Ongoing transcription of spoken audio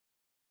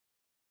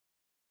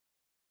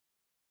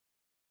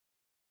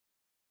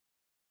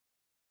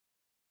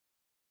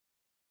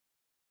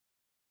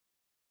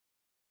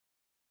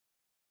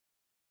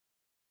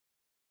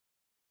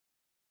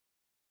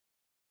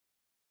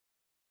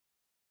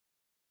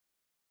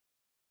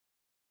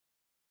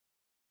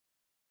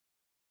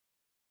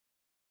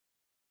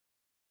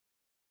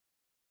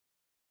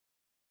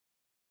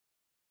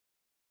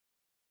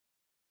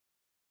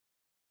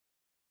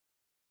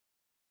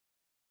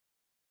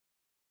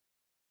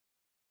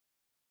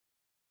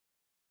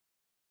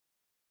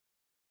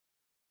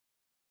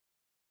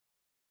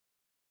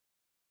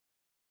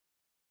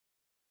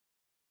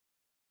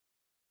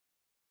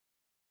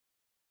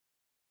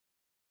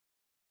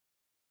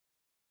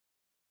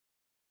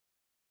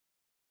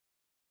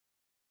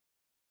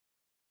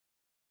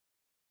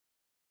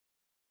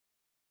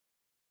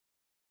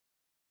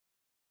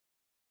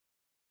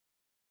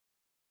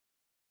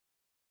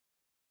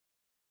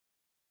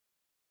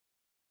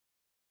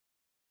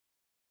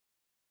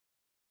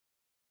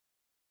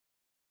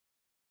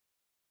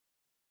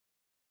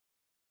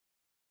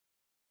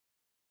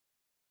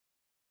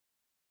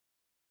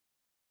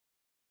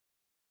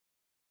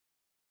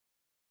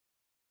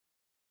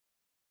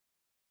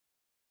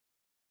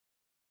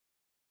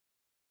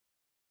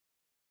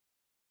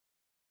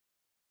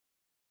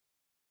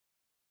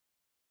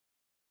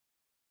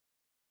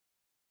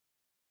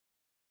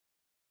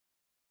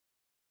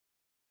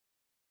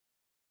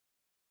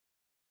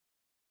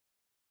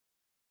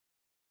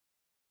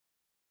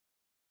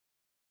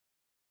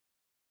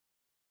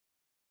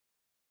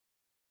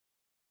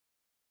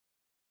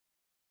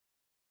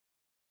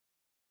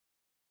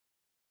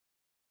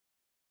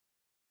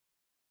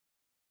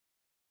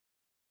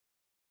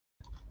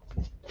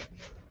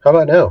How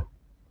about now?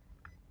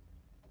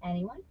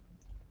 Anyone?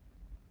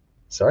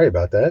 Sorry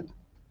about that.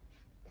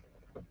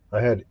 I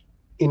had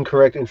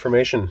incorrect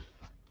information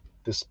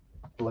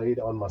displayed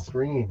on my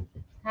screen.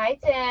 Hi,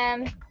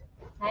 Tim.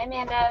 Hi,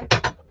 Amanda.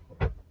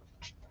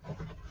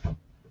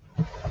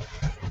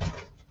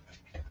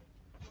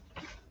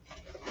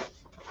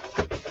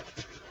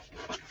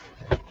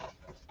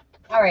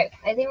 All right,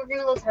 I think we're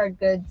gonna list hard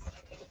goods.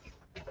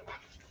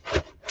 I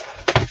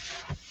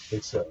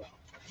think so.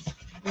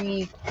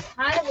 We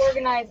kind of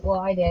organized, well,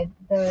 I did,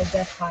 the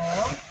desk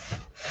pile.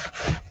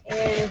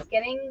 It's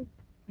getting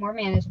more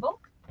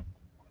manageable.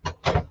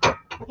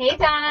 Hey,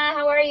 Donna,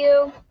 how are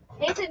you?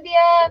 Hey,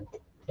 Cynthia.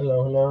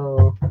 Hello,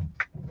 hello.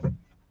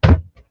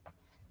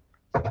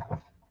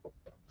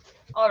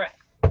 All right.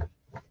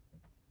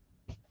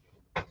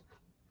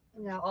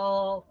 We got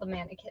all the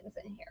mannequins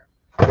in here.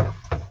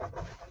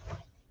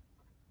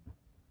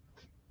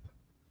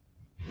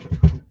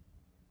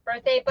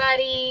 Birthday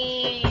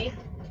buddy.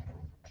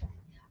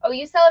 Oh,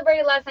 you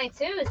celebrated last night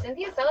too.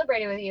 Cynthia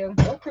celebrated with you.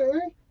 Okay.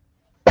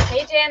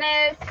 Hey,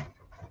 Janice.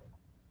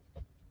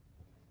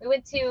 We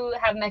went to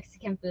have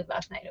Mexican food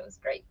last night. It was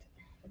great.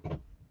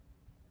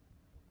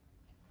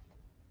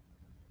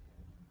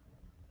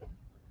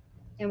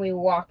 And we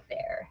walked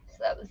there, so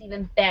that was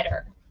even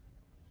better.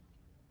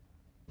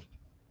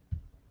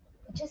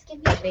 Just give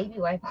me a baby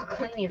wipe. I'll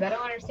clean these. I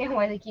don't understand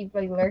why they keep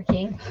like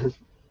lurking.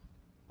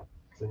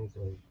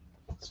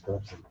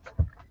 Scrub some.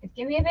 Just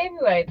give me a baby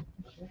wipe.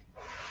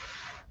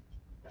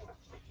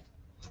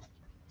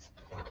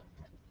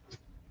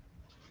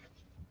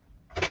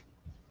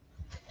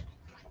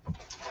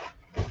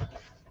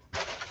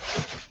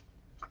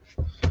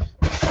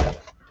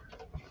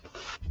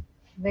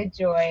 The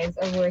joys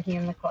of working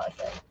in the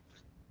closet.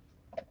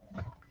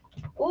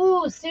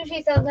 Ooh,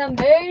 sushi sounds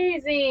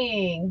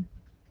amazing.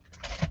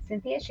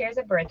 Cynthia shares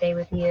a birthday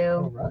with you.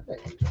 All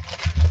right.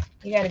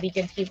 You gotta be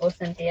good people,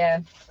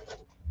 Cynthia.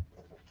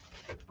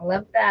 I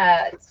love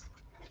that.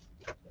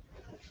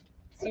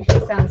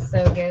 Sushi sounds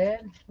so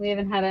good. We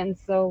haven't had it in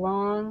so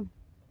long.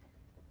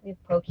 We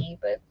have poke,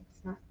 but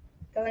it's not,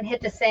 doesn't hit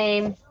the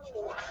same.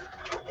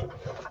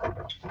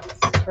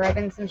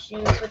 Scrubbing some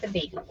shoes with a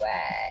baby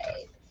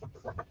wipe.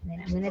 And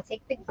then I'm gonna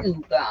take the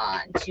goop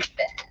on to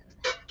them.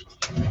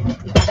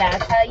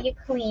 That's how you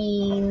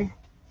clean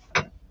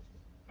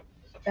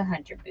the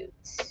hunter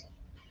boots.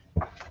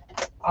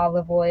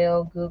 Olive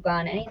oil, Goo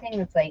Gone, anything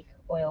that's like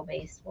oil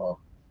based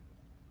will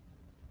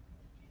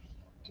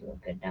do a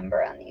good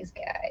number on these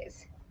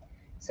guys.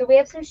 So we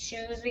have some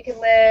shoes we could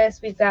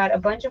list. We've got a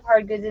bunch of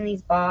hard goods in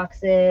these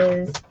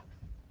boxes.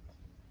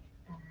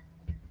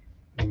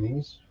 And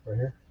these right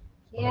here?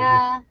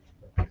 Yeah.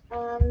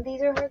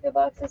 These are hard good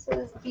boxes, so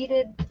this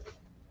beaded.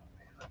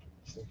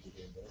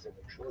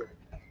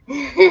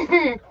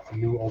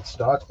 New old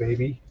stock,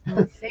 baby.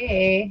 Let's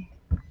see.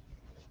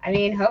 I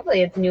mean,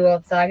 hopefully it's new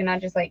old stock and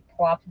not just like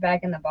plopped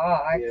back in the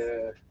box. Yeah.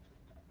 The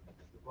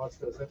box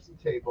does have some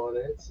tape on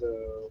it,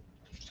 so.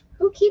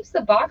 Who keeps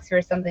the box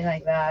for something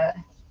like that?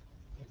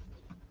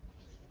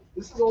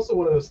 This is also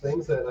one of those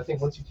things that I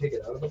think once you take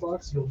it out of the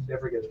box, you'll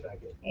never get it back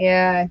in.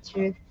 Yeah,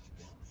 true.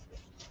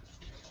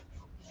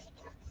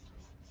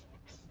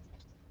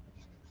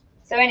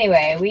 So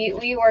anyway,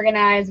 we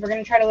organized. We're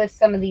going to try to list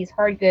some of these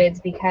hard goods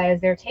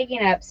because they're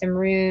taking up some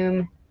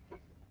room,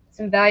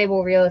 some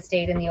valuable real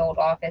estate in the old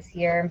office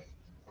here.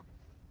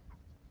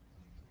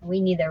 We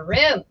need the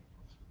room.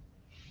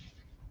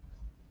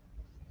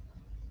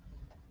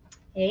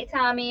 Hey,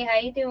 Tommy, how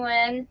you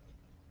doing?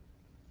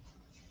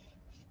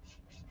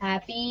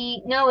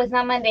 Happy? No, it's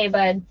not Monday,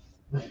 bud.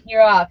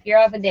 You're off. You're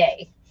off a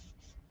day.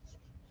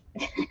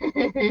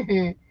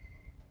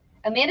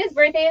 Amanda's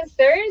birthday is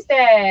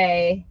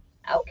Thursday.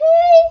 Okay.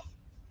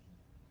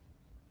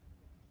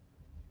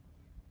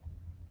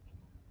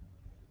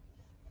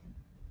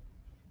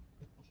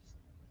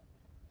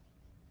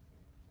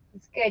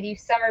 It's good. You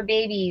summer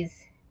babies.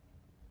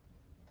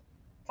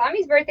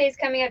 Tommy's birthday is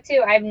coming up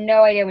too. I have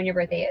no idea when your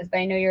birthday is, but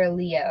I know you're a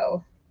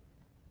Leo.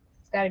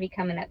 It's got to be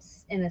coming up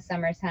in the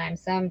summertime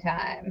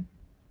sometime.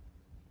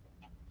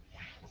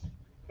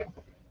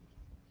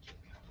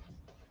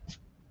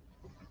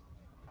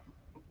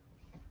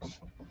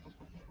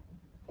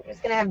 We're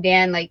just going to have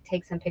Dan like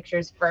take some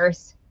pictures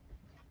first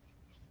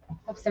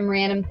of some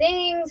random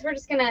things. We're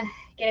just going to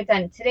get it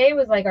done. Today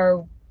was like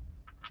our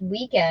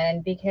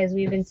weekend because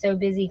we've been so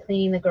busy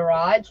cleaning the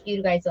garage.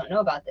 You guys don't know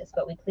about this,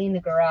 but we cleaned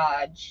the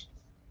garage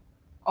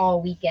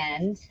all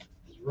weekend.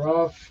 It's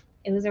rough.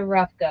 It was a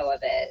rough go of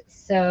it.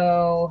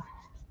 So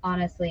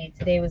honestly,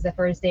 today was the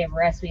first day of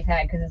rest we've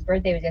had because his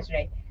birthday was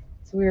yesterday.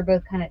 So we were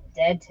both kind of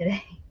dead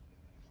today.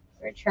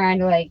 We were trying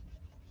to like,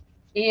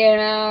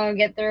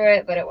 get through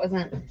it, but it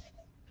wasn't.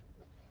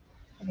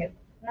 Okay,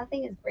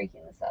 nothing is breaking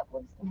this up.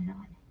 What's going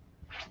on?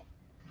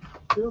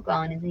 Goo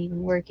Gone isn't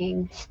even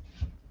working.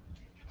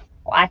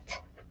 What?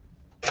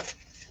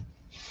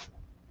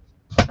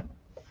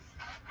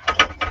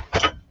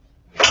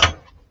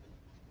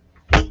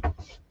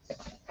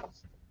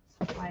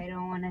 I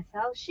don't want to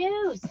sell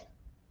shoes.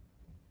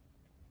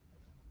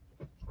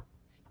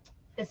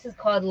 This is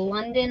called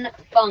London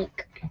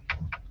Funk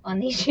on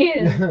these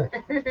shoes.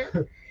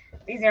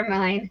 These are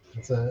mine.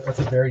 That's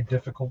a very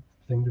difficult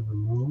thing to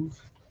remove.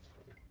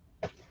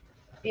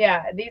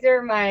 Yeah, these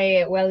are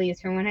my wellies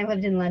from when I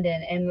lived in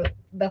London, and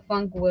the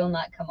funk will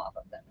not come off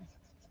of them.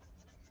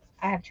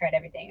 I have tried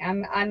everything.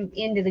 I'm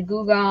into the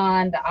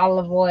Guggen, the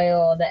olive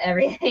oil, the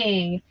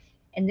everything,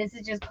 and this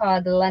is just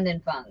called the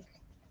London Funk,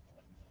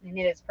 and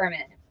it is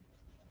permanent.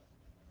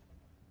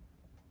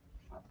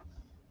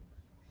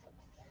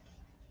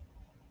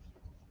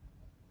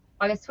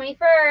 August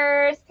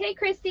 21st. Hey,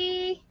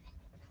 Christy.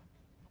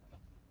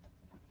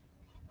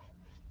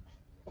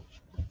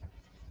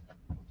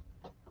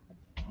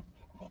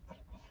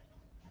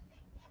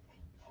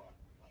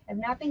 I've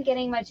not been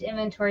getting much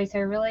inventory, so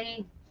I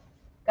really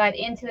got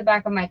into the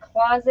back of my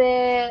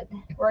closet,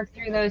 worked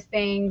through those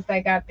things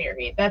that got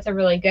buried. That's a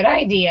really good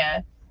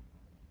idea.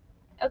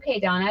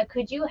 Okay, Donna,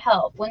 could you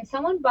help? When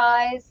someone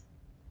buys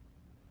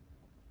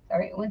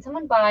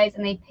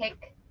and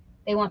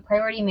they want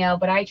priority mail,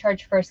 but I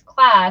charge first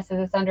class as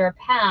it's under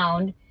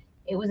 £1,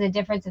 it was a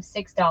difference of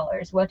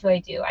 $6. What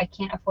do? I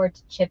can't afford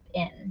to chip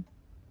in.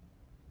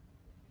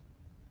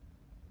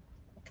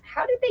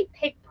 How did they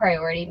pick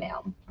priority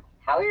mail?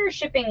 How are your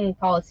shipping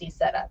policies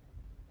set up?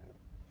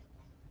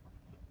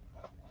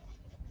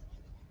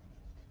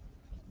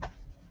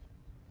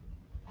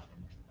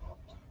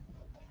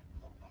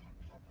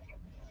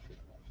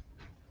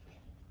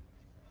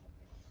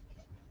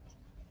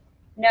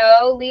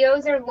 No,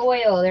 Leos are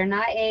loyal. They're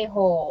not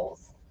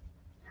a-holes.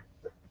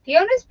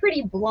 Fiona's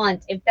pretty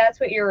blunt, if that's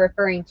what you're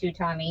referring to,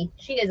 Tommy.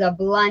 She is a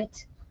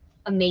blunt,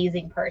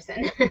 amazing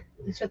person.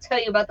 She'll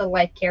tell you about the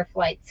life care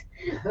flights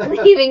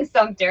leaving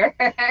Sumter.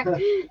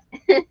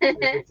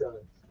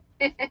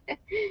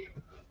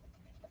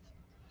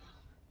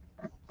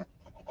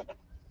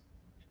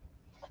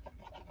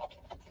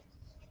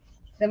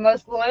 The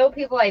most loyal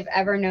people I've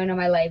ever known in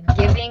my life,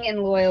 giving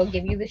and loyal,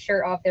 give you the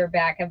shirt off their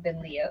back, have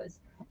been Leos.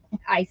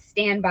 I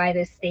stand by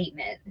this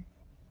statement.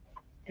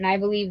 And I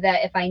believe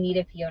that if I need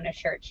a Fiona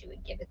shirt, she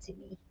would give it to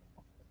me.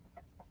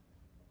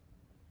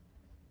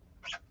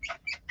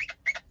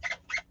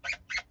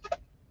 All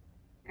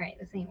right,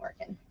 this ain't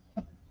working.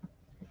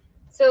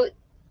 So,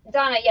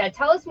 Donna, yeah,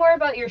 tell us more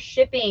about your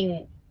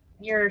shipping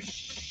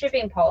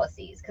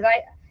policies, because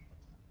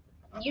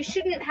you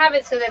shouldn't have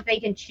it so that they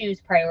can choose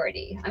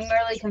priority. I'm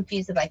really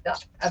confused about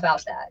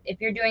that.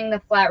 If you're doing the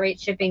flat rate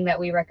shipping that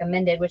we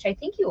recommended, which I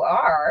think you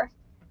are,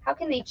 how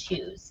can they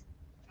choose?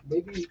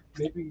 Maybe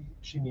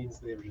she means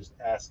they were just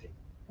asking.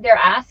 They're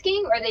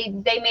asking, or they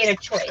made a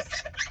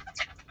choice?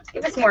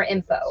 Give us more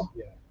info.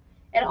 Yeah.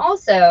 And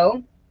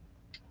also,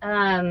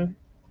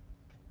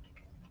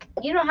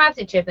 you don't have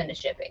to chip into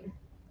shipping.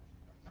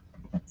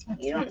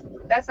 You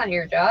don't. That's not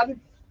your job.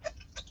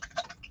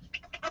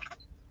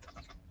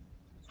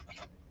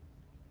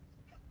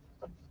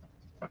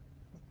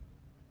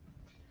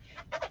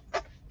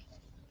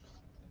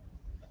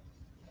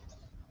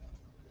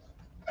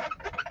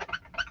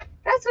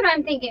 That's what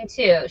I'm thinking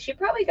too. She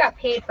probably got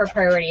paid for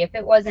priority. If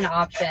it was an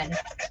option,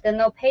 then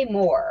they'll pay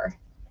more.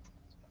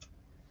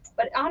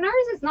 But on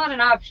ours, it's not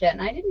an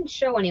option. I didn't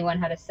show anyone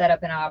how to set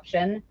up an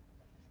option.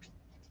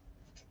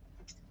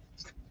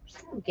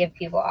 I don't give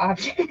people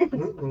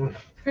options.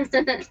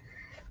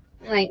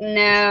 Like,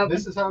 no.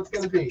 This is how it's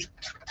going to be.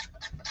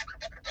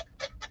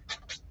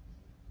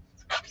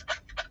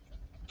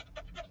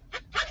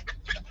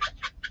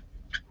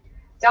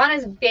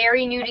 Donna's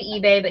very new to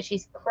eBay, but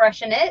she's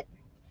crushing it.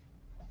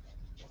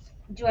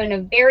 Doing a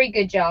very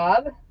good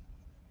job.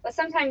 But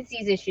sometimes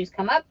these issues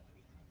come up,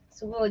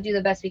 so we'll do the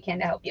best we can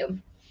to help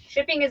you.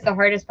 Shipping is the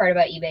hardest part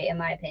about eBay, in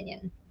my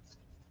opinion,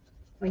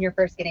 when you're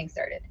first getting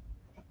started.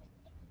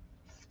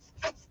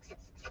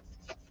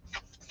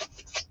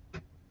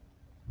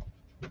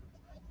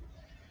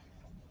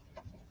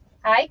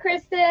 Hi,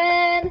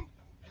 Kristen.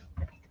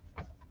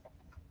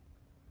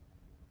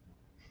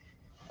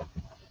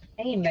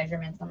 I need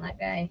measurements on that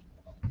guy.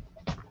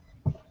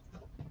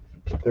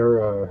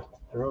 They're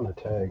on the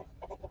tag.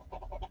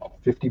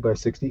 50 by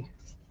 60.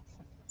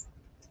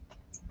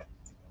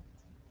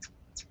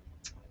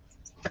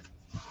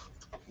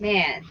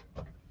 Man,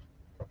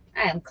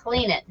 I am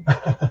cleaning.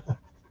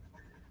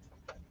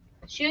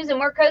 Shoes and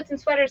more coats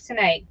and sweaters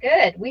tonight.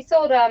 Good. We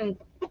sold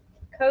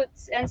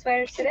coats and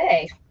sweaters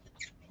today.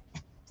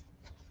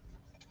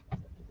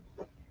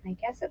 I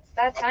guess it's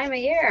that time of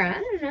year. I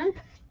don't know.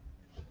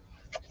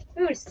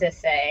 Who's to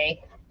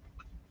say?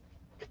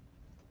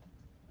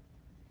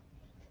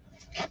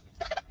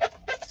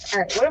 All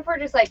right, what if we're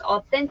just like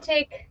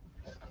authentic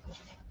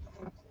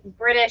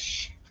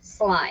British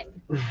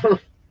slime?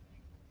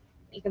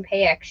 You can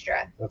pay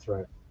extra. That's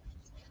right.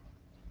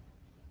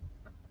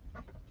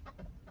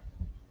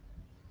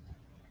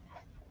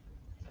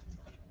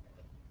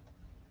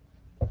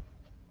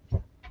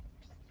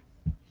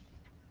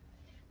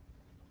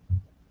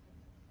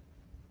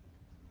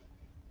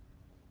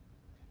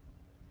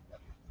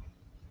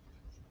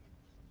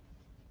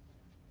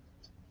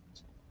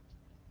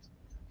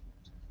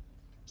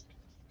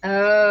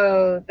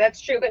 Oh,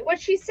 that's true. But what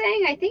she's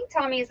saying, I think,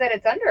 Tommy, is that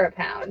it's under a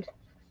pound.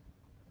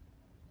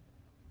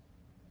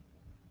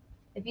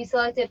 If you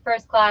selected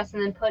first class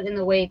and then put in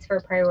the weights for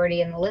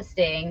priority in the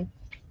listing,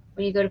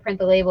 when you go to print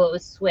the label, it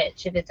was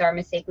switch. If it's our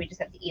mistake, we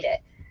just have to eat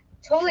it.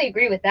 Totally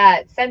agree with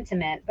that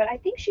sentiment, but I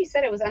think she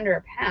said it was under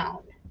a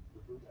pound.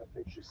 I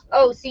think she said.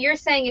 Oh, so you're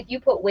saying if you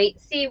put weight?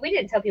 See, we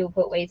didn't tell people to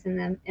put weights in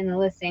the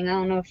listing. I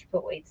don't know if she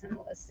put weights in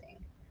the listing.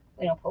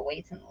 We don't put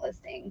weights in the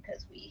listing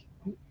because we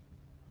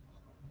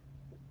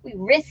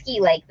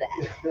risky like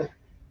that.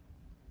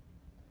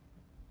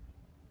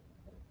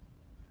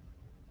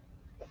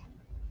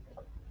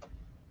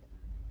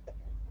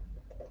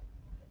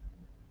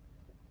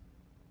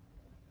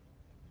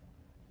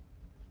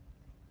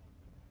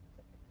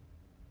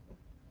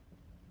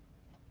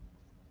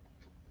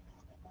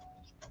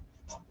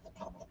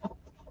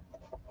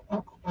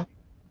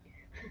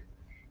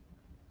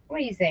 What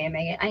are you saying,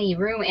 Megan? I need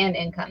room and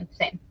income.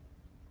 Same.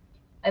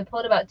 I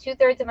pulled about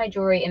 2/3 of my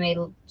jewelry and made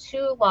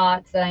 2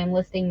 lots that I'm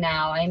listing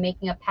now. I am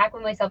making a pact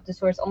with myself to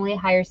source only a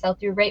higher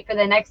sell-through rate for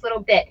the next little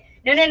bit.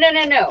 No,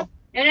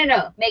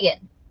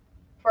 Megan.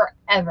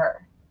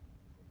 Forever.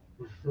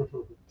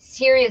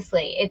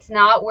 Seriously, it's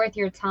not worth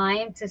your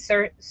time to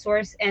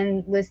source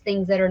and list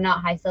things that are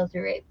not high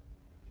sell-through rate.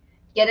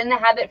 Get in the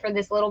habit for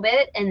this little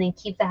bit and then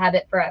keep the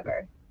habit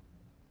forever.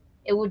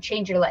 It will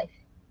change your life.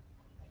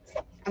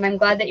 And I'm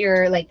glad that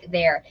you're like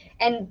there.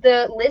 And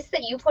the list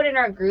that you put in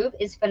our group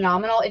is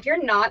phenomenal. If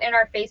you're not in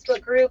our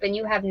Facebook group and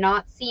you have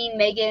not seen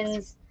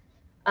Megan's,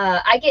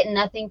 I get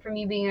nothing from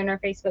you being in our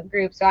Facebook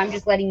group. So I'm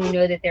just letting you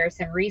know that there are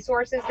some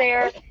resources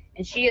there.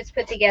 And she has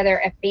put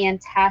together a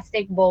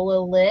fantastic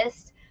BOLO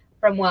list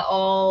from what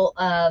all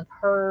of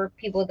her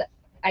people, that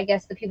I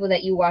guess the people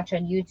that you watch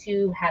on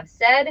YouTube have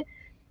said.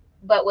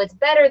 But what's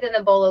better than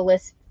the BOLO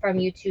list from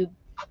YouTube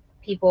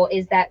people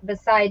is that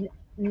beside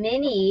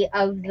many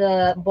of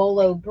the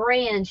BOLO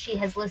brands, she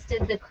has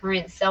listed the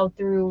current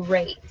sell-through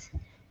rate.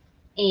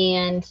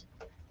 And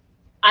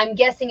I'm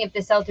guessing if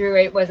the sell-through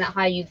rate wasn't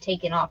high, you've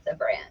taken off the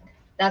brand.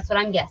 That's what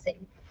I'm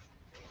guessing.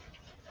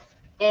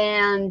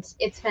 And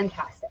it's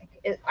fantastic.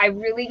 I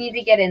really need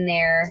to get in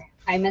there.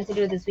 I meant to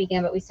do it this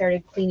weekend, but we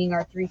started cleaning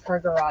our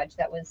 3-car garage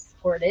that was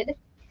hoarded.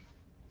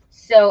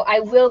 So I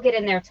will get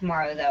in there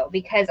tomorrow, though,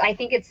 because I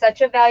think it's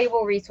such a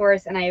valuable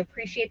resource, and I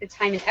appreciate the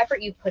time and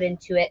effort you put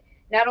into it.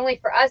 Not only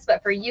for us,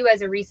 but for you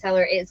as a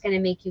reseller, it's going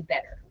to make you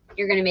better.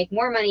 You're going to make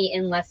more money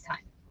in less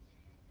time.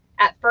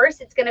 At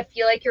first, it's going to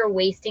feel like you're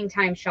wasting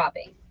time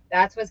shopping.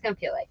 That's what it's going to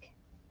feel like.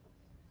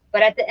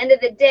 But at the end of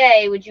the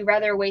day, would you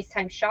rather waste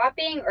time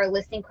shopping or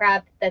listing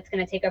crap that's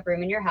going to take up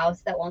room in your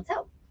house that won't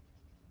sell?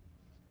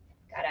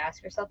 Got to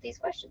ask yourself these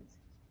questions.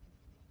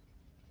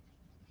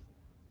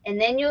 And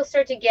then you'll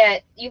start to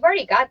get, you've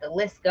already got the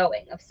list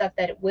going of stuff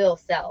that it will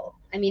sell.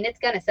 I mean, it's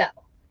going to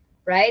sell,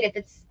 right? If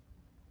it's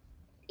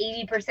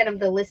 80% of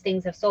the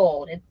listings have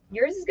sold,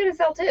 yours is going to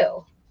sell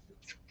too.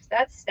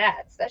 That's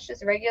stats. That's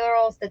just regular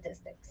old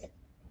statistics.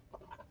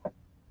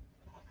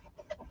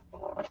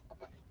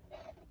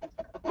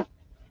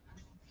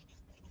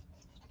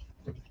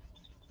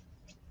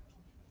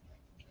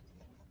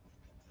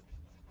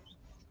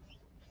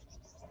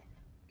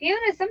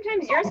 Fiona,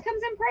 sometimes yours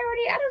comes in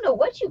priority. I don't know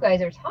what you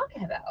guys are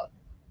talking about.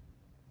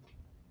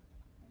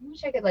 I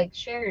wish I could like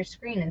share your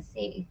screen and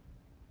see.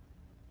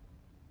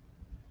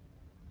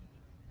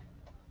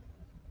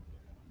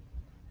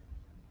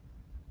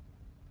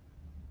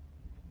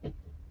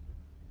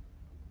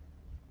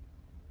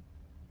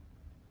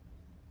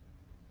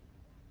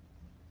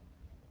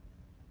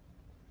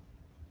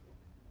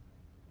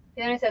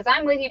 Fiona says,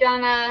 I'm with you,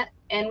 Donna,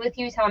 and with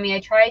you, Tommy. I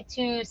try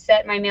to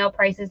set my mail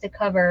prices to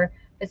cover,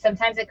 but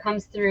sometimes it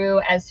comes through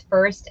as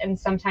first and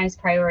sometimes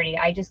priority.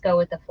 I just go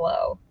with the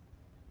flow.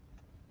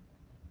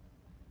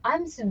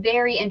 I'm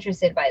very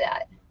interested by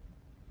that.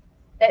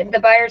 That the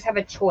buyers have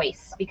a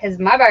choice, because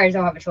my buyers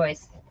don't have a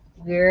choice.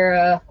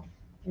 We're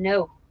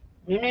no.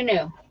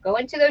 Go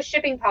into those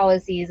shipping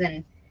policies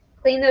and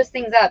clean those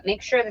things up.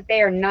 Make sure that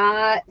they are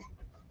not,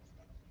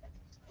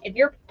 if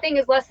your thing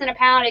is less than a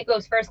pound, it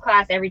goes first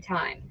class every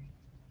time.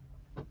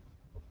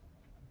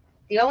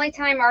 The only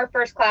time our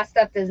first class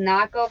stuff does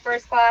not go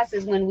first class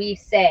is when we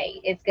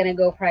say it's going to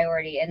go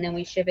priority, and then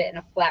we ship it in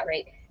a flat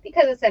rate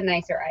because it's a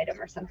nicer item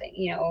or something,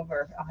 you know,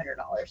 over $100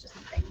 or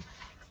something.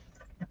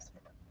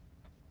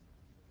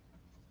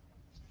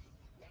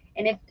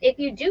 And if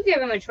you do give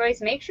them a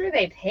choice, make sure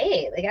they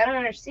pay. Like, I don't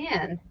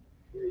understand.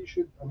 Yeah, you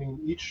should. I mean,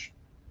 each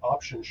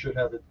option should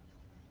have its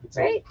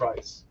own Right?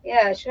 price.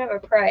 Yeah, it should have a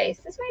price.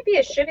 This might be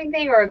a shipping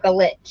thing or a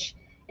glitch.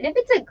 And if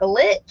it's a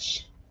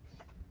glitch,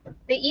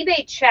 the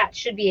eBay chat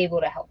should be able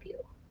to help you.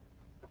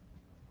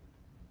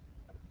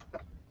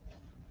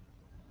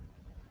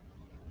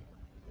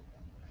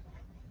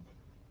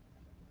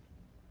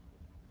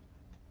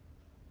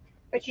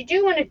 But you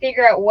do want to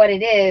figure out what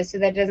it is so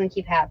that it doesn't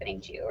keep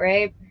happening to you,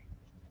 right?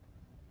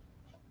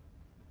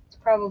 It's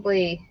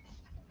probably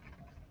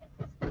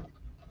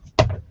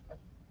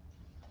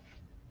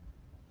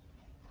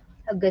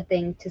a good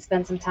thing to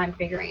spend some time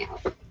figuring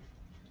out.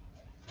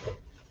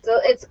 So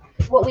it's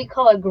what we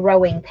call a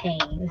growing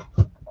pain.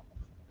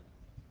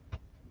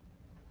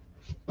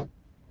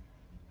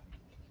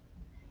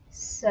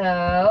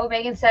 So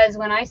Megan says,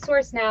 when I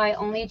source now, I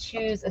only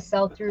choose a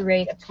sell-through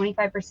rate of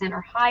 25%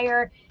 or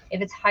higher if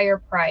it's higher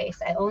price.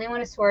 I only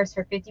want to source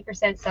for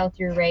 50%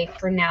 sell-through rate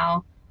for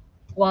now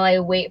while I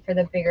wait for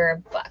the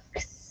bigger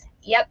bucks.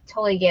 Yep,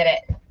 totally get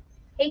it.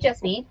 Hey,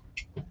 Just Me.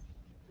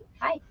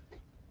 Hi.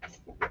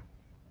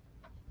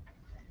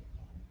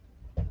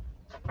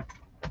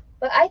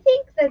 But I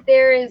think that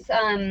there is,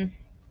 I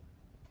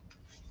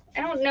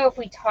don't know if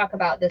we talk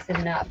about this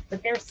enough,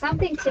 but there's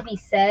something to be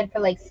said for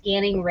like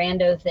scanning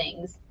rando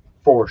things.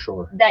 For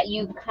sure. That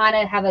you kind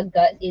of have a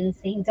gut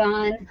instinct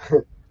on,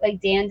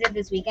 like Dan did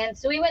this weekend.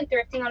 So we went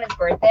thrifting on his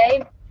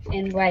birthday,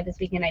 and by this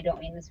weekend I don't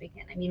mean this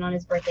weekend. I mean on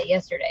his birthday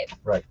yesterday.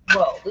 Right.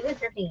 Whoa, we went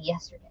thrifting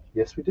yesterday.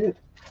 Yes, we did.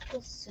 It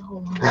was so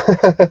long.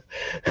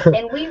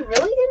 And we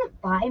really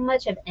didn't buy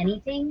much of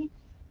anything.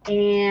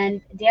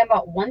 And Dan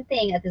bought one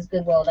thing at this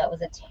Goodwill that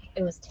was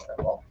it was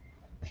terrible.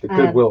 The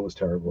Goodwill was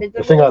terrible.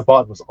 The thing I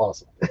bought was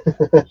awesome.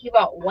 He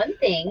bought one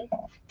thing.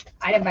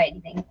 I didn't buy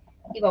anything.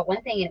 He bought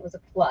one thing and it was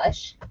a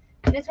plush.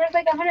 And it's worth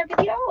like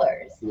 $150.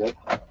 Yep.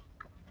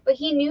 But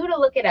he knew to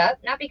look it up,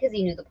 not because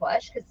he knew the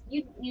plush, because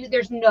you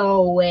there's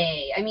no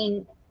way. I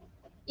mean,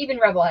 even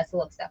Rebel has to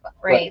look stuff up,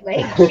 right?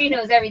 Like she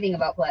knows everything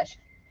about plush.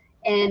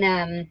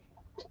 And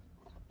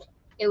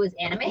it was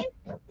anime.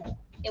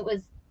 It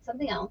was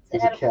something else.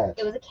 It was a cat.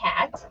 It was a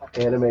cat.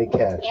 Anime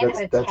cat. And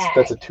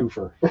That's a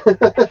twofer.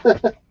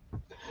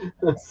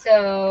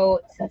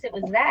 So since it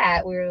was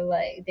that, we were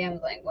like, Dan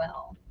was like,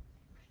 well,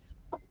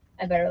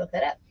 I better look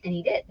that up. And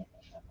he did.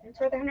 And it's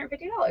worth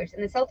 $150.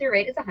 And the sell-through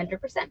rate is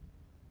 100%.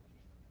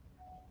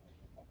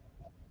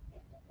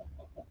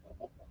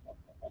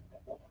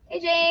 Hey,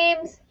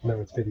 James. No,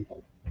 it's 50.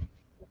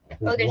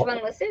 There's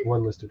one listed?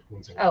 One listed,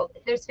 one sold. Oh,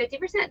 there's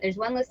 50%. There's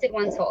one listed,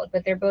 one sold,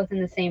 but they're both in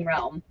the same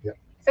realm. Yep.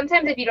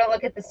 Sometimes if you don't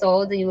look at the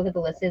solds and you look at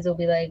the listed, it'll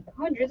be like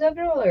hundreds of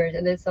dollars,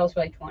 and then it sells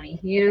for like 20,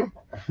 you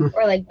know?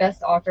 Or like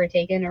best offer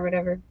taken or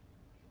whatever.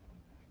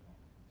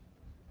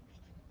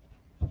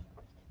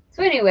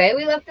 So anyway,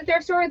 we left the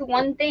thrift store with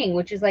one thing,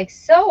 which is like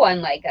so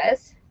unlike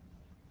us.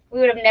 We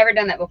would have never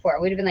done that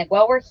before. We'd have been like,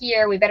 well, we're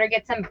here. We better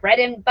get some bread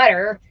and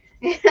butter.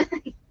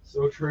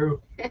 So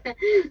true.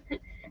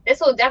 This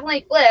will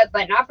definitely flip,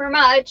 but not for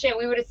much. And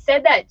we would have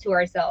said that to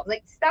ourselves.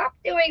 Like, stop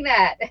doing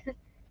that.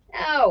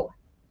 No,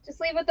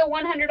 just leave with the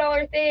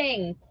 $100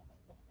 thing.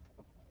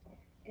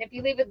 And if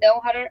you leave with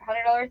no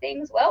 $100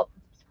 things, well,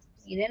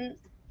 you didn't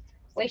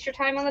waste your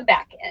time on the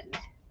back end.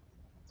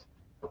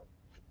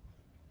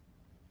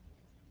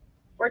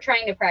 We're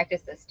trying to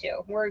practice this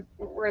too. We're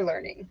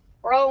learning.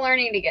 We're all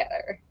learning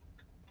together.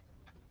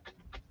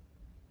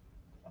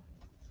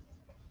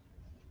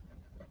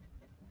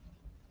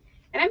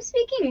 And I'm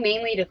speaking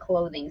mainly to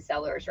clothing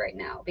sellers right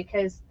now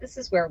because this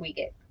is where we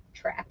get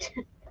trapped.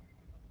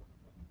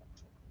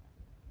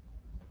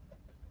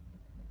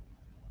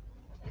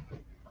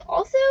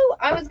 Also,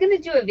 I was going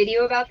to do a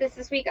video about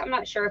this week. I'm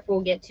not sure if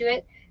we'll get to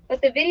it,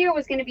 but the video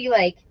was going to be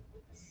like,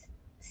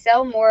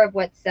 sell more of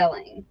what's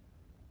selling.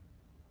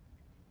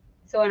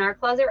 So in our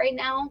closet right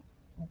now,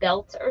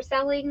 belts are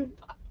selling.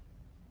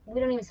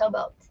 We don't even sell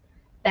belts.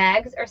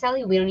 Bags are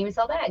selling. We don't even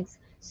sell bags.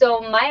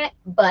 So my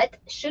butt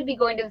should be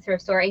going to the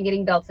thrift store and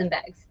getting belts and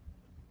bags.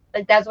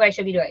 Like that's what I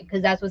should be doing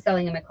because that's what's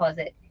selling in my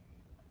closet.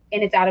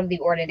 And it's out of the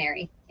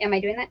ordinary. Am I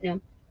doing that? No.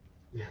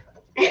 Yeah.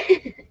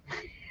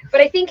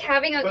 But I think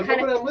having a kind of... But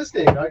look what I'm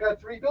listing. I got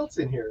 3 belts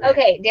in here.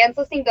 Okay, Dan's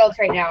listing belts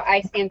right now.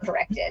 I stand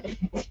corrected.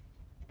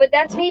 But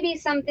that's maybe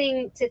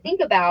something to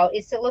think about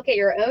is to look at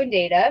your own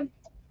data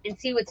and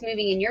see what's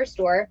moving in your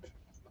store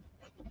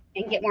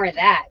and get more of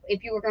that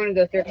if you were going to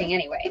go thrifting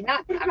anyway. I'm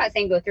not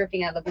saying go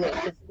thrifting out of the blue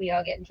because we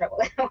all get in trouble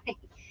that way.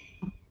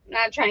 I'm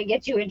not trying to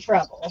get you in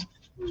trouble.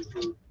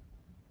 Mm-hmm.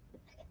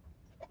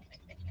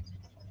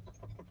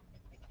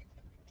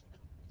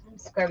 I'm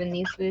scrubbing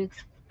these boots.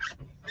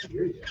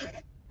 Yeah.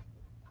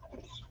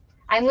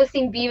 I'm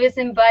listing Beavis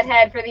and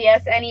Butthead for the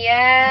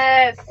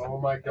SNES. Oh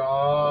my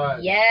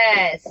god.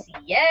 Yes,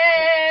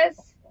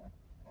 yes.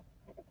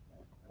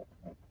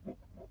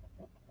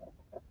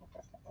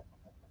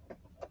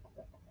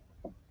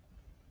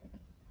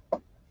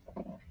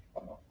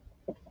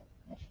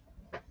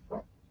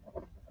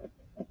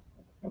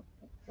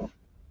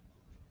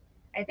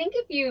 I think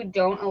if you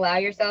don't allow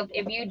yourself,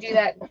 if you do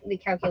the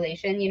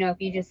calculation, you know,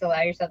 if you just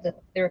allow yourself to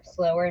thrift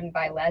slower and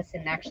buy less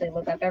and actually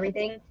look up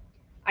everything,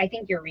 I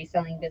think your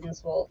reselling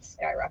business will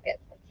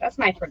skyrocket. That's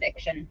my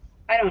prediction.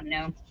 I don't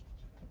know.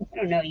 I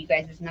don't know you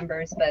guys'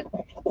 numbers, but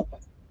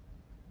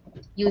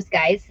use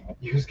guys.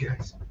 Use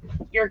guys.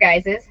 Your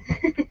guys's.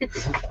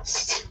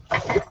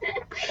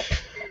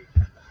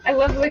 I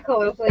love the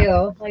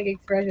colloquial like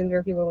expressions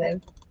where people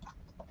live.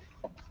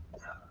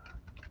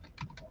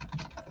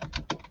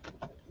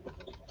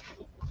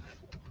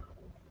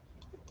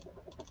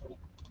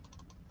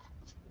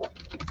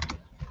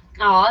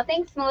 Aw,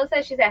 thanks,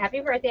 Melissa. She said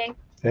happy birthday.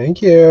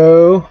 Thank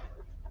you.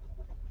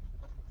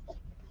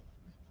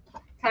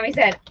 Tommy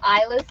said,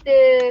 I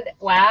listed,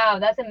 wow,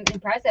 that's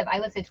impressive. I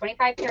listed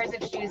 25 pairs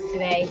of shoes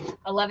today.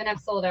 11 have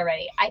sold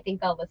already. I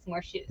think I'll list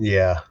more shoes.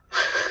 Yeah.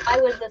 I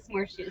would list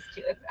more shoes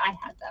too if I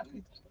had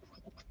them.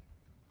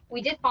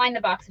 We did find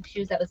the box of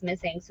shoes that was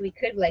missing, so we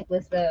could like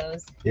list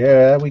those.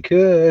 Yeah, we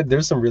could.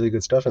 There's some really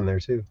good stuff in there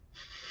too.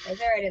 Was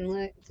there? I didn't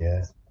look.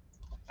 Yeah.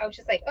 I was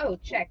just like, oh,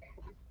 check.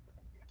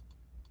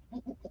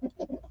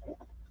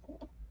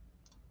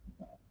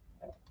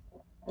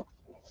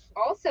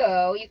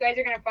 Also, you guys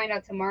are gonna find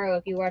out tomorrow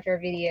if you watch our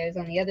videos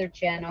on the other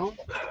channel.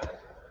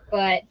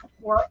 But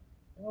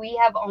we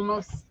have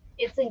almost,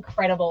 it's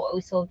incredible what we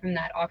sold from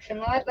that auction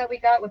lot that we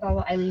got with all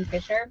the Eileen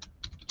Fisher.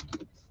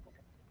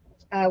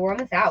 We're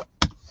almost out.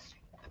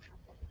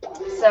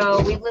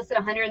 So we've listed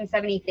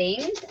 170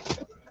 things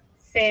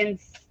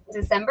since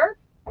December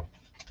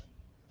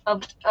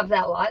of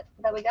that lot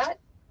that we got,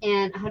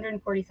 and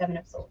 147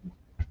 have sold.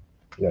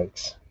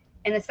 Yikes.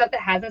 And the stuff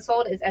that hasn't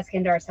sold is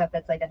Eskandar stuff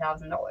that's like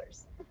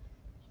 $1,000.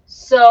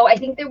 So I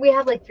think that we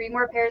have like 3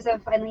 more pairs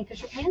of Eileen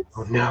Fisher pants.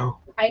 Oh no.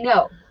 I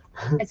know.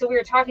 And so we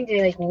were talking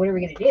today, like, well, what are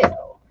we gonna do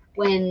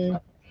when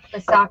the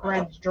stock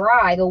runs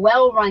dry, the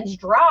well runs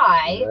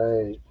dry?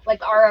 Right.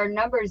 Like, are our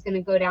numbers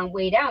gonna go down,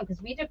 way down?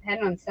 Because we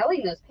depend on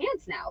selling those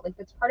pants now. Like,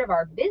 that's part of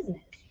our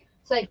business.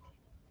 So like,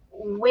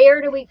 where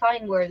do we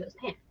find more of those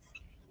pants?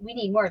 We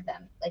need more of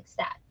them, like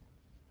stat.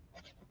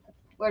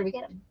 Where do we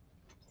get them?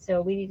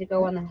 So we need to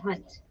go on the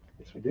hunt.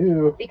 Yes, we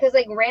do. Because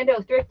like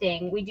rando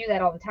thrifting, we do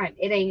that all the time.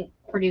 It ain't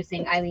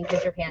producing Eileen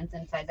Fisher pants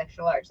in size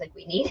extra large like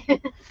we need.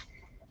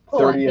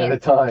 30 at a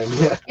time.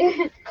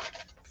 Yeah.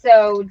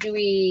 So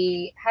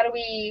how do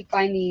we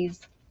find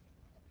these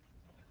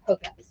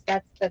hookups?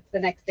 That's the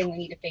next thing we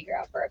need to figure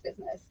out for our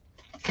business.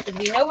 Because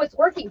we know what's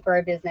working for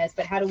our business,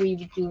 but how do we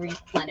do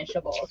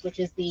replenishables, which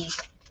is the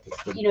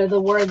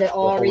word that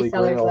all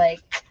resellers grail. Like,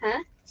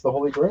 huh? It's the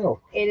Holy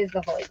Grail. It is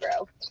the Holy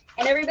Grail.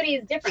 And everybody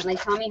is different.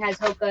 Like Tommy has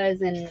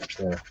Hokas and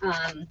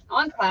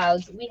on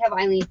Clouds, we have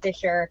Eileen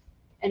Fisher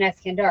and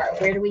Eskandar.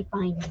 Where do we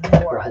find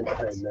more of it?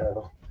 I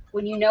know.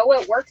 When you know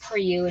what works for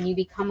you and you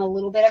become a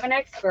little bit of an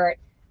expert,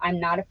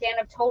 I'm not a fan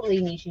of totally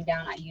niching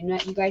down.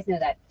 You guys know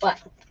that.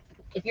 But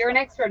if you're an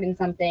expert in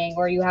something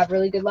or you have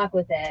really good luck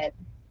with it,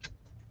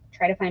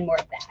 try to find more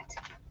of that.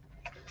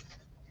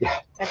 Yeah.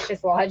 That's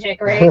just logic,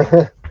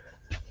 right?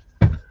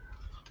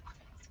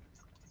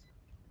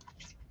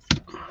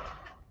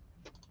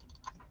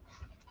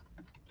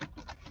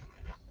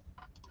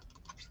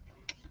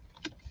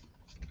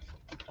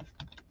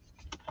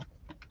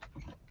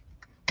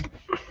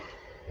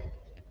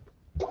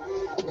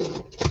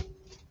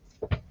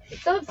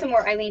 Still have some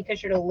more Eileen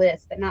Fisher to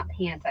list, but not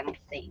pants, I don't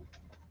think.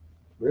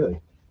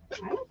 Really?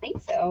 I don't think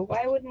so.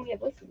 Why wouldn't we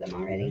have listed them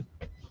already?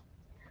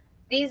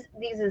 These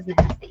is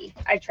nasty.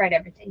 I tried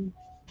everything.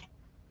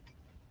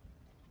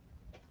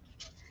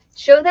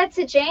 Show that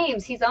to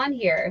James. He's on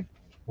here.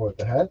 What,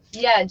 the hat?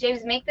 Yeah,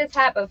 James, make this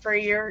hat, but for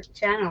your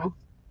channel.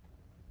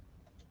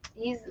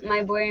 He's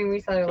my boy in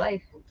reseller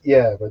life.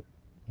 Yeah, but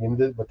you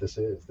know what this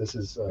is? This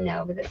is...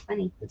 no, but it's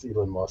funny. It's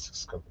Elon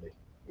Musk's company.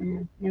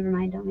 Never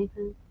mind. Don't make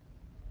fun.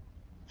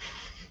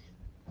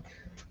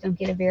 Don't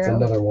get a Vero. It's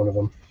another one of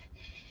them.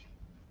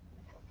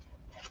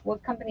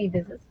 What company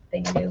does this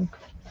thing do?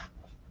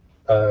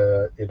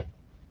 It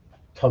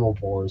tunnel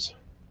bores.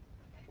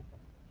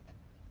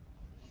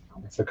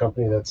 It's the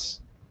company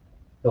that's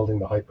building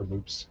the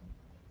Hyperloops.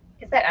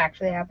 Is that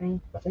actually happening?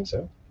 I think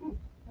so.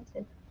 That's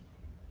good.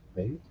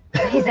 Maybe.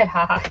 He said,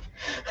 haha.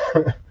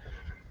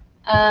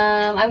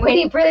 I'm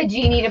waiting for the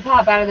genie to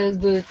pop out of those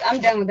boots. I'm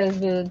done with those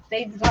boots.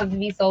 They just have to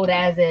be sold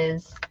as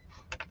is.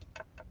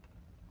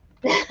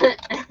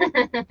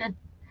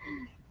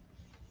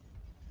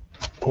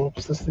 What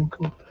was this thing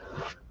called?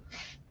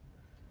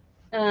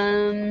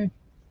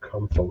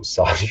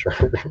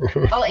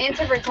 Composage. I'll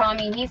answer for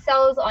Tommy. He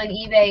sells on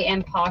eBay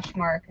and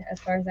Poshmark, as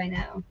far as I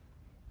know.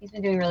 He's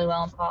been doing really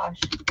well on Posh.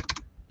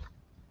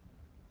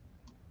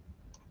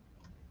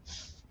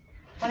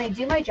 When I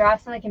do my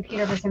drafts on the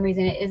computer, for some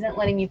reason, it isn't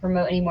letting me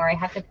promote anymore. I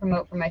have to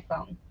promote from my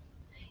phone.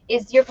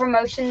 Is your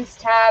promotions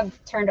tab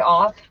turned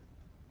off?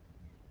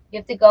 You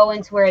have to go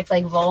into where it's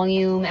like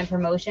volume and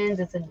promotions.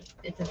 It's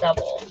a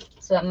double,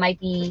 so it might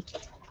be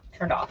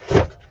turned off.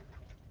 Do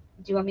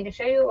you want me to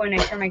show you, or when I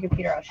turn my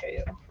computer, I'll show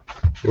you?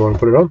 You want to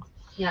put it on?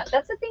 Yeah,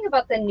 that's the thing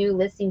about the new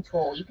listing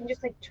tool. You can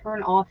just like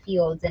turn off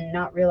fields and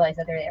not realize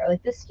that they're there.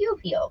 Like the SKU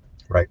field.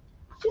 Right.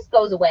 It just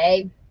goes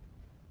away.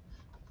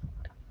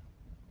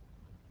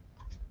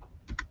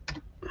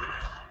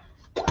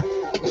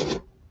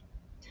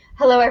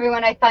 Hello,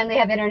 everyone. I finally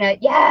have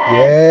internet. Yes!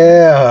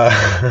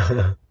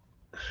 Yeah!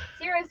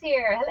 Ciro's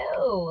here.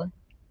 Hello.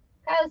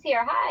 Kyle's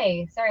here.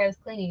 Hi. Sorry, I was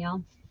cleaning,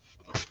 y'all.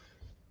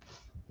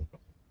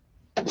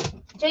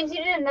 James,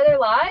 you did another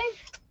live?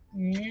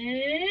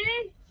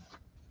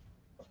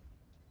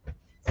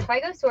 So if I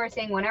go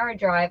sourcing 1 hour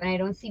drive and I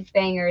don't see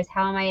bangers,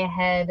 how am I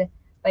ahead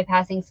by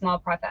passing small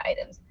profit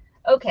items?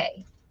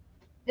 Okay.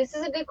 This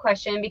is a good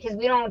question because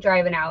we don't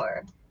drive an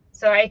hour.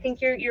 So I think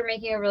you're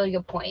making a really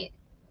good point.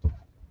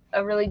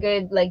 A really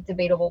good, like,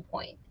 debatable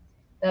point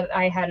that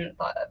I hadn't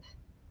thought of.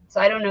 So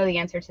I don't know the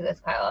answer to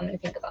this, Kyle. I'm going to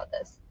think about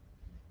this.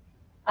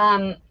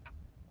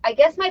 I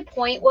guess my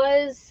point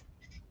was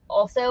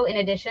also, in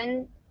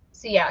addition,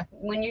 so yeah,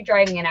 when you're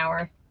driving an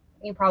hour,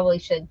 you probably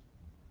should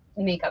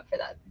make up for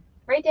that.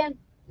 Right, Dan?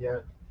 Yeah.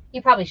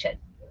 You probably should.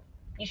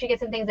 You should get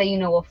some things that you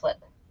know will flip.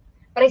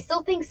 But I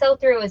still think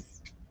sell-through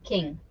is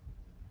king.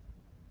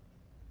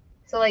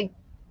 So, like,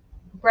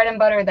 bread and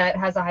butter that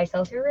has a high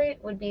sell-through rate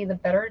would be the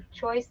better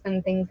choice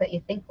than things that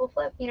you think will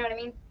flip. You know what I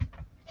mean?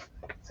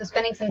 So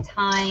spending some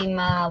time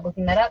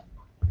looking that up.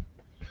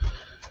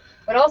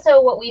 But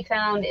also what we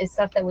found is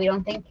stuff that we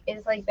don't think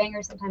is like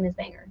banger sometimes is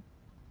banger.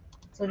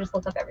 So just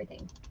look up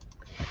everything.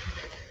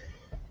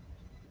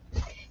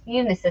 You need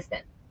an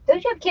assistant.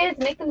 Don't you have kids?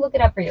 Make them look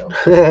it up for you.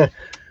 Isn't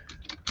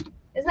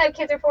that what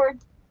kids are for?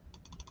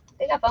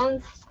 They got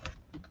phones.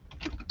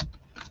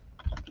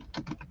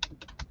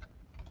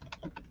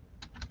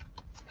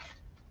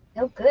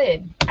 Oh,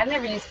 good. I've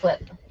never used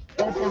Flip.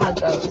 I don't know how it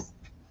goes.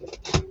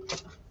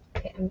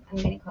 Okay, I'm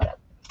getting caught up.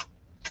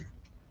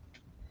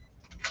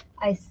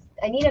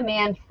 I need a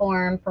man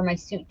form for my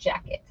suit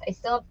jackets. I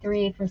still have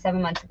 3 from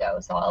 7 months ago.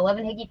 Saw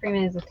 11 Higgy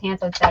Freemans with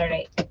pants on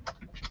Saturday.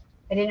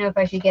 I didn't know if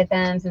I should get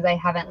them since I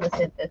haven't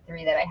listed the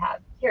 3 that I have.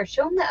 Here,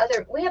 show them the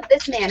other. We have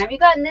this man. Have you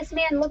gotten this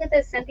man? Look at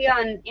this, Cynthia,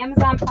 on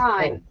Amazon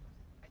Prime.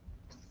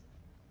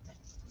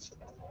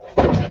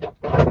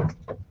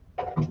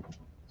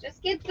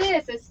 Just get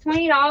this. It's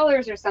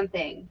 $20 or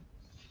something.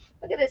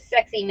 Look at this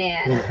sexy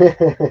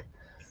man.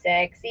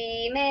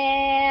 Sexy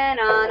man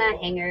on a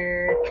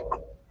hanger.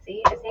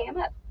 See, just hang him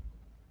up.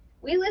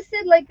 We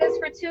listed like this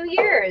for 2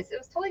 years. It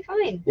was totally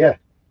fine. Yeah.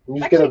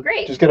 You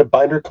just get a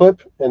binder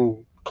clip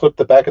and clip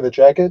the back of the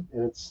jacket,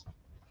 and it's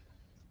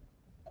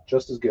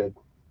just as good.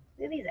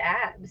 Look at these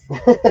abs.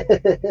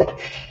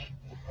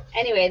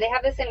 Anyway, they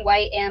have this in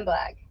white and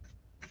black.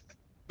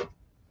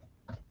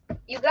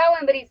 You got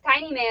one, but he's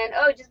tiny, man.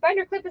 Oh, just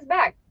binder clip his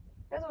back.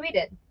 That's what we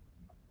did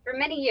for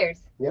many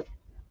years. Yep.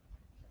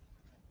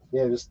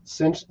 Yeah, just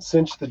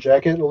cinch the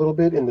jacket a little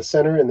bit in the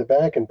center and the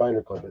back and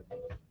binder clip it.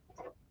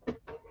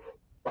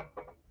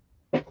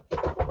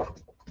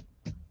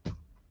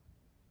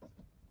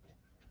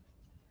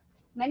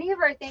 Many of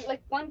our things,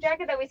 like one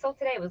jacket that we sold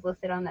today was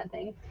listed on that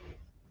thing.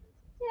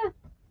 Yeah.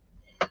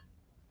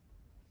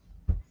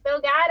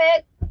 Still got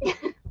it.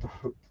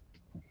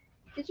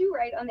 Did you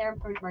write on there in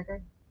point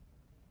marker?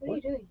 What are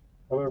you doing?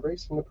 I'm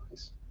erasing the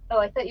price. Oh,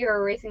 I thought you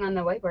were erasing on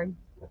the whiteboard.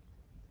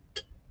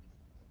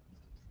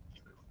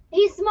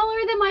 He's smaller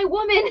than my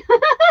woman.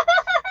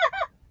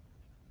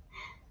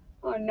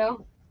 Oh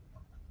no.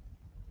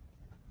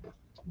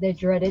 The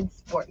dreaded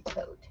sport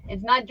coat.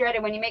 It's not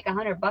dreaded when you make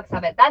 $100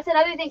 of it. That's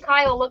another thing,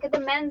 Kyle. Look at the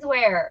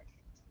menswear.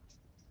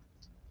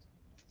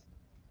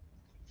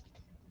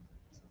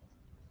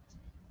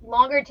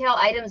 Longer tail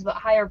items, but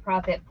higher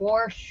profit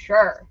for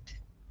sure.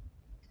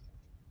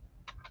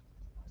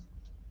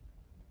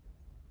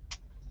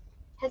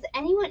 Has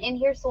anyone in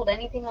here sold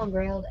anything on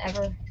Grailed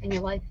ever in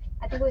your life?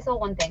 I think we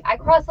sold one thing. I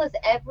cross-list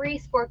every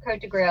sport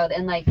coat to Grailed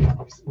and like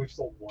We've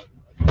sold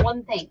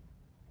one thing.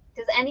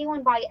 Does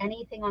anyone buy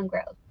anything on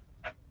Grailed?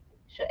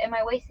 Am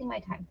I wasting my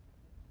time?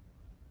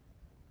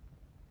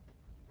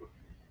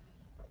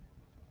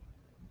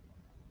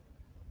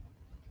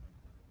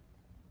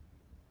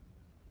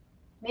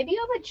 Maybe you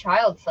have a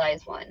child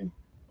size one.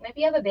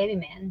 Maybe you have a baby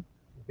man.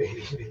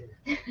 Baby.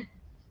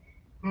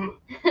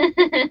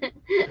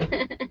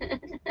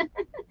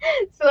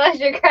 Celeste,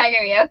 you're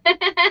cracking me up.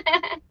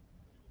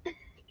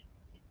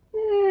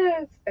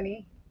 That's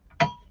funny.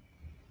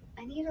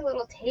 I need a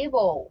little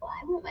table.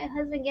 Why won't my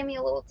husband give me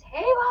a little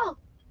table?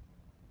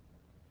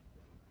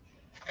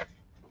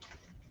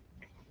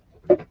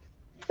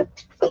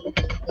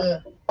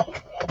 Ugh.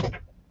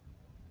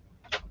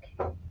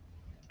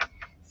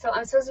 So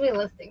I'm supposed to be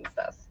listing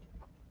stuff.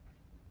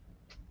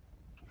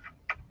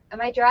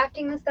 Am I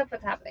drafting this stuff?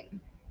 What's happening?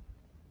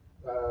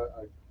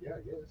 Yeah,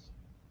 I guess.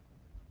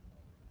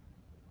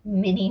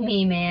 Mini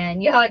me,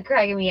 man. Y'all are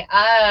cracking me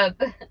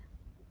up.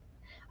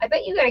 I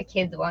bet you got a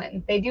kids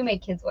one. They do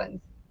make kids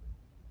ones.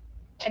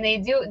 And they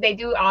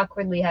do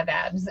awkwardly have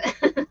abs.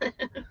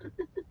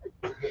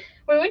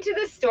 We went to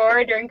the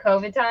store during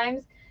COVID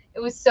times. It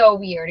was so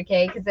weird,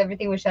 okay? Because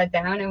everything was shut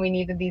down and we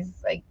needed these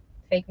like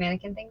fake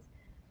mannequin things.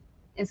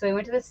 And so we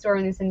went to the store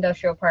in this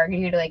industrial park and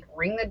you had to like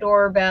ring the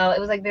doorbell. It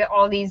was like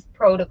all these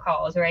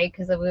protocols, right?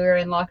 Because we were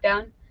in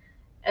lockdown.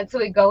 And so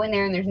we go in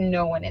there and there's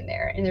no one in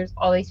there. And there's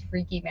all these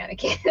freaky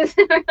mannequins.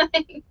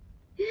 Like,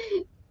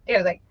 it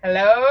was like,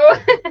 hello?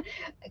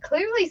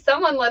 Clearly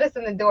someone let us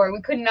in the door.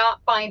 We could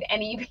not find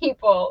any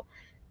people.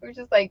 We were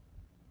just like,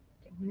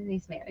 one of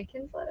these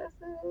mannequins let us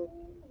in?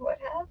 What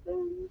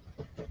happened?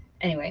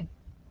 Anyway,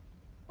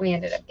 we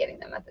ended up getting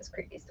them at this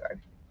creepy store.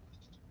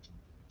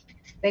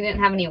 They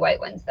didn't have any white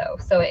ones though.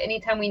 So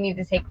anytime we need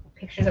to take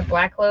pictures of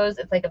black clothes,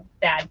 it's like a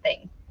bad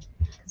thing.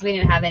 Because we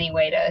didn't have any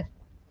way to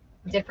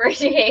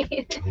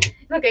differentiate.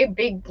 Like a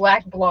big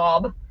black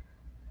blob.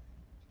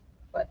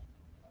 But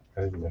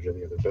I didn't measure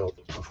the other belt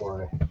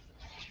before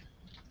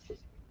I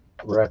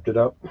wrapped it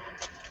up.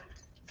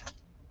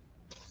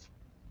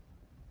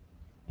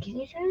 Can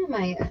you turn on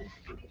my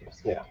computer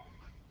screen? Yeah.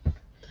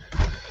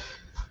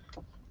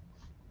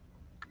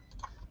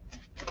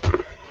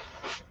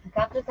 I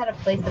got this at a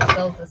place that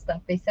sells this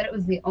stuff. They said it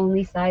was the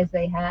only size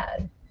they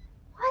had.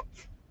 What?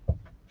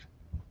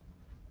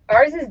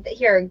 Ours is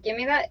here. Give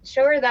me that.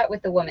 Show her that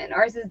with the woman.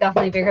 Ours is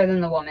definitely bigger than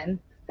the woman.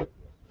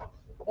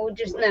 Oh,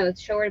 just no.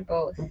 Show her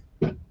both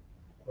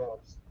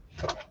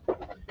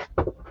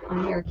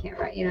on your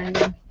camera. You know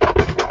what I mean?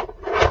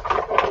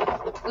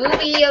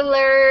 Movie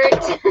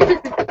alert!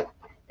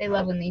 They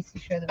love when they used to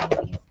show the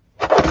movies.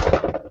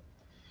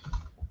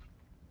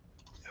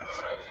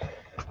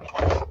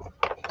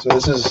 So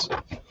this is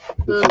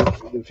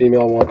the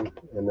female one,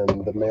 and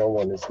then the male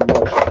one is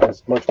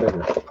much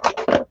bigger.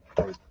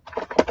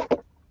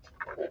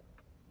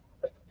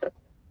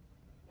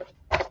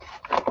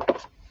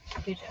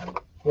 Good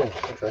job. Yeah,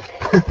 okay.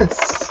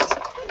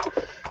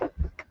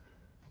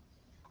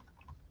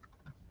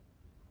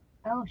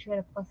 Oh, she got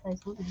a plus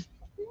size woman.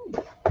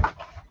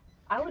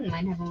 I wouldn't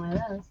mind having one of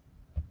those.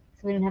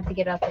 So we didn't have to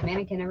get out the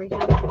mannequin every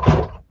time.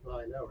 Well,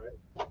 I know, right?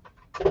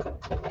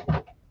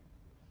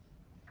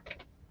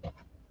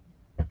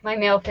 My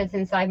male fits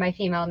inside my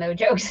female, no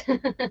jokes.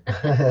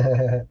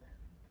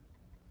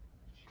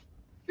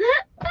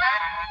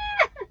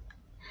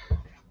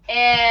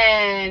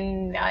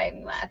 And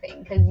I'm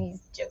laughing because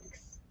these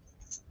jokes.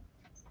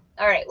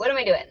 All right, what am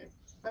I doing?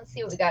 Let's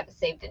see what we got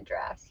saved in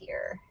drafts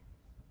here.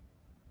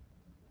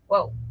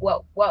 Whoa,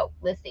 whoa, whoa.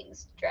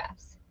 Listings,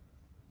 drafts.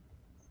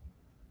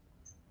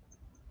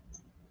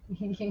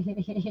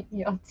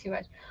 Y'all too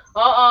much.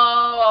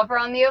 Uh-oh, offer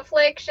on the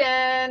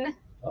affliction.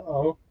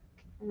 Uh-oh.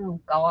 Oh,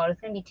 God, it's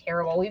going to be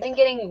terrible. We've been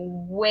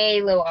getting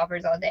way low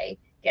offers all day.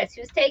 Guess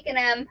who's taking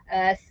them?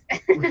 Us.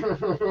 We're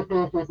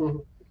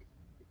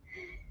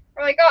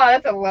like, oh,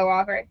 that's a low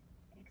offer.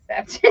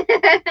 Accept.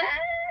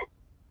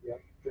 Yeah,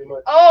 pretty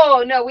much.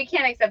 Oh, no, we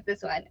can't accept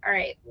this one. All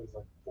right. What is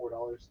it,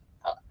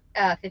 like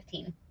 $4?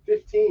 15.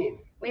 15.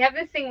 We have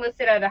this thing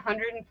listed at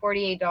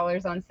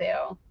 $148 on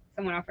sale.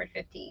 Someone offered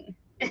 15.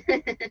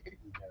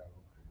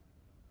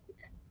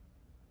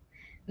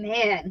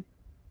 Man.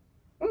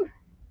 Ooh.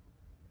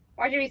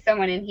 Why should be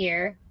someone in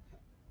here?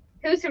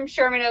 Who's from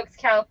Sherman Oaks,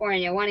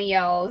 California? One of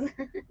yells.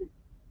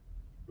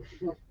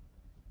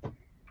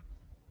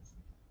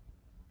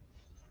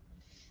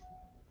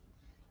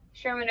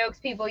 Sherman Oaks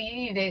people, you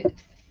need to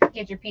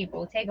get your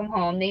people. Take them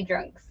home. They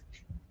drunks.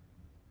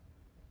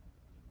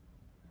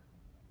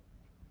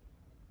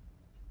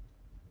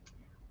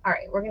 All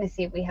right, we're going to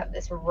see if we have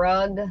this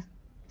rug.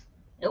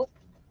 Nope.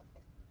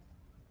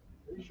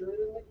 Are you sure it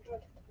didn't make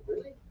that?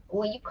 Really?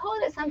 Well, you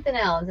called it something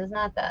else. It's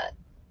not that.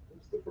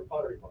 It's good for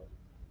pottery barn.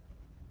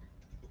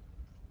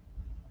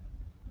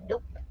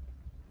 Nope.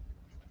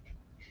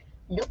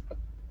 Nope.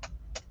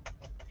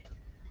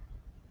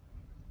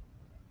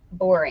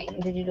 Boring.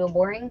 Did you do a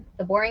boring?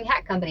 The Boring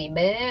Hat Company.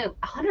 Boom.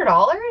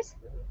 $100?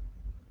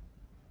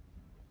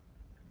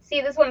 See,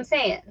 this is what I'm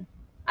saying.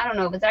 I don't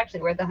know if it's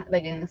actually worth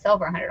like in the sell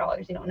for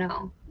 $100. You don't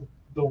know.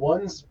 The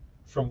ones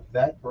from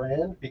that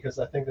brand, because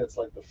I think that's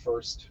like the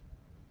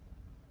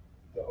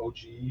OG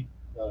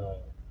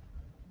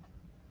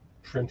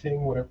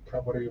printing, whatever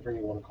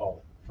you want to call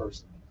it,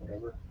 first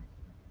whatever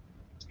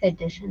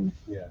Edition.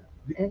 Yeah.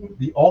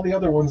 Okay. All the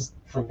other ones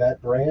from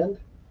that brand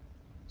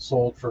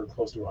sold for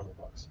close to $100.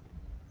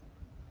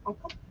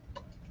 Okay.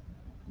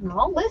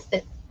 I'll list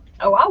it.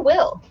 Oh, I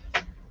will.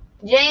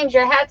 James,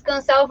 your hat's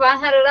gonna sell for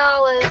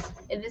 $100.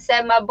 If it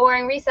said my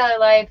boring reseller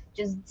life,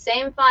 just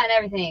same font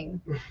and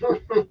everything.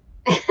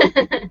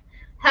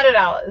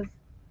 $100.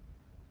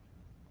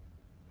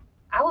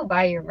 I would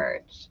buy your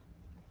merch.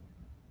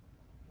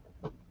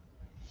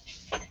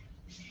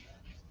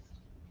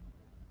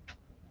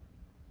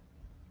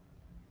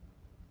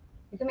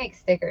 You can make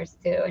stickers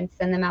too and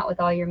send them out with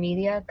all your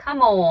media.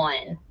 Come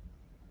on.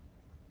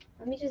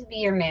 Let me just be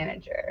your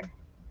manager.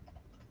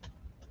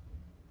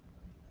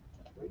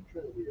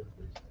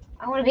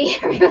 I want to be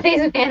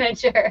everybody's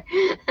manager.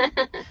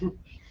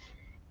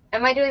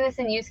 Am I doing this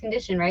in used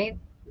condition, right?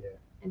 Yeah.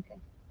 Okay.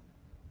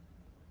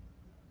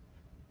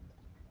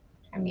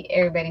 I'm be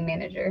everybody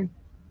manager.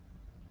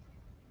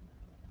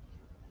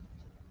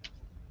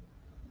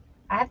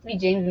 I have to be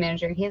James'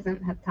 manager. He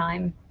doesn't have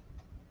time.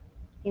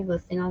 He's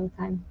listing all the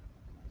time.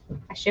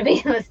 I should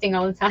be listing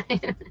all the time.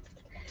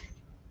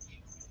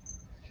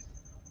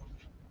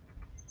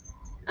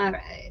 All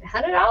right,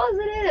 $100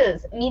 it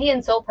is.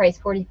 Median sold price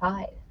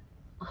 $45.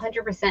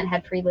 100%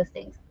 had free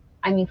listings.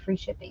 I mean free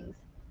shippings.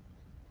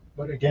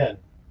 But again,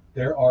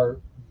 there are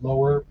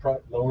lower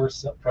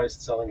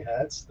priced selling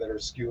hats that are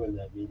skewing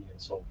that median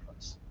sold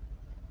price.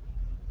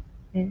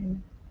 Mm-hmm.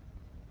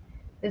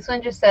 This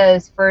one just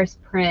says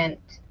first print,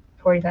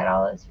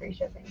 $45 free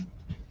shipping.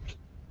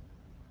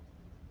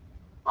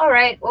 All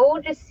right, well,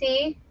 we'll just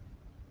see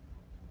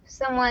if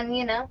someone,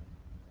 you know.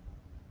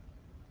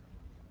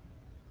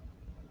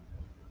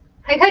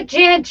 I got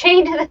Jan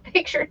chained to the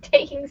picture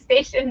taking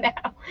station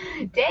now.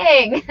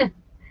 Dang.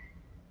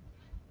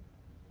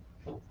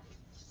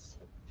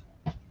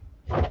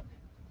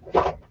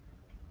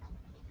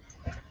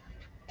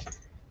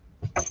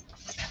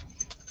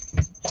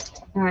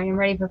 All right, I'm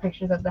ready for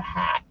pictures of the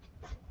hat.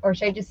 Or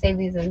should I just save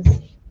these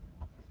as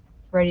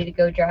ready to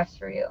go drafts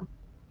for you?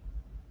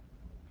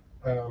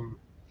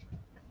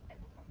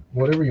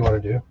 Whatever you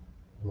want to do.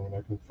 I mean,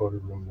 I can photo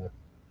room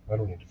I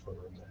don't need to photo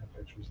room the hat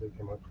pictures. They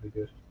came out pretty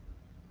good.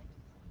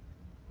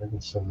 I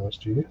can send those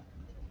to you.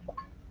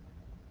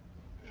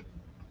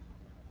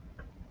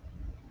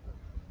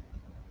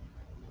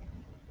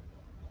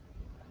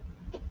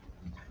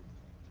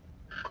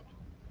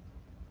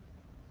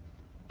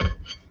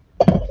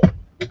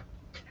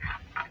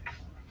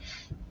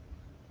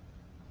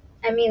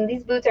 I mean,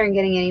 these boots aren't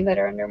getting any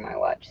better under my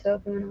watch, so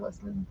if you want to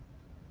listen.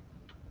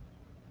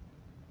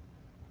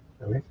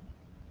 Really?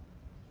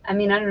 I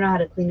mean, I don't know how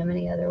to clean them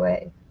any other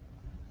way.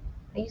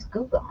 I use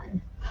Goo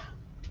Gone.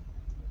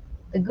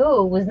 The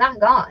goo was not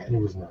gone. It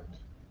was not.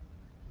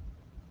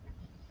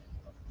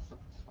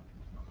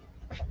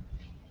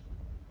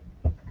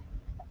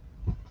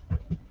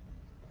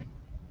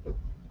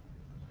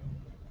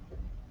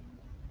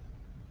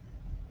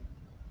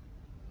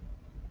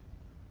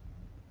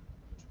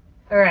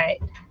 All right.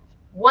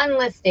 One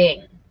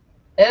listing.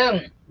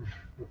 Boom.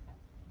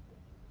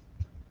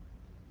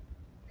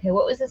 Okay,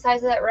 what was the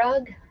size of that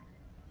rug?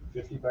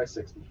 50 by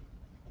 60.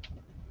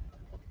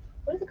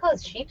 What is it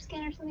called?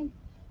 Sheepskin or something?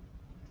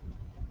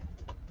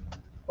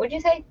 What'd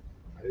you say?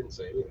 I didn't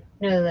say anything.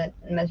 No, the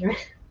measurement.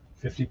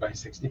 50 by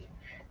 60.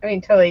 I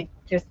mean, totally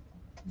just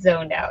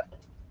zoned out.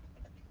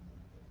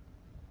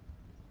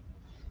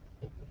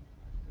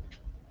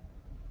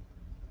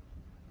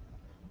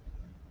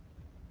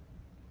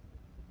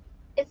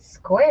 It's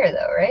square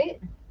though,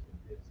 right?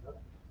 It's not.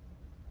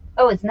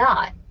 Oh, it's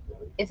not.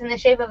 It's in the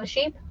shape of a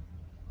sheep?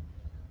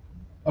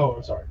 Oh,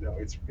 I'm sorry. No,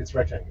 it's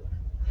rectangular.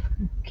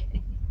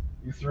 Okay.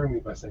 You threw me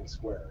by saying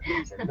square.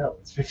 It's like, no,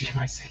 it's 50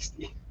 by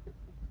 60.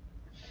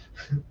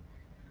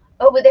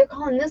 Oh, but they're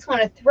calling this one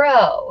a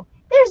throw.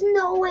 There's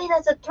no way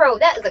that's a throw.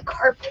 That is a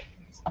carpet.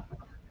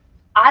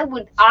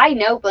 I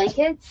know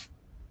blankets.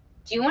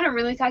 Do you want to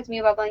really talk to me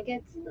about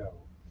blankets? No.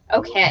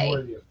 Okay. You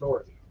are the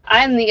authority.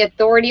 I'm the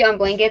authority on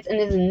blankets, and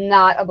this is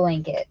not a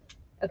blanket.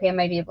 Okay, it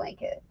might be a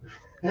blanket.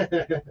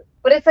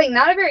 But it's like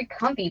not a very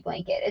comfy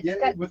blanket.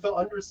 It's with the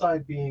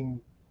underside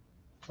being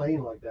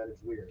plain like that,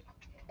 it's weird.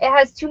 It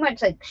has too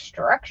much like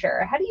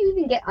structure. How do you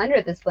even get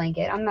under this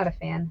blanket? I'm not a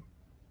fan.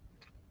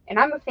 And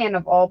I'm a fan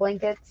of all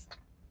blankets.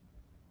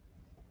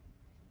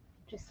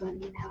 Just let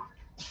me know.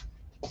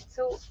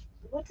 So,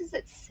 what does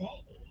it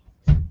say?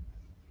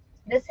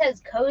 This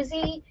says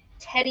cozy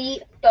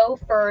teddy faux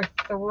fur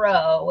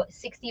throw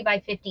 60 by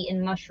 50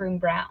 in mushroom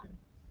brown.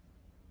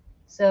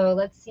 So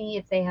let's see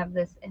if they have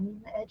this. I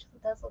mean, the edge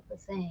does look the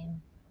same.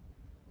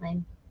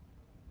 Lame.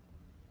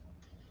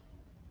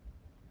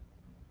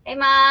 Hey,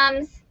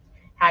 moms.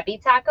 Happy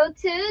Taco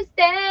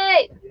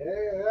Tuesday.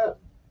 Yeah.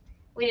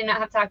 We did not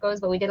have tacos,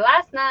 but we did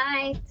last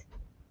night.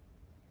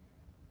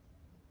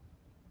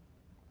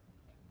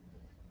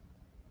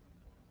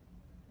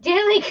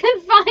 Daily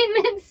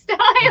confinement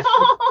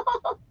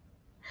style.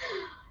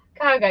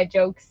 God, got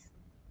jokes.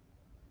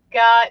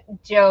 Got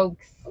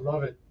jokes. I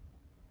love it.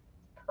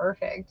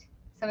 Perfect.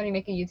 Somebody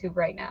make a YouTube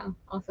right now.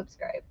 I'll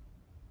subscribe.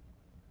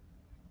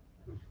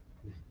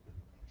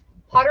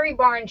 Pottery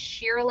Barn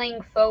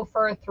shearling faux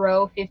fur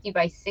throw 50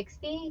 by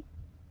 60.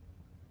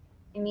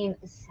 I mean,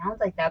 it sounds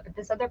like that, but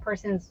this other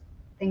person's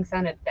thing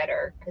sounded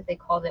better because they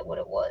called it what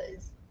it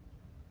was.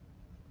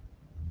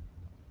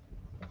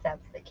 If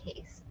that's the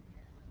case.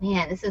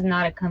 Man, this is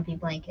not a comfy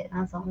blanket.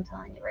 That's all I'm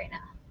telling you right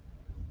now.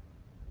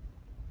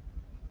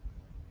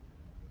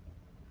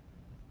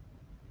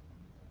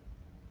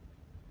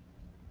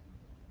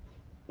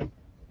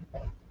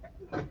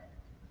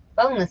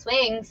 Boneless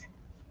wings.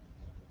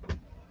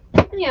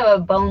 How can you have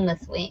a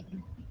boneless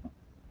wing?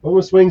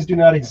 Boneless wings do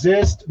not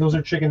exist. Those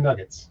are chicken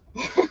nuggets.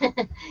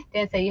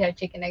 Didn't say you have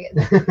chicken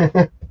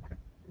nuggets.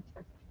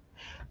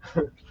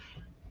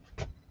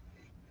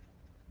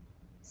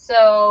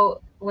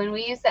 So when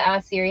we used to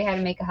ask Siri how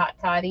to make a hot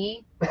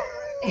toddy,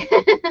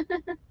 I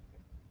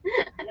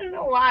don't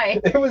know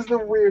why. It was the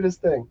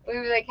weirdest thing. We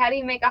were like, how do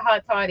you make a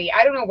hot toddy?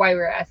 I don't know why we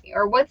were asking.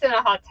 Or what's in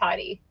a hot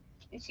toddy?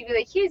 And she'd be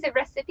like, here's a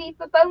recipe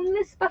for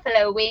boneless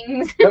buffalo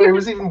wings. No, it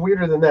was even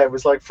weirder than that. It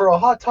was like, for a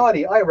hot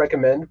toddy, I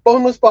recommend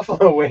boneless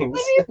buffalo wings.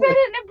 But you said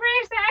it in a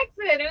British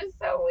accent. It was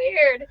so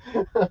weird.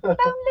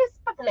 Boneless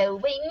buffalo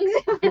wings.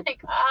 We're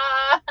like,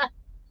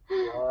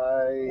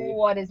 Why?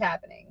 What is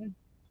happening?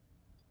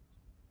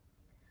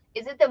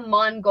 Is it the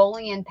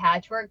Mongolian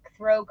patchwork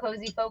throw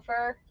cozy faux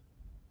fur?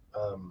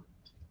 Doesn't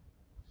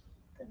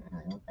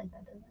really look like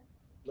that, does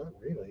it? Not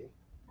really.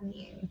 I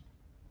mean,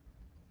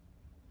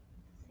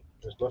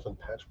 there's nothing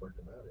patchwork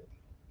about it.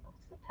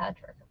 What's the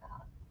patchwork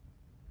about?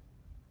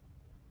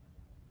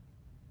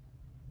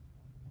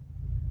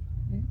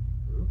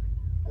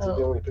 Is it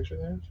the only picture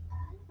there?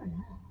 I don't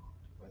know.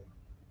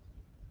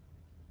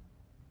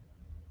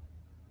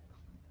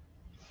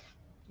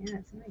 Yeah,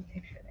 it's the only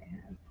picture they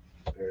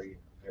have. Very,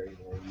 very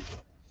lame.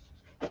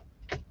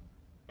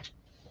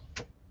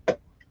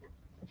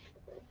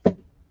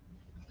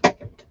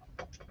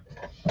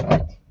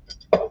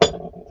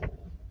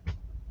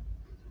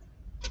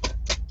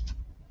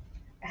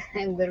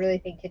 literally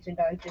think Kitchen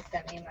Dog just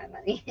sent me my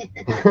money.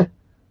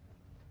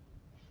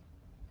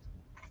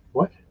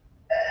 What?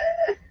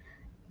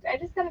 I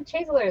just got a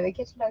chase alert. The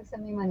Kitchen Dog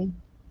sent me money.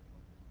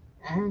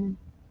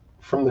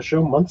 From the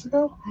show months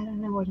ago? I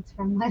don't know what it's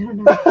from. I don't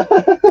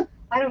know.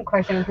 I don't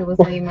question when people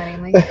send me money.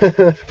 I'm like, it's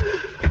not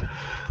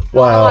a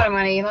lot Wow. of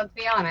money, let's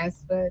be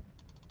honest, but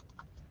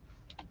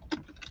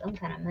some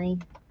kind of money.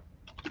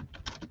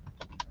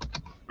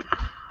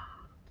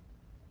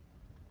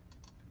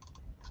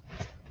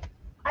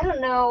 I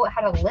don't know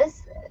how to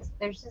list this.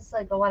 There's just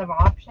like a lot of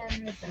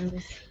options and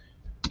just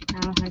I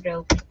don't know how to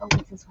open. Oh,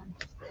 what's this one?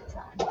 It's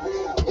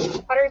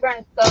on Pottery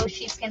Barn Faux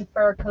Sheepskin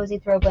Fur Cozy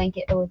Throw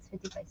Blanket. Oh, it's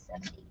 50 by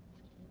 70.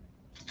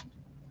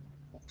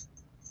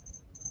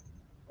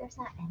 There's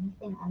not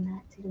anything on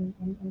that to give me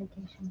any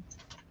indication.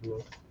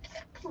 No.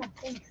 Oh,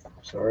 thanks.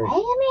 Sorry.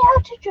 Laying me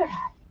out to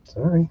dry.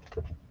 Sorry.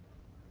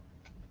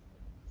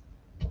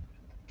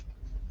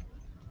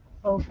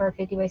 Faux fur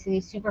 50 by 60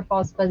 super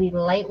false fuzzy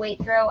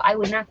lightweight throw. I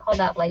would not call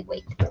that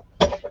lightweight.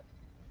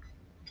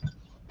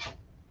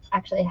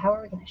 Actually, how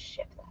are we going to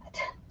ship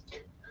that?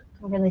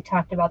 We really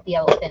talked about the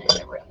elephant in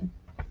the room.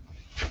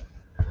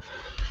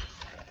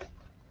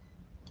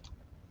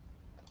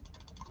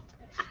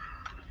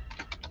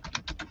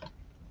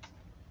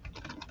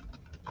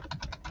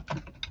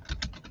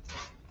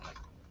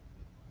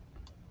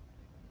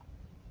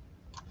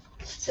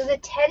 So the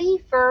teddy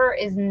fur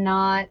is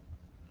not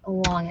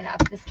long enough.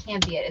 This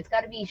can't be it. It's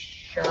got to be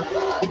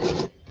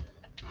Sherpa.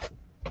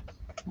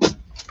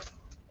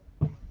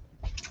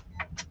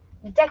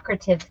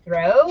 Decorative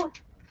throw.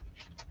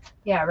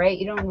 Yeah, right?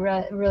 You don't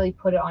really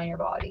put it on your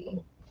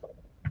body.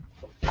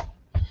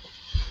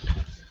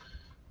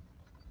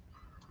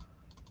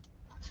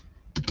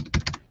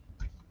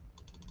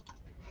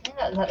 I think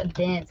that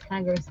dance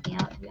kind of grossed me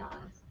out, to be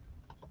honest.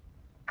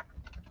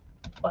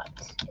 But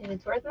if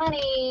it's worth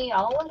money,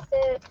 I'll list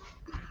it.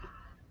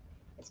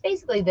 It's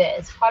basically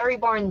this. Pottery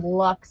Barn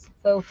Luxe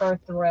Faux Fur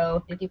Throw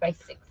 50 by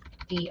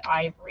 60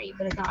 ivory.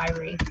 But it's not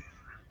ivory.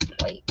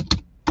 White.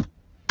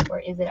 Or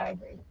is it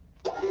ivory?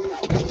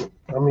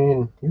 I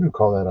mean, you could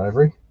call that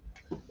ivory.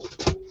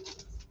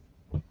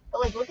 But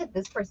like, look at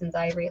this person's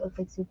ivory. It looks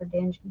like super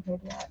dingy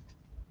compared to that.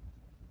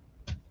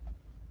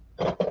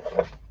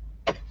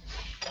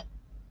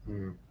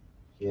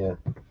 Yeah,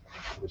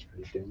 it was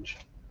pretty dingy.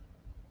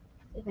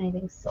 If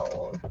anything's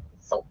sold.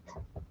 Sold.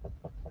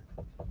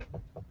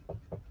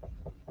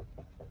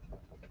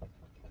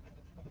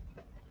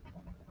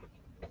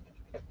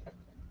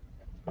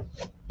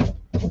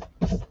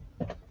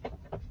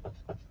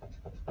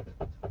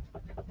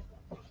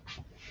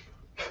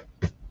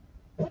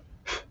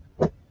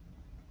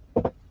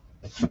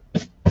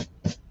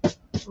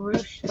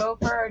 Ruched faux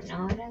fur?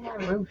 No, it isn't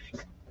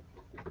ruched.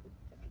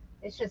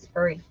 It's just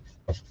furry.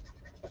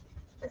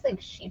 It's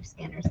like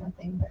sheepskin or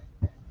something.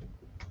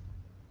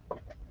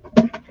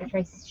 Should I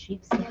try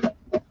sheepskin?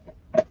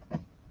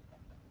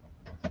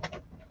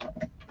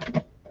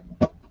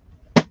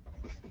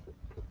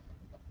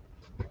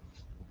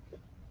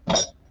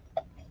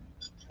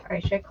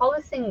 Alright, should I call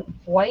this thing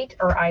white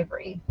or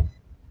ivory?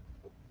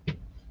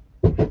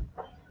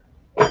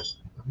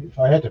 If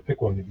I had to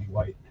pick one, it'd be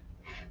white.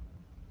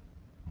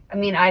 I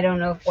mean, I don't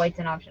know if white's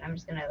an option. I'm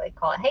just gonna like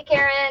call it. Hey,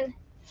 Karen.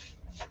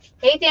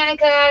 Hey,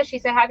 Danica. She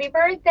said happy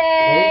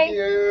birthday. Thank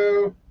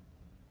you.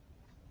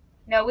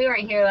 No, we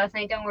weren't here last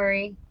night. Don't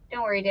worry.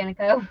 Don't worry,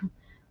 Danica.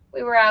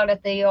 We were out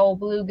at the old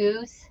Blue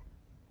Goose.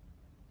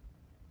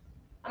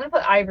 I'm gonna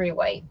put ivory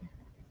white.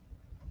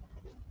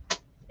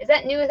 Is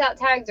that new without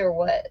tags or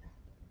what?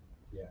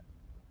 Yeah.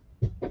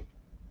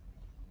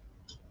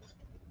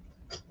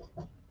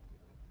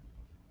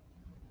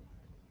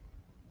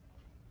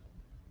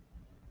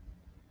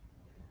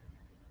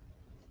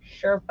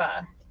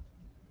 Sherpa.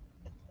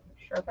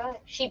 Sherpa?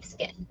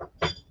 Sheepskin.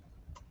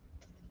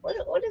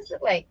 What is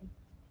it like?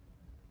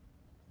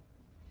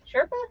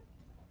 Sherpa?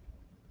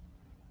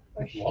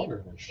 Or It's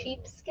longer than Sherpa.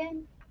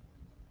 sheepskin?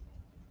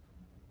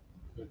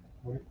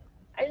 What,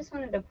 I just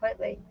wanted to put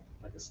like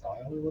like a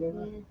style or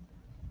whatever? yeah.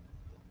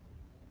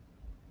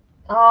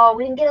 Oh,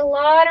 we didn't get a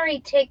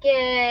lottery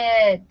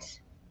ticket.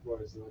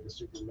 What is it, like a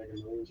Super Mega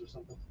Millions or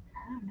something?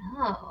 I don't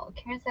know.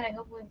 Karen said, I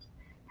hope we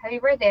happy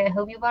birthday. I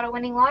hope you bought a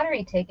winning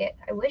lottery ticket.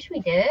 I wish we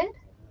did.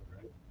 Yeah,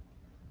 right.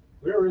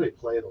 We don't really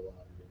play the lottery.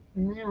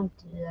 We don't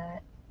do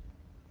that.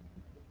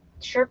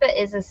 Sherpa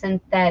is a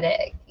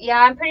synthetic. Yeah,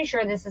 I'm pretty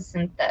sure this is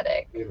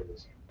synthetic. It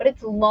is. But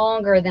it's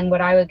longer than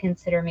what I would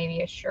consider maybe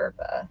a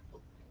Sherpa.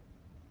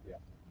 Yeah.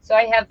 So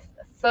I have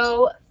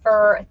faux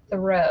fur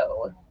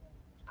throw.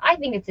 I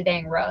think it's a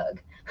dang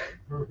rug.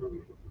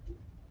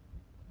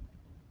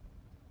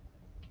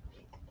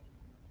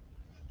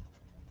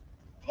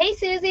 Hey,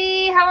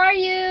 Susie, how are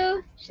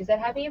you? She said,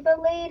 happy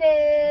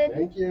belated.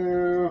 Thank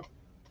you.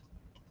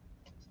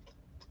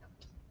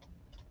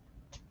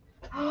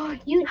 Oh,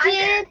 you Hi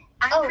did? there.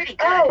 I'm pretty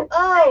good.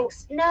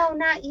 Thanks. No,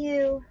 not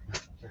you.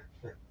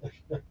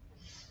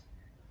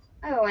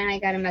 Oh, and I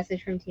got a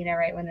message from Tina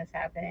right when this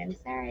happened.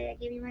 Sorry, I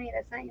gave you money.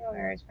 That's not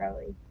yours,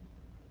 probably.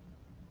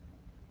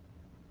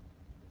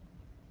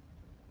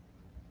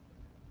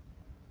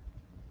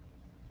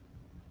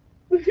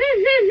 Maybe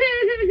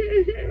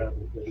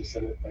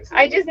send it by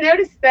I just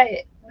noticed that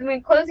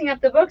when closing up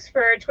the books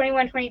for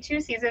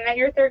 21-22 season, that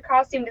your third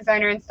costume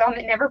designer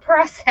installment never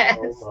processed.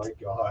 Oh my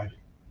god.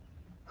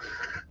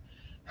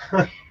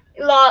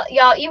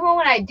 Y'all, even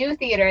when I do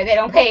theater, they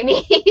don't pay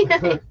me.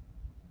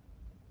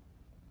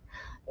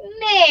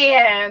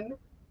 Man.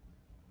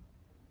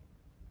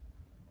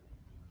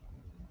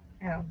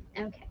 Oh,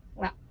 okay.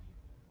 Well,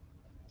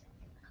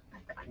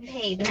 I've gotten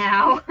paid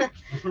now.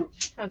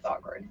 That's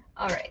awkward.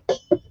 All right.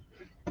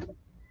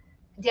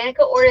 Danica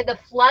ordered the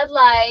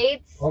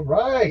floodlights All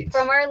right.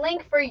 from our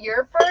link for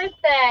your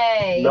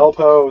birthday.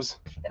 Melpos.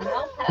 The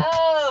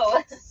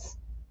Melpo.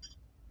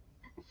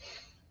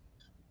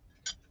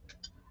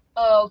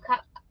 Oh,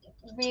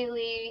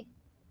 really?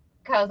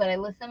 Kyle said I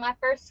listed my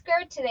first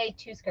skirt today.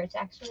 2 skirts,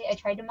 actually. I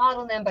tried to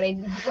model them, but I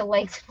didn't have the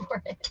legs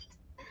for it.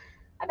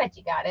 I bet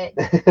you got it.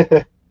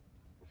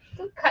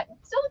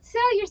 Don't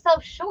sell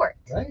yourself short.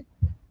 Right?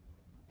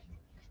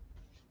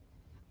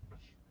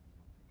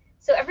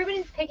 So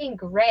everybody's picking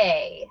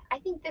gray. I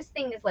think this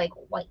thing is like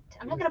white.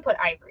 I'm not gonna put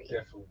ivory.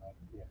 Definitely not.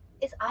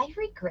 Yeah. Is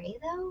ivory gray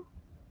though?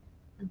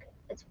 Okay,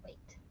 it's white.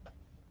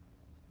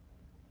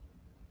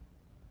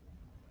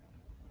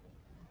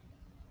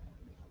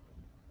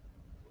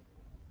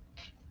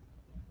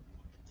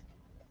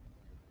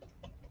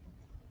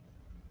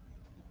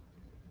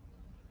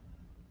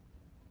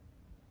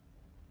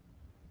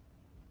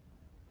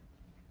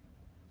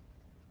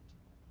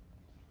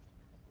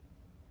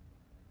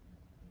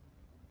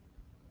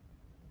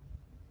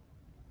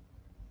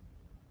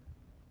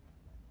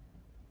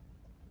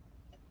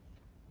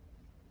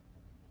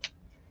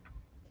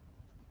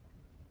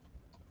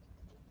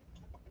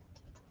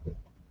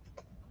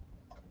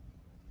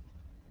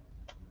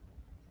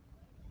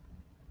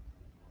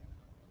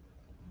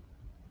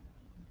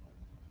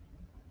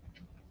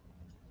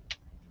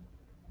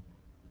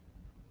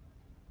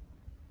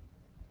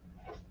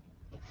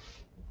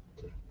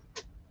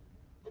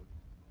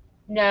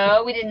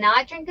 No, we did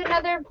not drink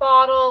another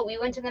bottle. We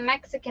went to the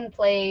Mexican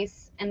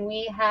place and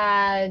we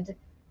had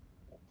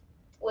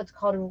what's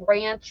called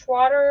ranch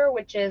water,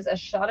 which is a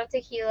shot of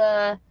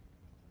tequila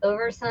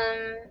over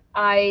some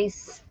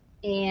ice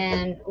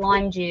and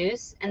lime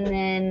juice, and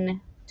then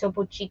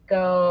Topo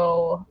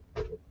Chico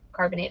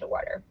carbonated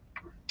water.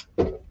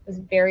 It was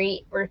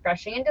very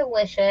refreshing and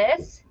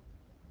delicious.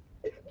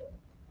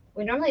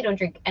 We normally don't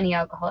drink any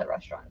alcohol at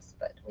restaurants,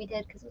 but we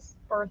did because it was his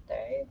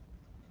birthday.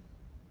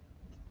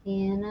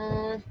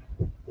 And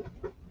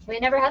we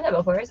had never had that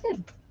before. It was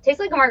good. Tastes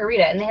like a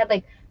margarita, and they had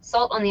like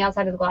salt on the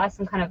outside of the glass,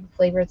 some kind of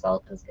flavored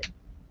salt. It was good.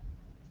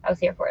 I was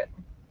here for it.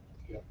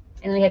 Yeah.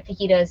 And we had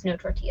fajitas, no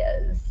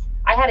tortillas.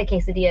 I had a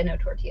quesadilla, no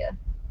tortilla.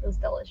 It was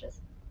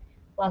delicious.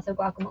 Lots of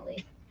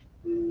guacamole.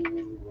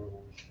 And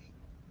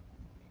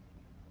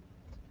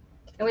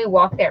we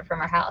walked there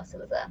from our house. It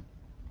was a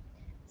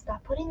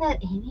stop putting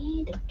that,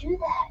 Amy. Don't do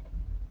that.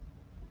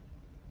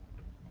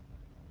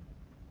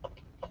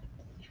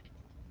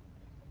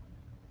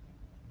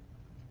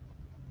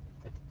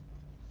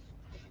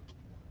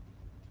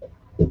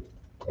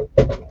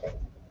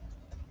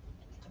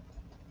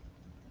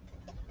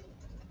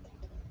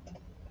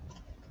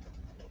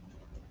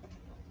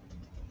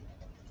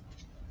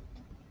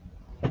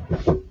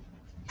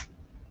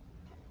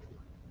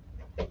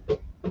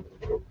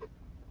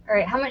 All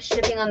right, how much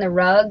shipping on the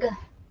rug? I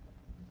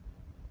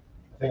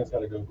think it's got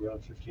to go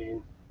around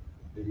 15,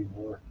 maybe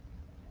more.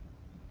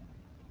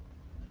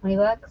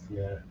 $20?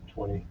 Yeah,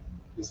 20.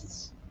 This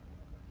is,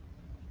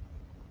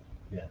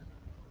 yeah.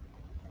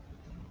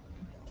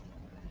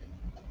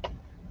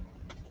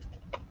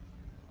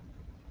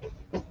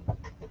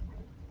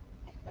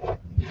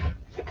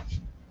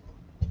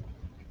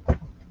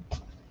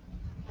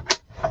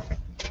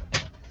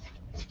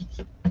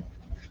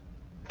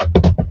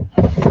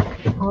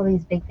 All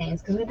these big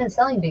things, because we've been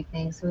selling big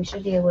things, so we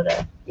should be able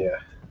to. Yeah.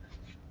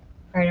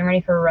 All right, I'm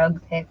ready for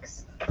rug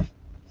pics.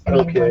 I mean,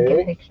 Okay.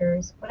 blanket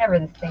pictures, whatever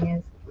this thing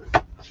is.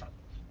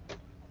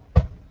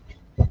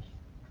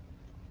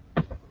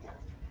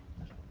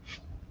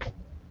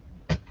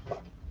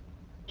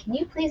 Can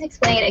you please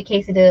explain a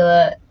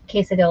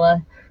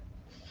quesadilla?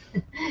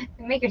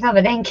 Make yourself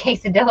a dang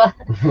quesadilla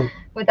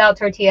without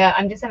tortilla.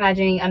 I'm just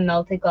imagining a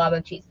melted glob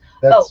of cheese.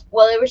 That's,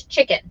 well, there was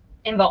chicken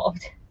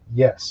involved.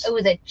 yes. It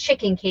was a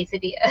chicken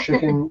quesadilla.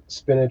 Chicken,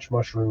 spinach,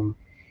 mushroom,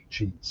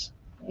 cheese.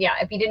 Yeah,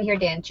 if you didn't hear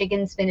Dan,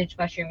 chicken, spinach,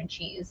 mushroom, and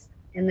cheese.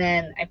 And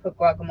then I put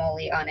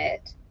guacamole on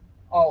it,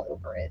 all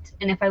over it.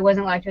 And if I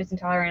wasn't lactose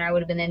intolerant, I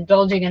would have been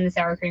indulging in the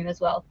sour cream as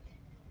well.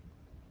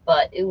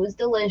 But it was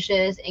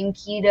delicious and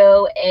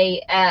keto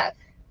AF.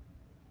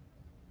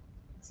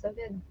 So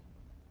good.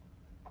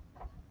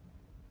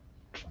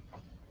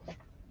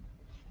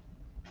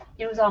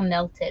 It was all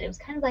melted. It was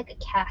kind of like a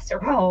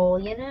casserole,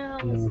 you know?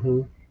 It was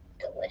Mm-hmm.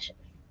 delicious.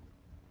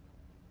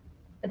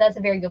 But that's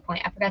a very good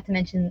point. I forgot to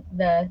mention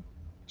the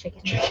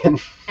chicken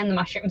and the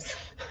mushrooms.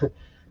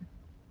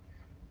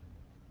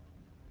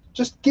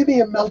 Just give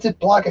me a melted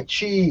block of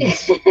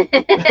cheese.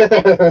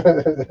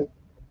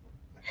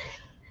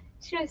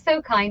 She was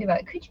so kind about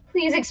it. Could you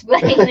please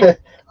explain?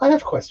 I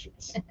have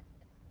questions.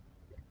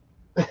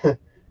 And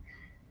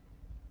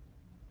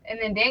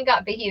then Dan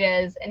got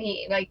fajitas and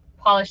he like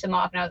polished them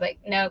off, and I was like,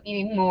 nope,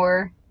 you need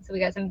more. So we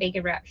got some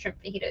bacon wrapped shrimp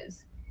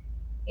fajitas.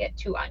 He had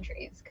 2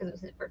 entrees because it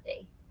was his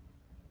birthday.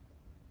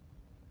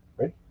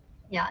 Right.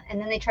 Yeah, and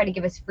then they tried to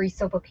give us free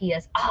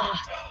sopapillas.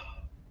 Ah,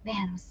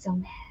 man, I was so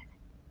mad.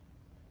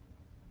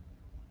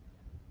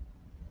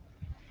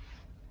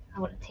 I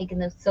would have taken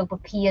those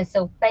sopapillas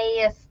so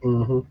fast.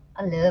 Mm-hmm.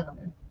 I love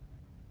them.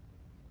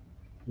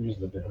 You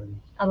just love the honey.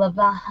 I love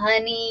the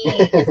honey.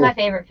 It's my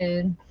favorite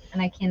food,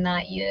 and I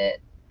cannot eat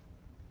it.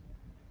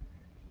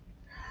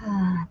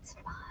 It's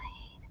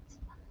fine. It's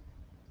fine.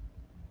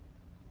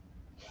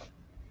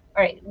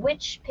 All right,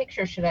 which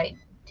picture should I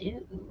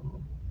do?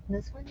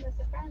 This one, this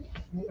the front.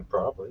 Yeah,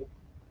 probably.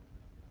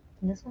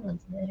 This one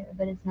looks better,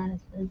 but it's not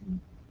as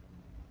fuzzy.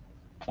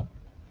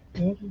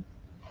 Maybe.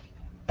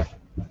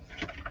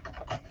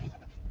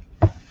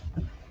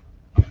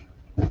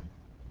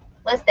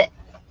 List it.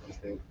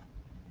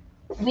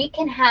 We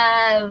can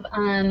have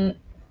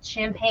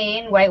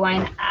champagne, white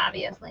wine,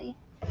 obviously.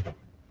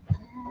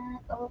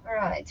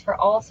 Overrides for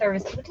all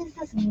services. What does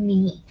this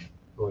mean?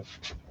 What?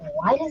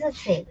 Why does it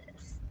say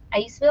this? I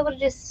used to be able to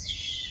just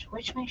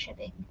switch my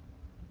shipping.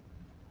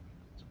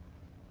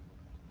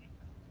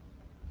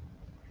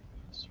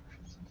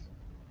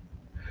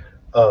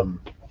 You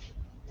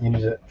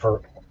need it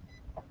for.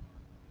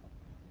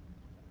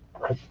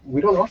 We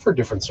don't offer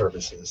different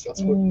services.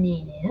 That's what.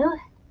 No.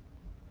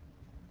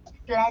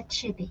 Flat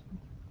shipping.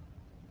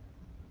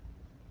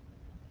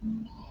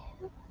 No.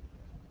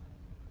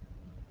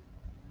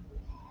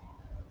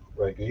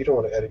 Right, you don't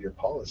want to edit your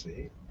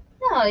policy.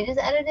 No, I just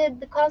edited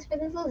the cost for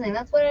this listing.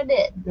 That's what I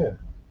did. Yeah.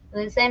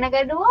 And it's saying I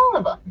gotta do all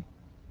of them.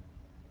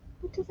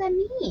 What does that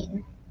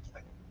mean?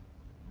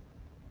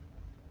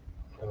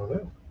 I don't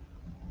know.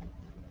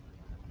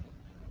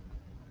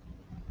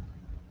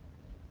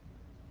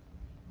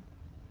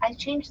 I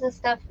changed the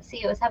stuff.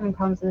 See, I was having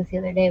problems with this the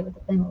other day with the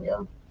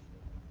Playmobil.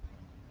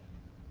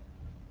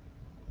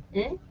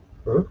 Huh?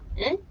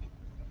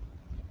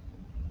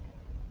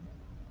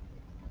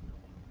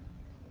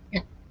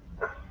 No.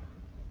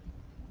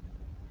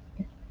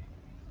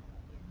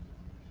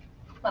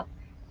 Well,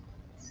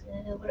 so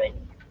ready.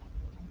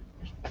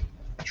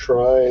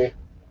 Try.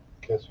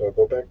 Okay, so I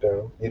go back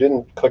down. You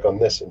didn't click on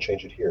this and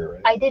change it here,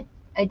 right?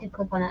 I did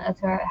click on it. That's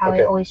how I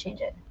Okay. always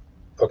change it.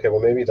 Okay, well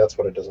maybe that's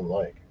what it doesn't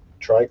like.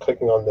 Try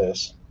clicking on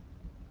this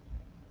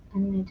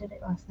And I did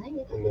it last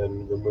night. and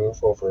then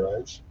remove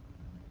overrides.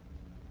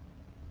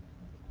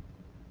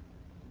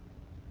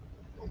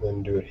 And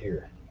then do it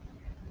here.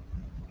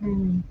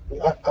 Mm,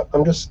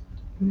 I'm just.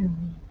 really?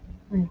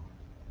 Really?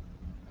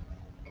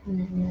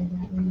 Coming at me like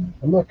that. Really?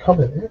 I'm not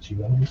coming at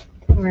you. I'm just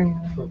Really?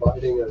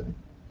 providing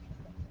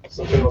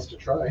something else to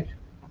try.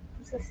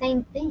 It's the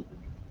same thing.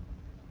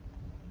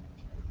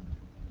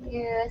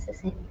 Yeah, it's the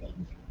same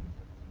thing.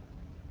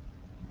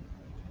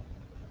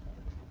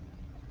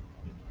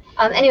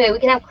 Anyway, we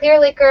can have clear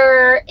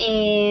liquor,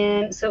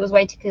 and so it was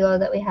white tequila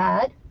that we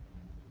had,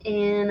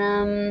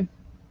 and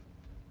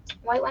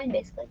white wine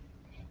basically.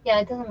 Yeah,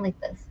 it doesn't like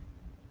this.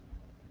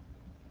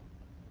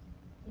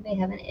 They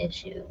having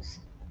issues.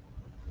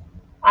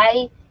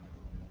 I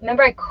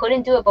remember I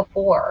couldn't do it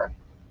before,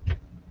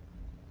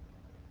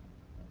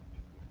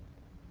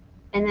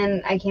 and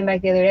then I came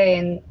back the other day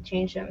and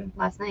changed them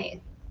last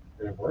night.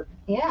 Did it work?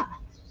 Yeah,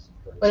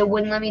 but it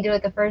wouldn't let me do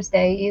it the first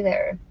day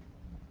either.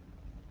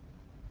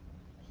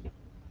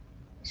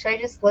 Should I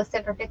just list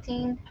it for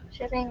 15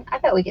 shipping? I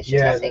bet we could ship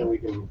Yeah, this then thing. we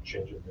can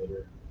change it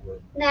later.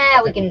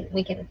 Nah, we can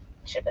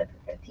ship it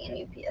for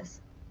 15 UPS.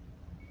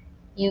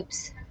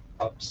 Oops.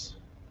 Ups.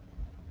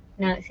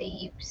 No, I say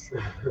oops.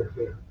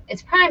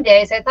 It's Prime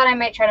Day, so I thought I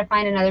might try to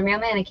find another male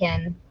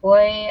mannequin.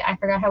 Boy, I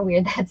forgot how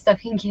weird that stuff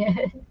can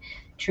get.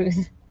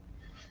 Truth.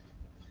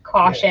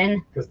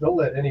 Caution. Because don't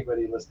let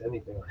anybody list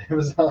anything on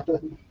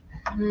Amazon.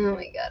 Oh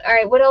my god.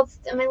 Alright, what else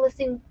am I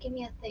listing? Give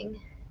me a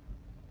thing.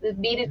 The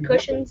beaded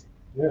cushions?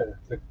 Yeah,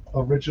 the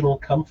original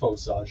Comfo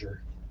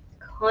Sager.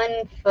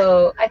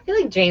 Confo. I feel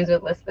like James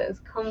would list this.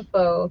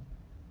 Comfo.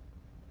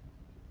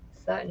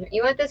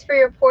 You want this for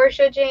your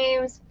Porsche,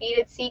 James?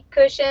 Beaded seat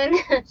cushion?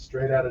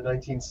 Straight out of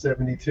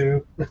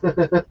 1972.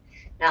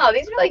 No,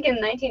 these are like in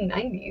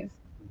 1990s.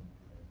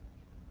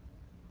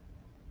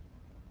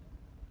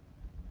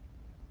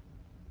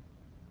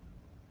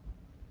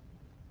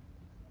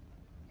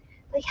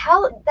 Like,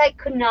 how that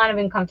could not have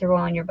been comfortable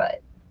on your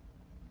butt.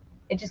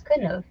 It just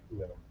couldn't have.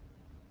 No.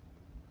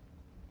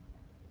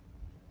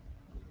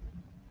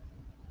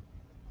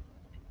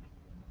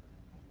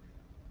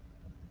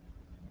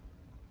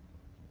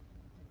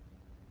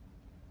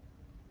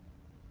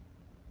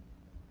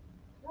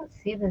 Let's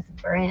see this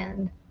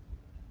brand.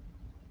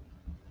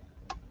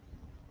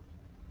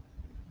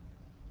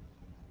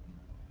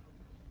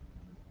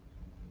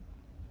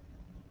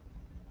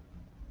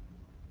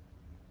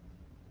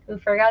 Who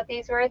forgot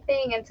these were a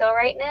thing until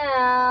right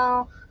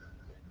now?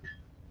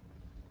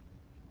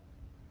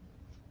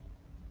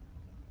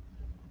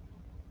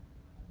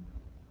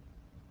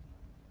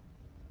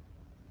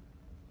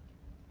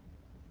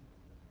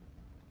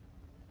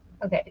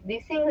 Okay,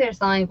 these things are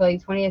selling for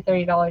like $20 or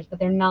 $30, but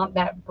they're not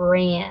that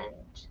brand.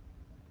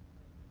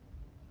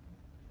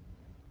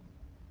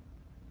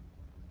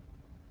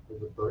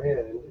 The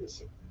brand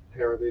is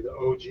apparently the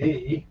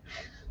OG.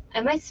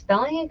 Am I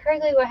spelling it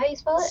correctly? How do you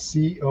spell it?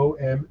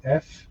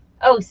 COMF.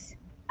 Oh,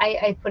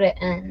 I put it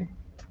N.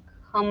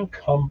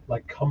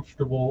 Like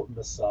comfortable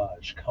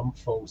massage.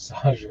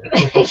 Comfo-sager.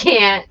 I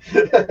can't.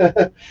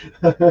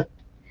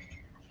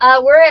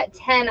 We're at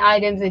 10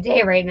 items a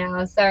day right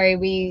now. Sorry,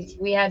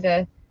 we had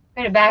to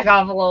kind of back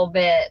off a little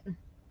bit.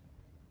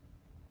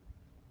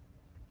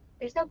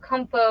 There's no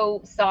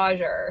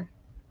Comfo-sager.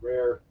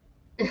 Rare.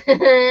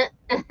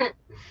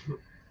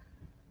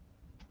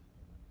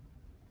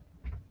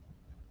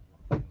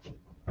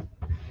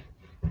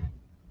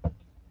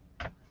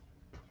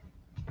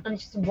 And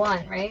it's just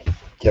one, right?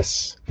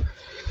 Yes.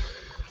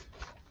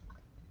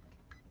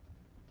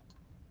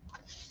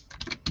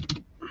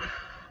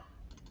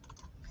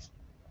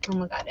 Oh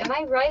my god, am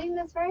I writing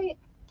this right?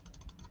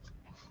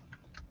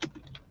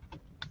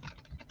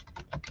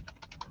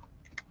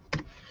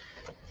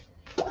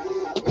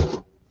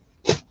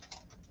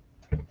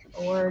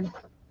 Lord, I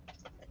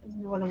don't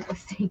know what I'm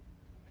listing.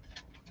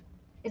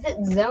 Is it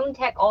Zone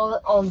Tech?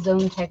 All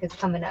Zone Tech is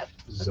coming up.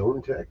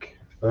 Zone Tech.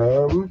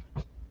 Let's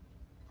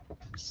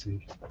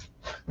see.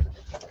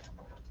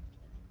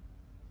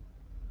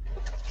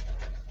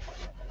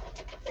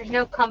 There's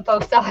no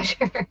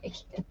Comfo-sager. I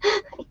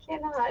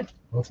cannot.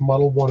 That's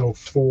model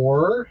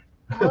 104.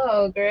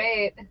 Oh,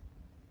 great.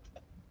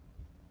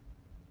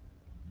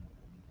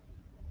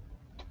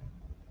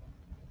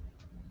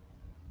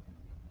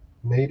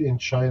 Made in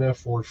China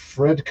for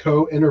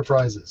Fredco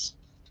Enterprises.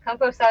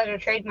 Comfo-sager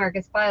trademark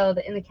is filed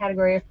in the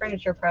category of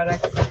furniture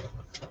products. Oh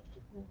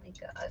my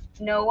god.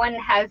 No one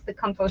has the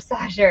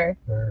Comfo-sager.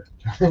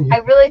 I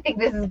really think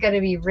this is going to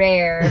be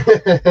rare.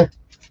 It's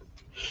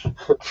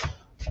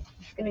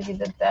going to be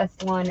the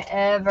best one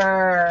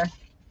ever.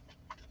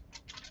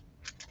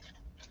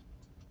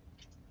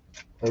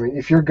 I mean,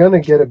 if you're going to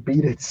get a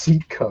beaded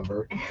seat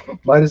cover,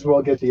 might as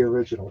well get the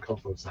original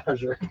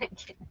Comfo-sager.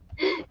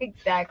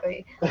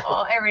 Exactly.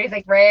 Oh, everybody's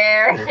like,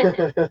 rare.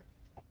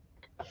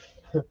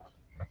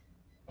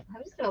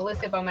 I'm just going to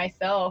list it by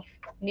myself.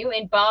 New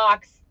in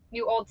box.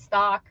 New old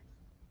stock.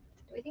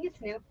 Do we think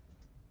it's new?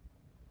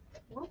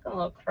 It's looking a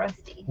little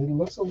crusty. It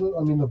looks a little,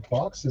 I mean, the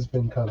box has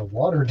been kind of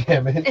water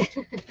damaged,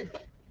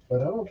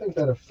 but I don't think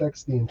that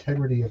affects the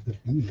integrity of the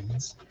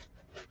beads.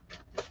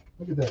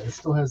 Look at that. It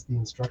still has the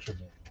instruction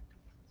manual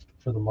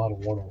for the Model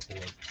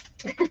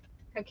 104.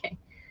 Okay.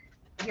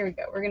 Here we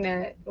go. We're going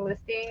to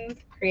listings,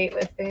 create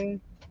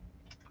listing.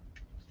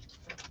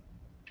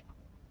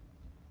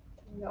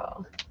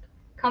 No.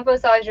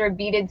 Comfo-sager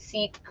beaded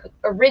seat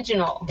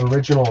original.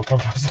 Original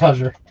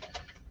Comfo-sager.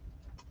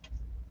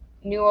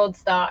 New old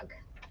stock.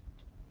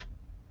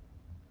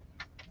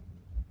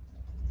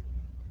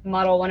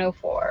 Model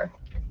 104.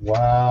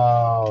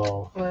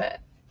 Wow. What?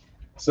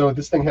 So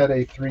this thing had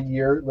a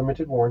 3-year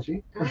limited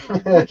warranty.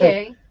 Oh,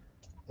 okay.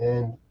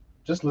 And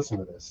just listen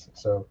to this.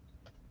 So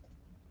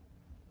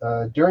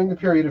during the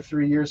period of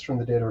 3 years from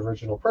the date of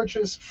original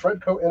purchase,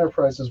 Fredco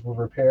Enterprises will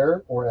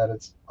repair or, at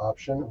its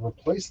option,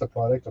 replace the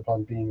product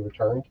upon being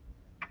returned,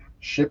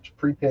 shipped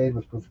prepaid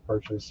with proof of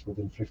purchase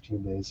within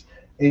 15 days.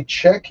 A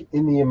check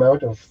in the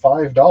amount of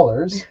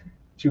 $5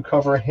 to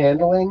cover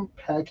handling,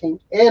 packing,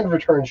 and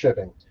return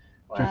shipping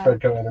to Wow.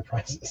 Fredco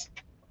Enterprises.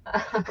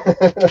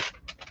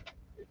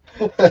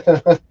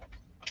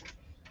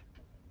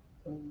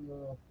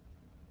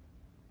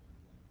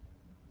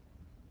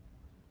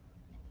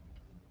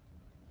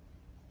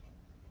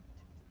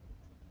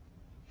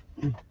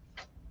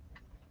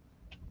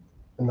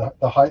 And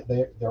the high,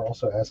 they're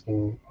also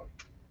asking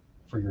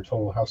for your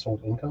total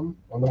household income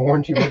on the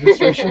warranty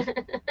registration.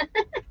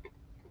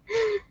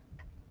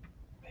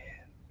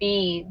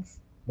 Beads.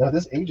 Now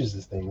this ages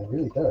this thing, it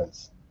really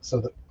does.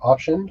 So the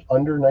option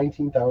under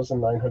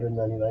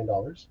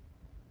 $19,999. Does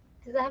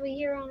it have a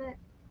year on it?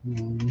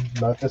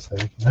 Not this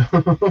thing.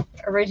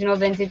 Original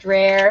vintage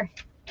rare.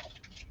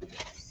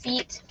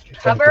 Seat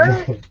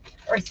cover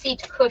or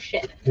seat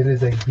cushion? It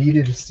is a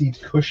beaded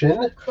seat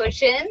cushion.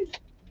 Cushion.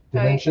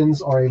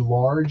 Dimensions are a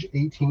large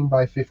 18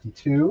 by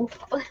 52.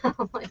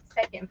 1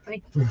 second,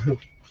 please.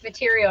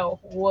 Material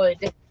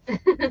wood.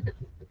 Is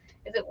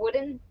it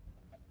wooden?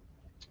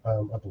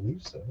 I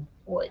believe so.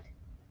 Wood.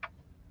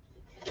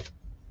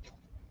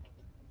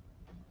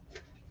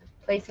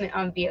 Placement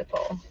on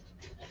vehicle.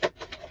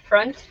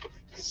 Front.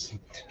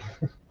 Seat.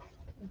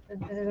 It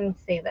doesn't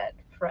say that.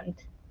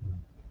 Front.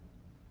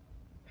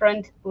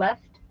 Front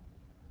left.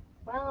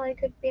 Well, it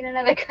could be in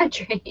another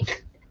country.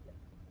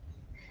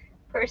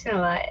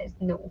 Personalized.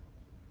 No. All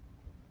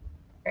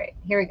right,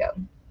 here we go.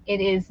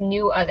 It is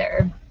new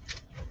other.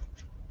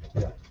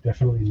 Yeah,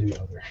 definitely new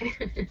other.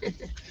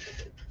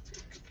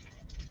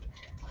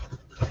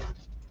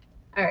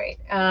 All right.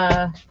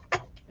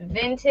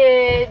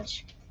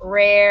 Vintage,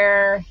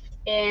 rare,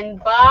 in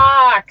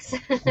box.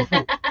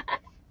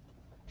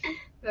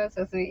 That's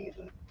so sweet.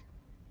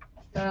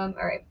 All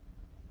right.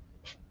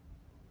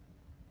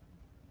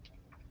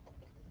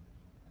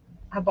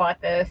 I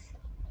bought this.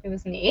 It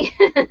was me.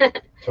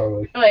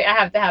 Totally. Like, I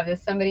have to have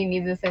this. Somebody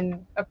needs this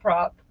in a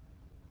prop.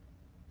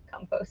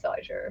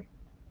 Compostager.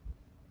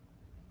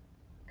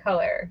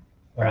 Color.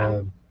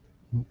 Brown.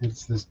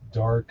 It's this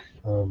dark,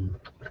 what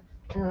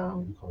do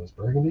Oh. you call this,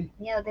 burgundy?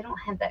 Yeah, they don't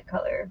have that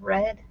color.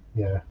 Red.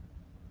 Yeah.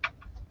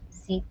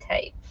 Seat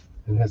type.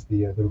 It has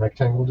the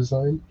rectangle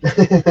design,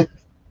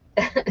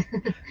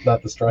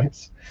 not the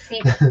stripes.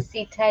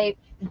 Seat type.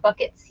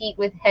 Bucket seat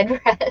with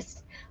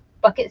headrest.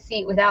 Bucket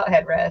seat without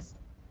headrest.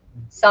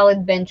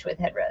 Solid bench with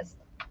headrest.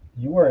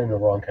 You are in the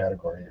wrong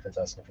category if it's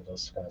asking for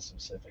those kind of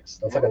specifics.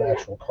 That's like an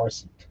actual car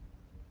seat.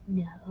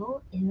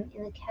 No, in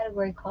the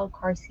category called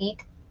car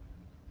seat.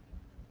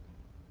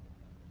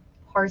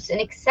 Parts and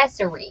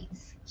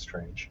accessories.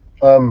 Strange.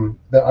 I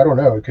don't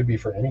know. It could be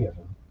for any of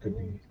them. Could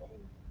be.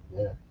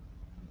 Yeah.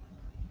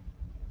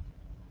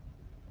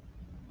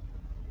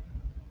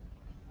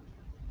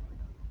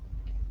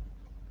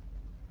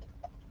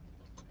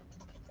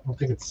 I don't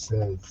think it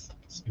says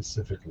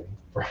specifically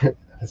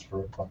as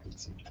for a bucket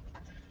seat.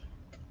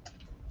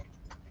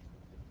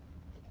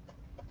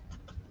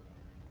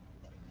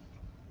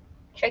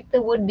 Check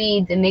the wood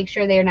beads and make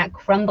sure they're not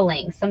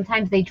crumbling.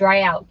 Sometimes they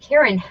dry out.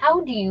 Karen,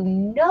 how do you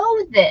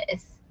know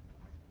this?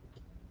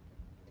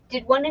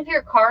 Did one of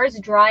your cars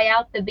dry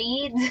out the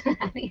beads?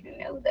 How do you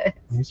know this?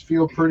 These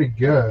feel pretty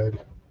good.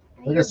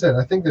 Like I said,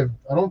 I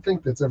don't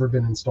think that's ever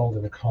been installed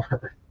in a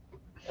car.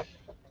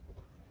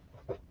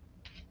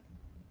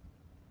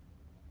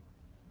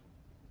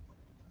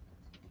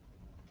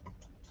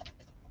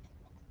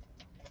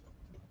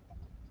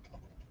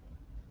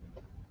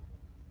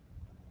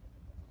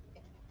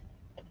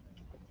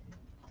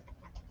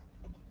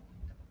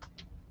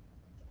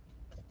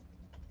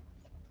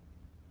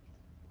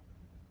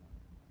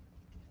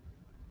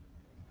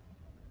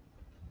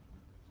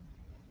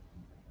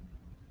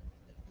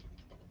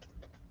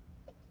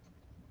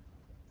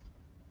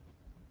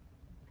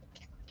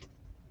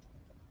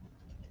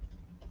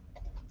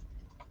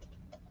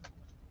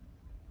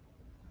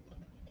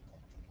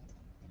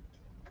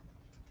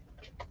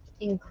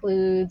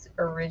 Includes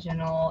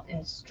original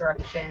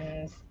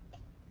instructions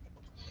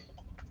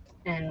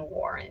and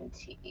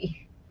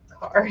warranty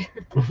card.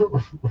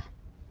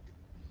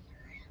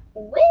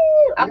 Woo!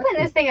 I'm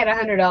putting this thing at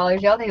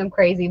 $100. Y'all think I'm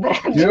crazy, but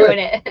I'm doing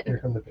it. Here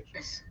come the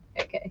pictures.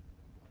 Okay.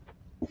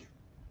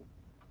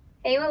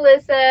 Hey,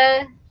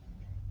 Melissa.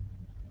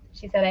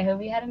 She said, I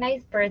hope you had a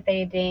nice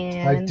birthday,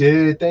 Dan. I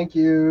did. Thank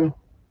you.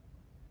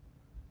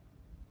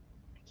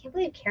 I can't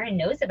believe Karen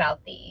knows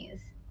about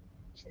these.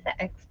 She's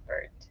the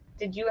expert.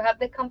 Did you have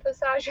the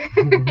compostager?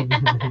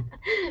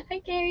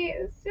 I can't.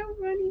 It's so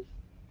funny.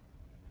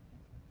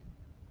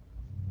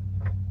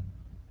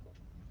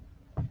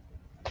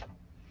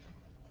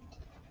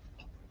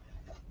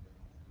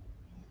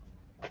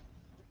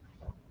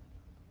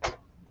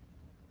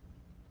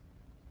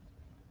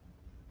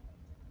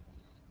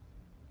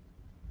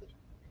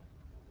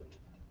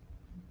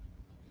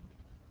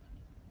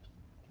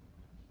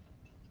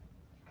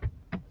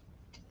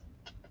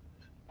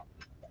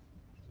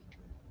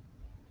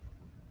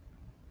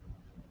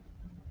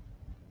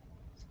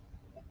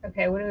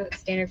 Okay, what about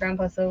standard ground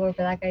plus silver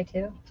for that guy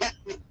too?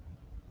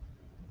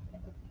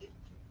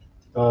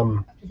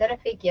 Is that a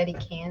fake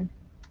Yeti can?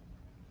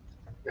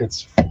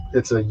 It's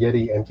a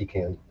Yeti empty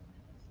can.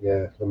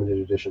 Yeah, limited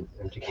edition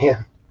empty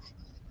can.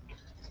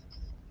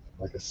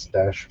 Like a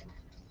stash,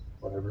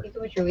 whatever. You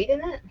can put your weed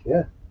in it?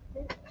 Yeah.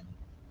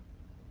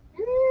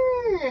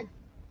 Ah.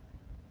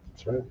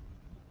 That's right.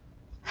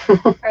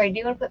 All right, do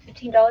you want to put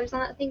 $15 on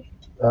that thing?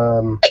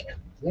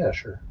 Yeah,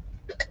 sure.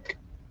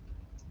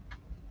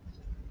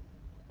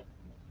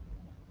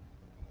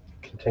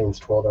 Contains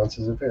 12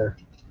 ounces of air.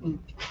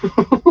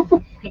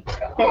 Oh my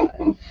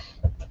God.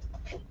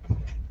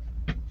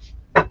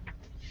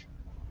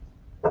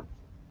 All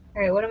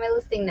right, what am I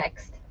listing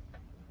next?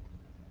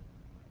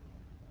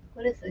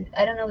 What is this?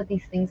 I don't know what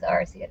these things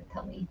are, so you got to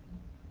tell me.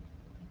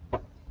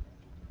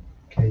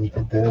 Okay, you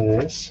did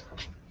this.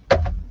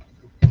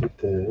 Did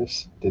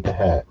this. Did the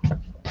hat.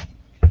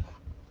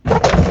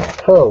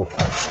 Oh.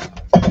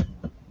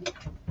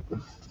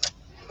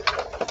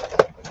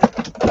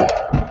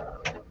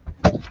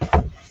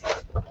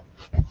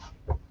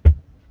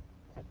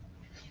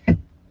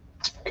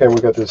 Okay, we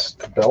got this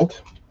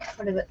belt.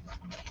 What is it?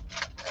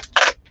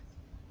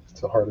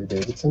 It's a Harley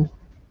Davidson.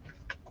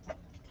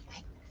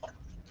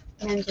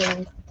 Men's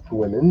women's.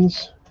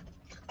 Women's.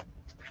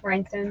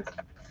 Rhinestones.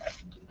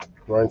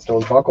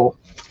 Rhinestone buckle.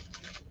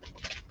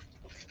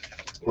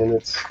 And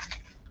it's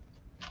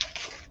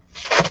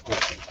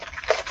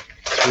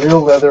real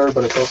leather,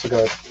 but it's also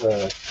got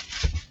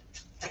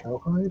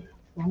cowhide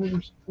on it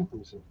or something. Let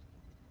me see.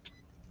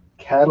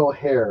 Cattle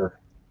hair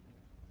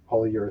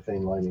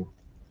polyurethane lining.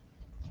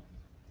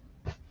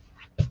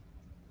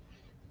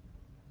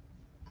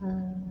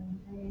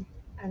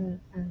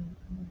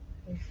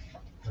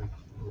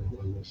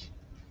 On this.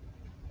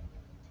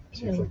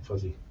 See, it's like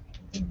fuzzy.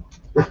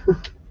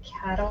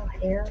 Cattle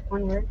hair,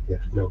 one word. Yeah,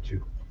 no,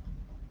 two.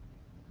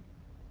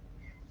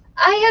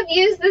 I have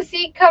used the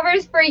seat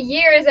covers for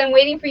years. I'm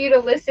waiting for you to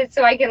list it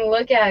so I can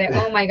look at it.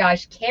 Oh my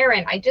gosh,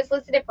 Karen, I just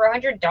listed it for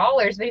 $100,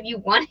 but if you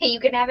want it, you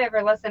can have it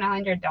for less than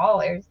 $100.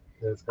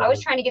 Yeah, I was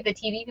trying to get the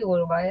TV people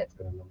to buy it. It's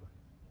got a number.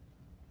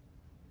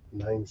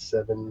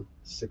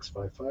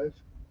 97655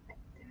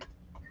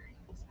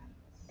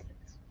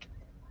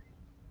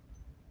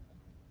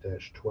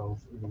 -12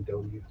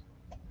 VW.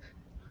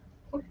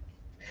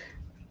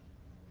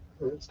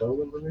 That's dial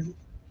number maybe?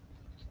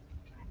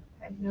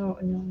 I have no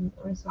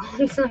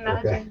response on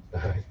that. Okay. All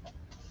right.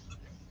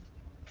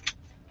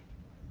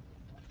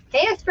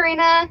 Hey,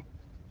 Esperina.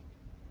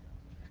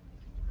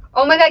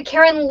 Oh my god,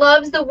 Karen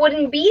loves the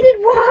wooden beaded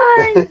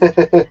ones.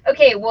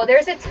 Okay, well,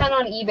 there's a ton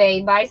on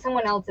eBay. Buy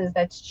someone else's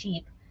that's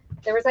cheap.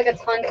 There was like a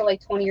ton for like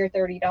 $20 or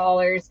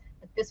 $30.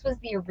 But this was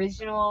the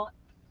original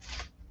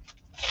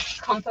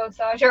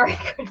composager. I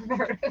couldn't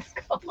remember what it was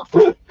called.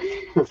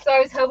 So I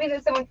was hoping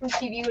that someone from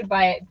TV would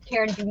buy it.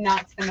 Karen, do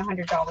not spend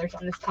 $100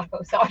 on this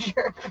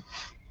composager.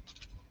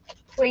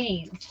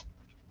 Please.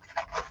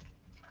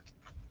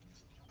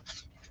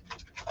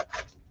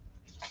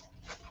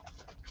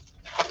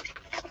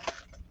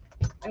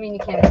 I mean, you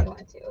can if you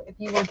want to. If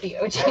you want the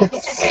OG.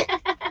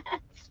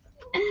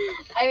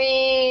 I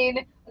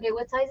mean, okay,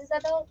 what size is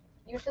that belt?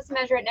 You're supposed to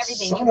measure it and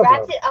everything. Son You of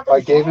wrapped a- it up I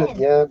again. gave it,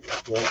 yeah.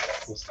 Yeah.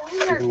 Was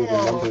giving you the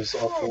Somerville. numbers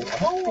off the.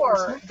 Good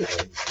Lord.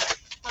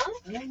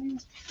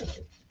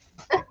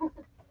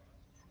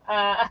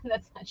 Huh?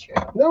 That's not true.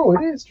 No,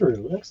 it is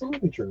true.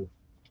 Absolutely true.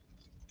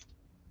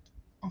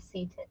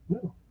 Acetate.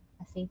 No.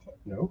 Acetate.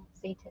 No.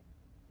 Acetate.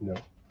 No.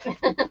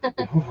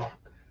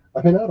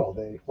 I've been out all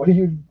day. Why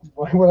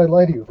would I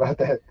lie to you about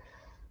that?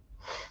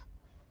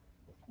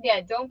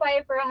 Yeah, don't buy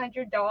it for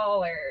 $100.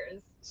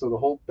 So the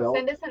whole belt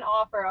Send us an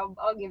offer.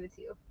 I'll give it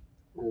to you.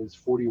 is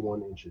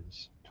 41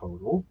 inches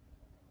total.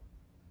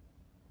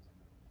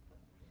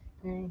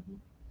 Mm-hmm.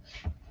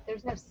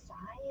 There's no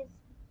size.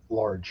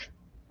 Large.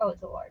 Oh,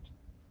 it's a large.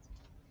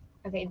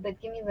 Okay, but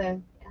give me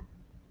the. Yeah.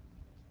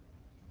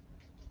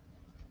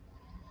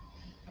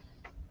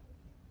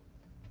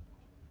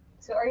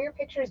 So are your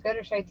pictures good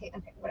or should I take?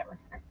 Okay, whatever. All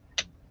right.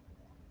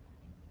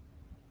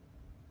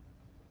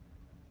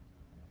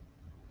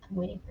 I'm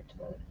waiting for it to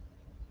load.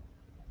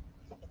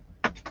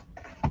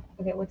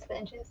 Okay, what's the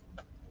inches?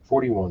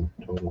 41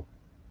 total.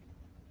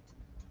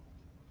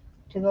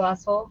 To the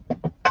last hole?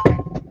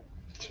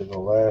 To the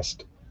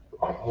last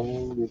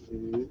hole is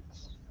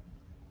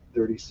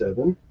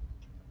 37.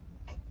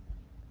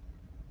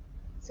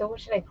 So what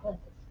should I put?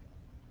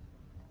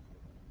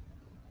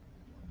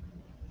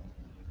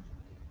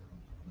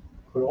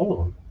 Put all of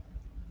them.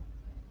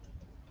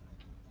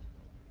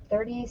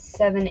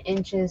 37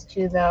 inches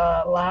to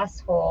the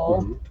last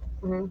hole. Mm-hmm.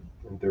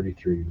 Mm-hmm. And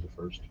 33 is the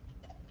first.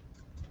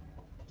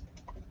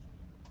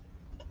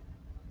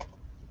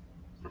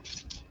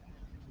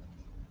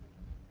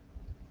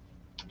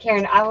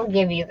 Karen, I will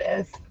give you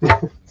this.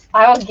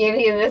 I will give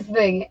you this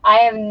thing. I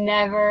have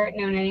never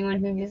known anyone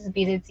who uses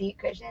beaded seat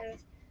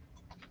cushions.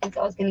 And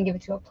so I was going to give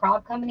it to a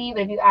prop company,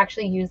 but if you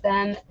actually use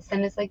them,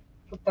 send us like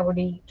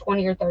 $20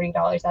 or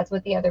 $30. That's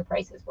what the other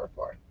prices were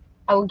for.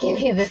 I will give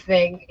you this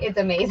thing. It's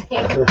amazing.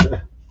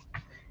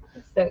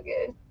 It's so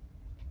good.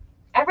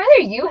 I'd rather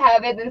you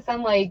have it than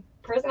some like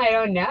person I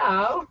don't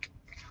know.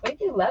 What if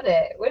you love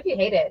it? What if you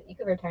hate it? You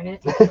could return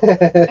it.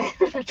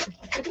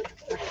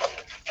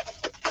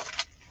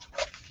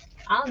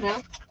 I don't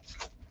know.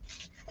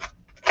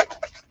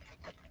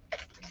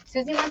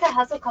 Susie wants a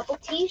Hustle Couple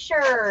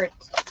t-shirt.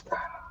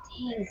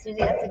 Dang, Susie,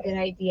 that's a good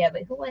idea.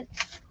 But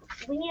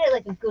we need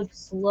like a good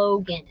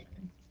slogan.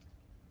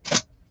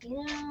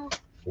 You know?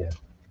 Yeah.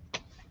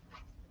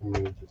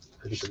 Ready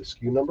for the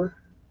SKU number?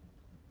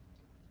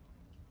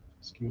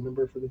 SKU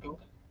number for the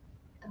belt?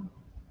 Oh,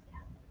 yeah.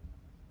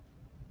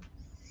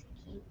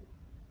 SKU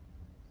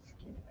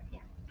number, yeah.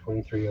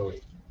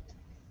 2308.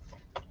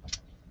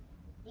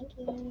 Thank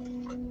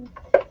you.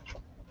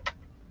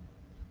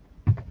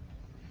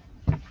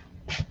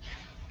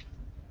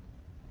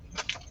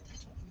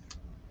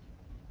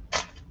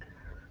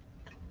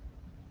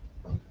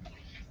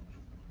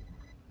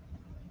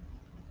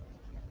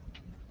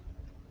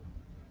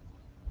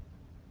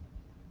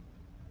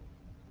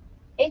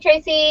 Hey,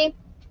 Tracy.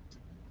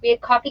 We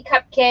had coffee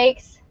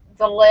cupcakes.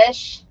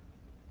 Delish.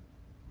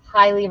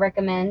 Highly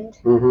recommend.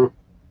 Mm-hmm.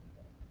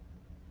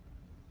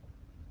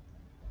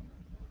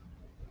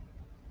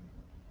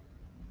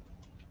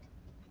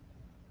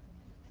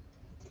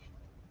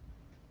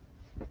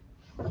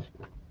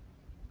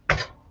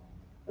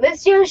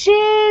 List your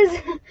shoes.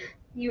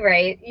 You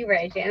right,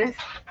 Janice.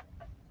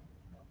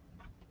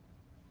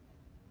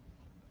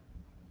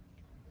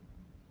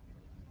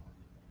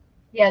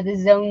 Yeah, the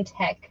Zone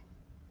Tech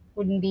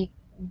wouldn't be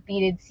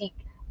beaded seat,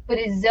 but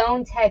is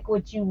Zone Tech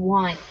what you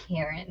want,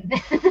 Karen?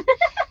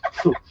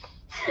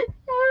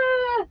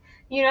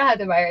 You don't have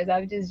to buy yours.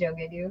 I'm just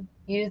joking, you.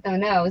 You just don't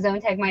know. Zone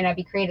Tech might not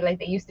be created like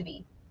they used to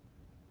be.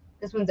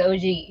 This one's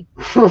OG. You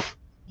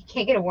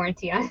can't get a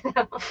warranty on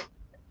it.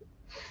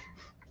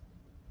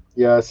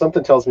 Yeah,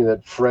 something tells me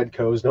that Fred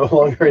Co. is no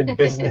longer in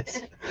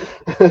business.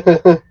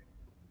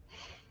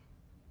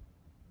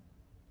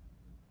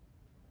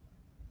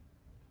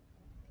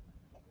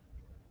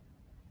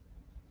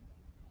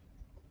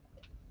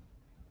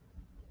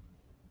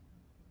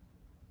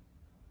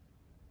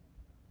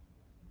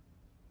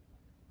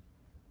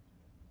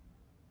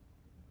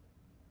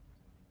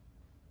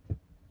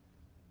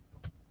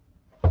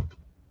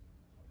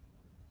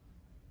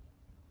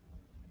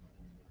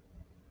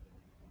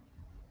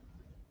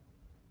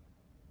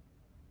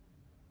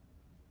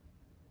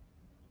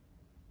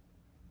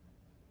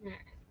 Alright.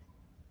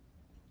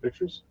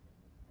 Pictures?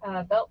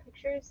 Belt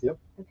pictures? Yep.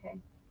 Okay.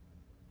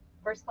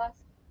 First class?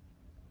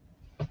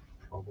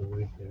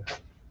 Probably, yeah.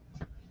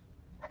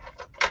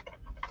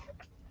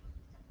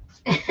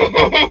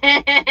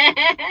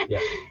 Yeah.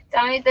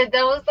 Tommy said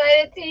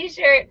double-sided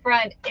t-shirt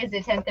front. Is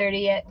it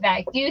 10:30 yet?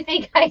 Back. Do you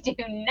think I do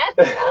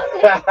nothing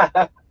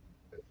about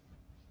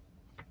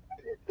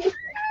it?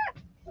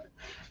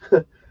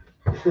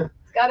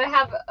 It's gotta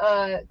have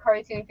a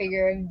cartoon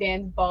figure of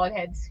Dan's bald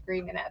head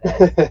screaming at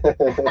us.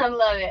 I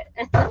love it.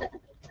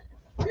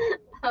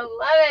 I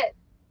love it.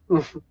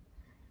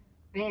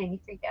 Man, you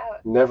freaked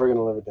out. Never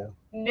gonna live it down.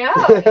 No,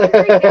 you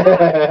freaked out.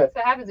 That's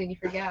what happens when you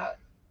freak out.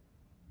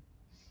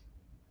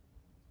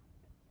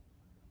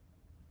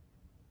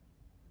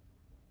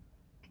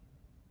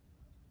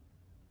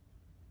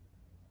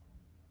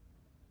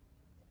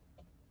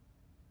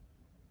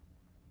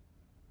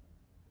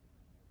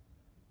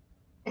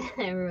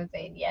 Everyone's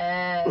saying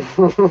yes.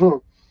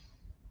 Okay,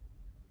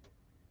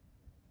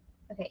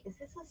 is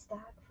this a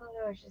stock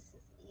photo or just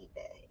this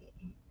eBay?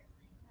 I'm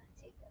gonna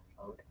take that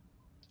photo.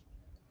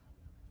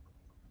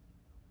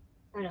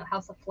 I don't know,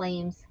 House of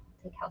Flames.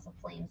 Take House of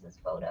Flames as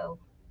photo.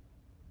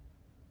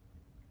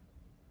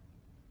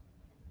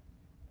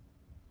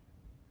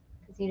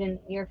 Because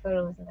your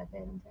photo isn't that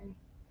good, I'm sorry.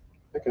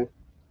 Okay.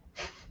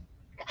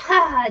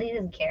 God, he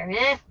doesn't care,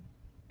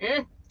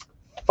 eh?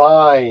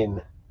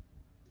 Fine.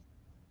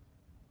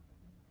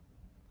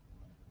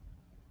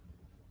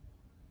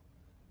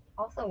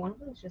 Also, one of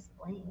them's just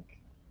blank.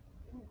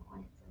 I don't know why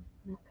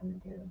it's not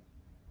coming through.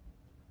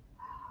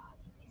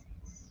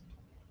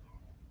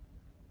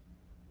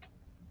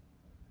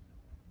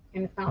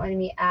 And it's not letting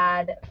me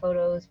add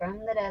photos from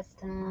the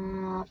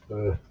desktop.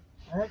 Again.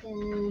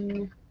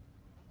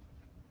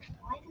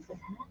 Why does this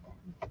happen?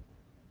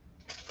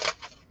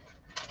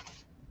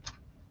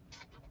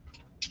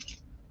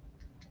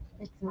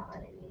 It's not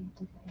letting me.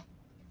 Okay.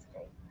 It's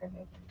great.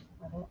 Perfect.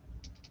 Love it.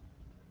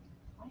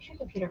 Why is your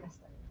computer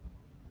messed up?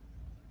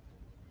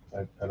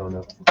 I don't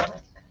know. It doesn't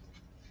work.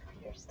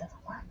 Computer just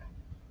doesn't work.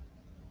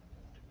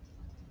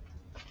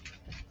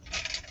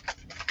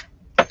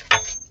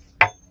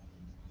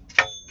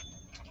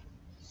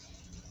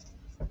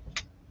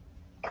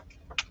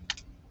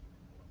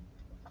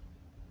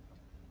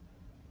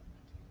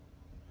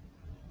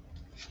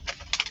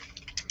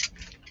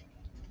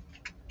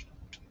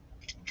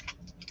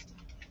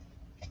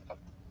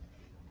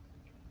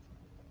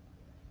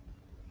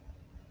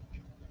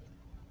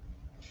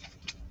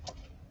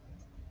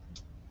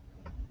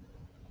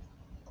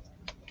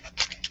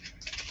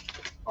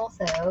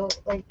 Also,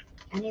 like,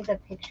 I need a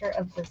picture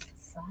of the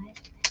side.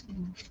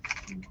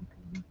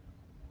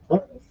 Huh?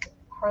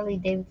 Harley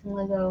Davidson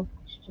logo. I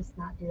should just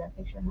not do that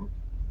picture, huh?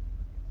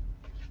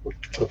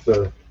 Of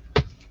the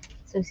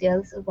So see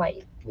how this is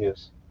white.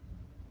 yes.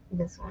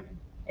 This one.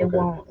 It Okay.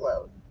 won't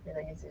load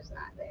because it's just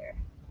not there.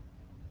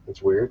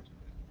 It's weird.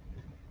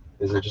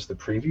 Is it just the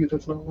preview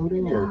that's not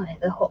loading? No, Or?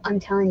 the whole. I'm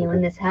telling you,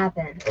 when this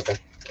happens, Okay.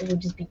 it would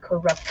just be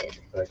corrupted.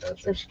 I gotcha.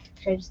 So should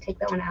I just take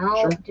that one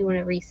out? Sure. Do you want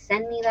to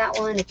resend me that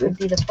one? It could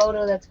be the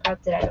photo that's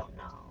corrupted. I don't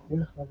know.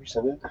 Yeah, I'll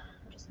resend it. I'm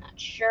just not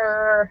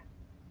sure.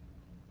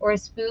 Or a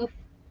spoof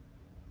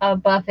a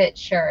Buffett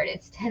shirt.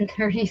 It's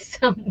 10:30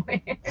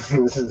 somewhere.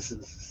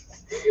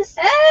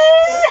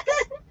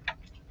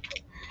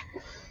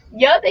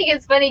 Y'all think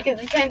it's funny because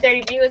it's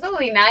 10:30 for you. It's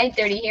only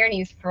 9:30 here and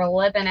he's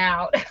flipping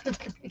out.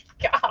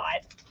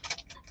 God.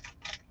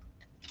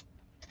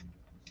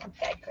 This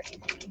guy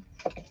crazy.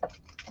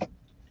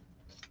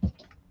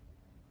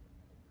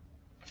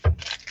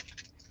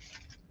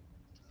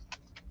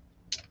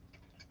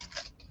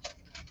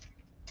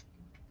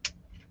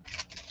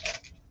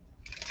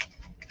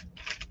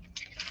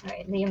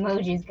 Alright, the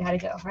emojis gotta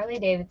go. Harley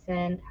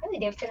Davidson. Harley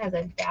Davidson has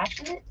a dash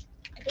in it?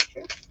 Is it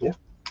true? Yeah.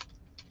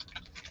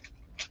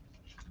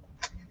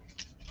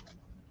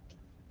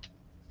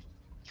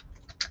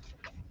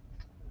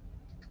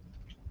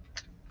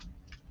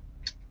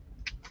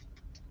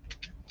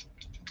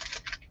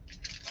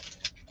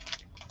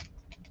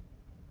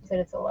 You said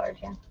it's a large,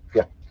 yeah?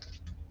 Yeah.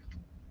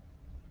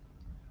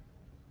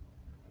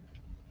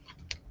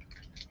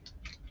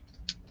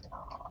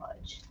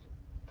 Large.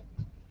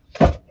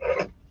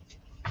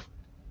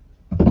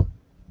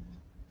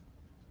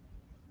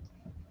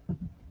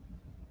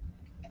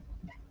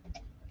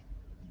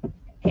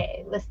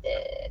 Okay,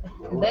 listed.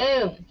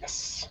 Boom.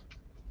 Yes.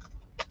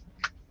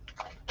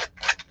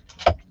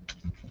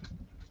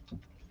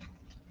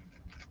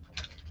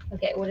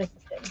 Okay, what is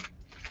this thing?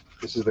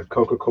 This is the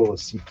Coca-Cola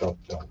seatbelt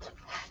belt.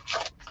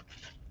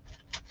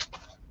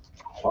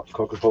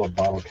 Coca-Cola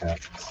bottle cap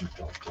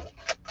seatbelt belt.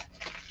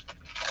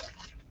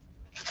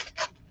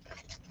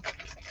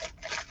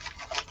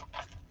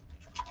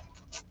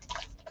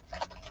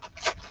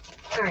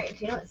 Alright,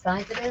 do you know what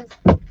size it is?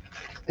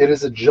 It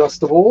is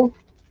adjustable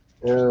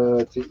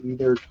to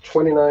either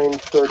 29,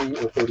 30,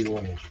 or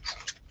 31 inches.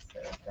 So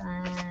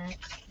that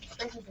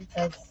versus it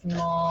says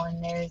small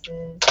and theirs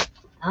is,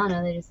 I don't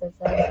know, they just said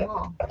size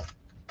small. It's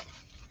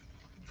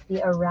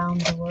the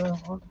around the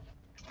world.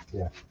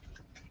 Yeah.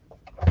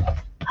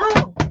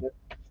 Oh!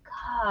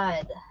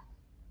 God.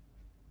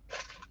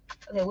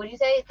 Okay, what did you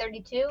say?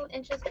 32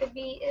 inches could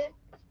be it?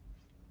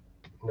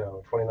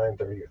 No, 29,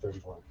 30, or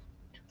 31.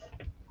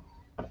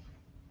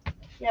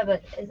 Yeah,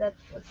 but is that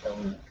what's the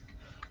limit?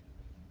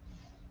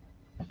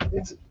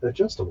 It's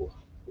adjustable.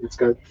 It's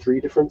got 3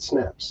 different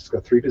snaps. It's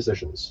got 3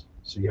 positions.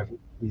 So you have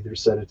either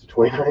set it to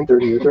 29,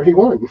 30, or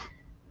 31.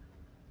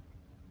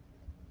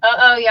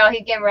 Uh-oh, y'all,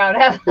 he's getting riled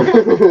up.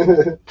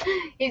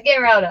 He's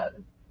getting riled up.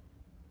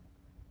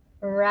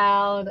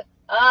 Riled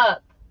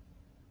up.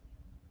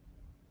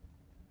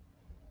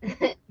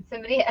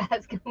 Somebody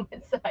ask him what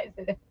size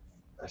it is.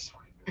 I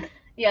swear.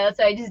 Yeah, that's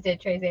what I just did,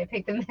 Tracy. I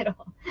picked the middle.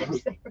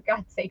 Just like, for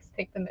God's sakes,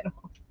 pick the middle.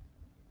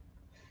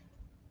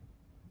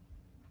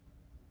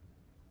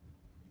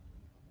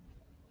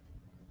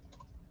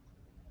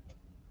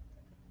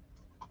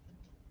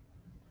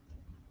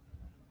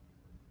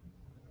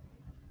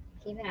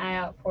 Keep an eye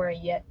out for a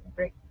Yet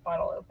brick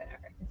bottle opener.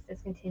 It's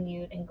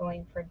discontinued and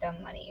going for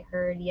dumb money.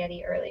 Heard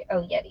Yeti earlier.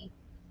 Oh, Yeti.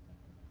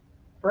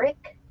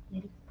 Brick?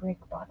 Yeti brick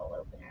bottle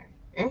opener.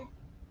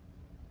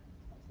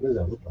 What does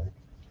that look like?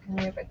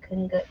 Earlier, but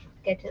couldn't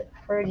get to.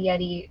 Heard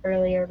Yeti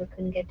earlier, but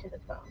couldn't get to the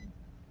phone.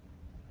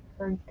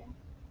 Heard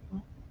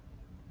that.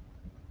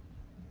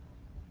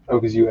 Oh,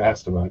 because you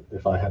asked about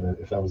if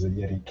that was a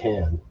Yeti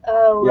can.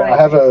 Oh, Yeah, right.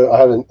 I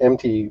have an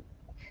empty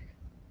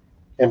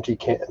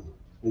can.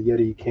 The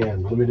Yeti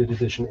can, limited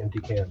edition empty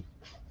can.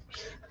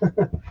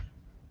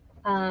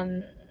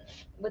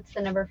 What's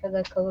the number for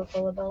the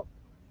Coca-Cola belt?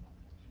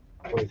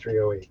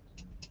 2308.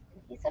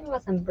 He said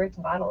about some brick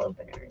bottle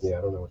openers. Yeah,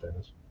 I don't know what that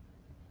is.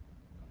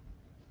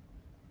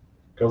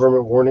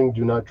 Government warning: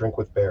 do not drink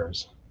with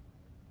bears.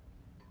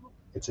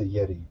 It's a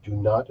Yeti. Do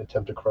not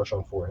attempt to crush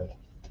on forehead.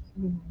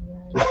 Oh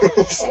my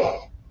God.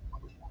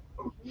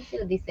 Let me see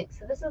what these things.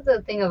 So this is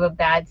the thing of a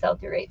bad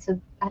sell-through rate. So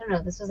I don't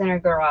know. This was in our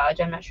garage.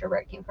 I'm not sure where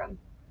it came from,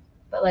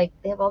 but like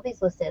they have all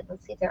these listed.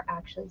 Let's see if they're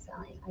actually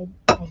selling.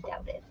 I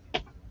doubt it.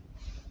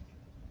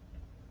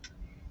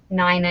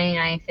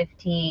 $9.99,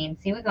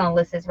 $15. See, we're gonna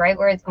list this right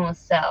where it's gonna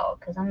sell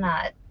because I'm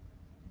gonna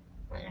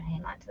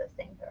hang on to this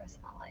thing for the rest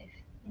of my life.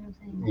 You know what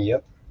I'm saying?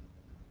 Yep.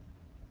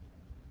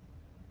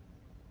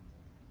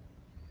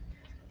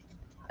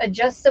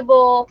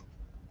 Adjustable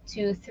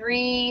to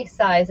 3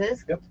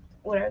 sizes. Yep.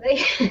 What are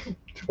they?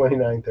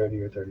 29,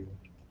 30, or 31.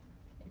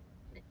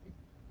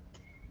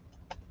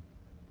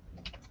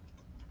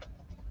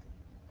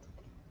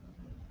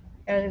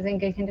 Are those in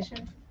good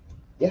condition?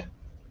 Yeah.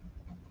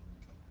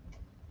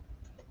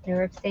 No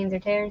rip stains or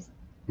tears?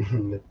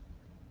 I'm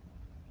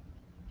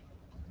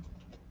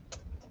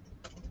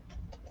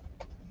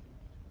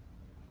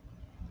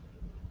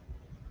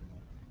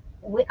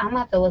gonna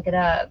have to look it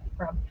up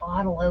for a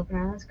bottle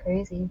opener. That's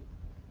crazy.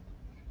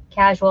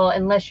 Casual,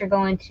 unless you're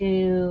going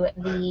to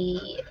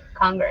the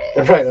Congress.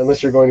 Right,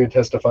 unless you're going to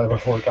testify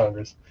before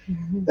Congress.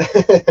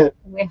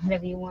 Wear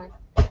whatever you want.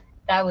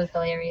 That was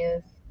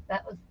hilarious.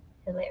 That was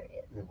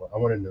hilarious. I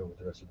want to know what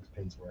the rest of his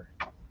pins were.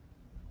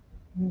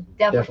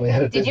 Definitely.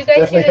 Had a, Did you guys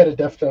definitely see had a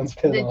Deftones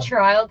pin the on.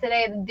 trial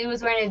today? The dude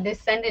was wearing a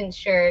Descendants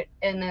shirt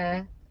and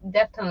a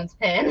Deftones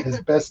pin.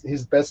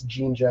 His best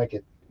jean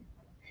jacket.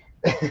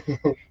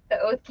 The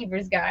Oath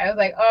Keepers guy. I was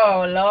like,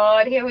 oh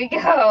Lord, here we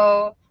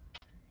go.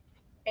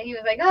 And he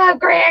was like, oh,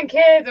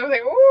 grandkids. I was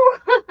like, ooh.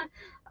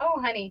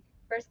 Oh, honey.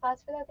 First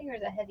class for that thing, or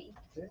is that heavy?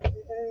 I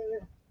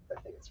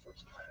think it's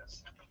first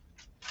class.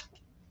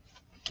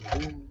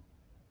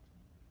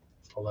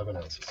 11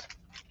 ounces.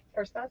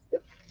 First class?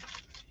 Yep.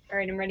 All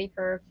right, I'm ready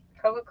for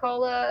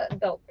Coca-Cola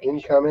belt picture.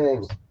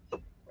 Incoming.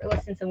 We're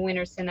listing some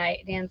winners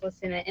tonight. Dan's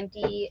listing an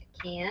empty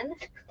can.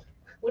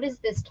 What is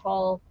this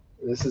tall?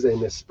 This is an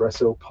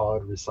espresso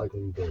pod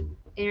recycling bin.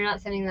 And you're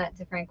not sending that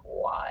to Frank.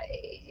 Why?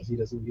 He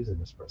doesn't use an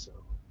espresso.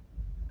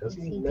 Does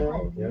Yes, he? he No.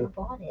 does. Yeah. You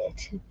bought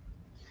it.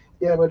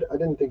 Yeah, but I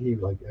didn't think he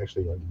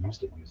actually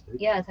used it.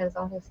 Yeah, it's at his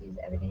office. He uses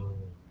it every day.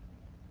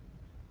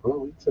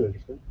 Well, that's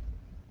interesting.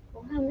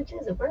 Well, how much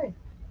is it worth?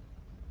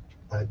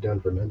 I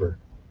don't remember.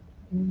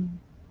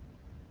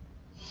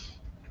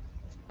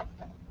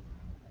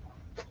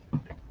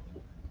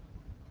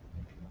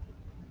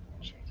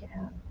 Check it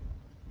out.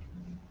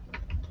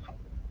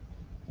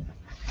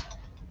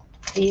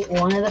 See,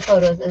 one of the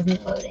photos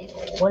isn't loading.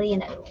 What do you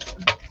know?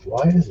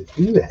 Why does it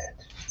do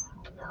that?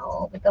 I don't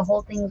know, but the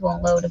whole thing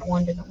won't load if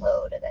one doesn't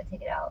load. I gotta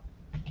take it out.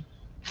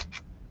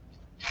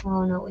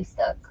 Oh no, we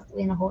stuck.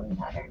 We in a holding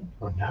pattern.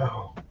 Oh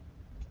no.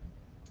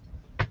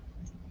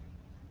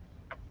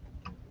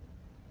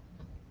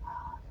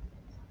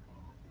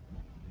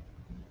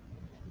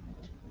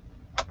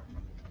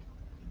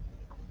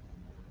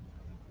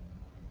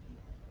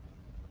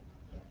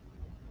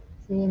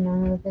 See,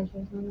 none of the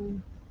pictures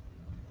on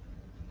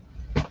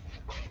there.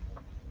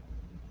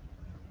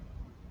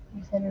 I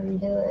just had to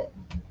redo it.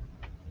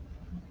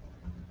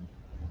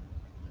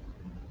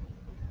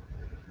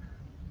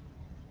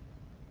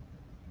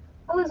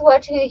 I was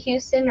watching a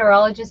Houston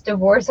neurologist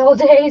divorce all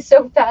day.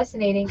 So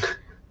fascinating.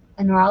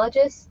 A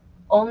neurologist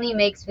only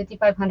makes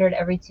 $5,500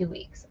 every 2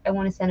 weeks. I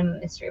want to send him a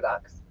mystery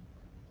box.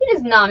 He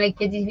does not make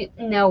 50.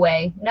 No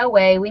way. No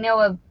way. We know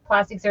a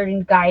plastic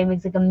surgeon guy who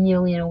makes like $1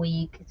 million a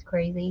week. It's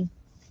crazy.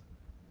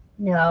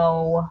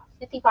 No,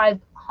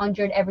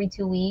 5,500 every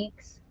 2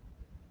 weeks.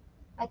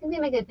 I think they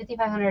make it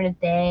 5,500 a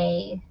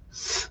day.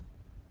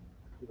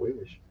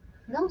 Wish.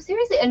 No,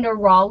 seriously, a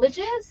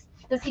neurologist?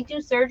 Does he do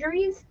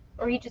surgeries,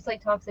 or he just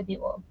like talks to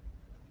people?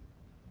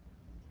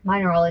 My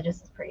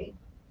neurologist is pretty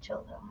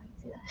chill though. I can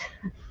see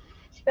that.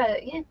 She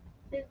got yeah.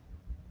 She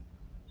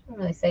don't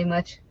really say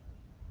much.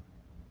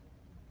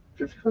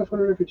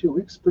 5,500 every 2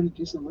 weeks, pretty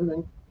decent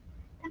living.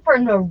 Not for a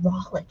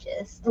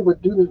neurologist. Oh, but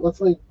dude,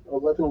 that's like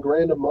 11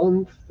 grand a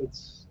month.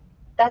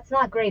 That's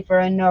not great for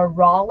a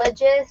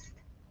neurologist.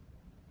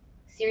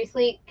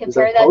 Seriously, Is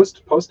compare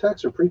that post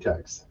tax or pre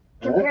tax?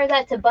 compare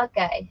that to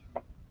Buckeye.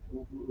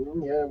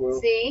 Yeah, well.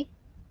 See,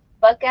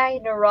 Buckeye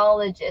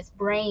neurologist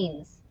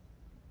brains.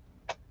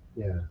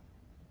 Yeah.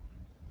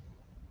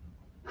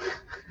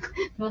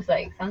 Most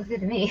like sounds good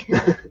to me.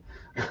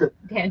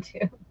 Dan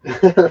too.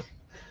 All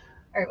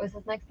right, what's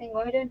this next thing?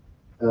 What are we doing?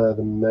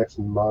 The Max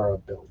Mara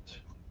built.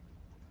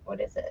 What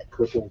is it?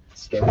 Purple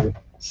studded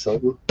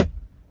something.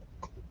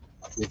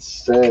 It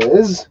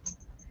says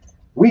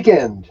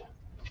weekend.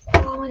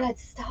 Oh my God!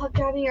 Stop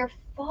dropping your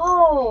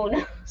phone.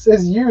 It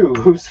says you,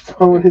 whose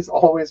phone is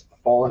always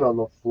falling on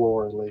the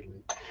floor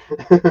lately.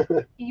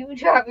 You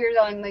drop yours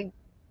on like.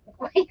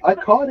 Wait, I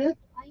caught it.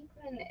 why you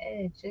put it on the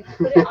edge? Just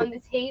put it on the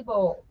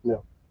table.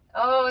 No.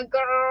 Oh my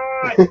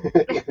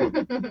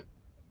God.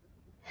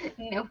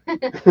 No.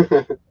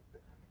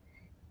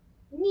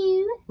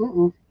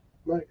 New.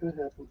 Not gonna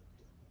happen.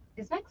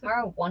 Is Max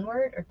Mara one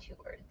word or 2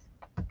 words?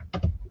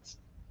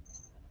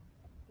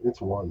 It's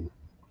one.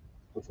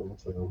 That's what it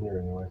looks like on here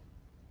anyway.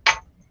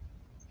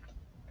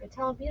 You're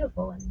telling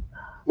beautiful one.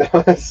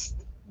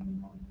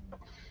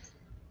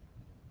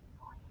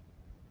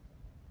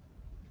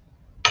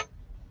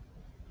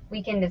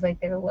 Weekend is like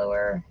their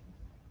lower.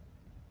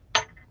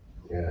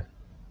 Yeah.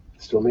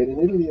 Still made in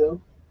Italy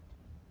though.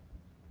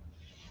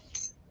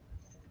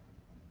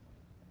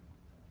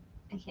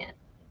 I can't.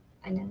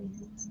 I know.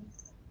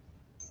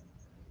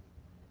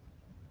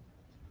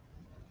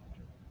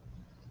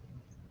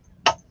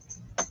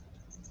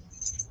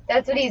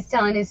 That's what he's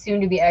telling his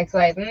soon-to-be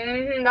ex-wife.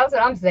 That's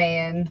what I'm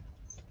saying.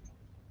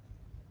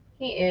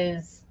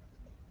 He's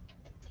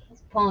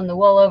pulling the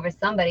wool over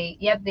somebody.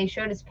 Yep, they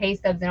showed his pay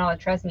stubs and all.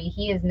 Trust me,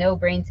 he is no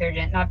brain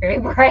surgeon. Not very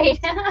bright.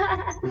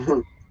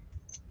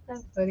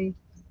 That's funny.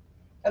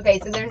 Okay,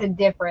 so there's a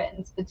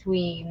difference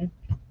between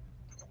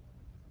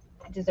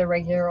just a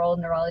regular old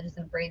neurologist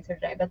and brain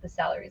surgeon. I bet the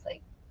salary is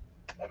like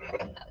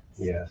nuts.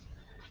 Yeah.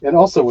 And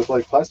also with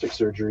like plastic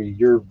surgery,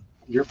 you're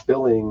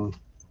billing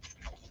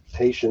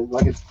patient,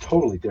 like it's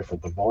totally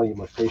different. The volume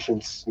of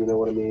patients, you know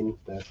what I mean?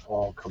 That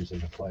all comes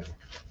into play.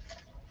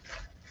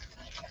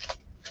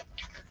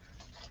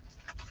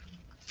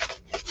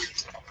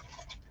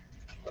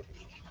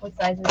 What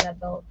size is that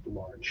belt?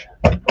 Large.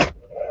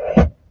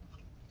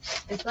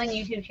 This one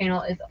YouTube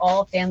channel is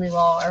all family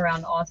law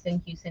around the Austin,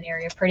 Houston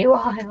area. Pretty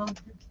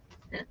wild.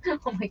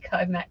 Oh my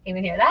God, Matt came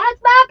in here. That's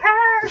my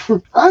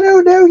purse. I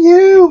don't know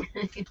you.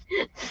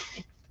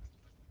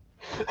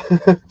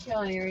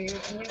 Killing you.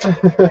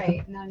 You're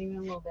right. Not even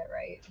a little bit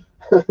right.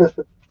 What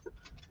are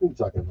you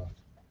talking about?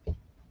 All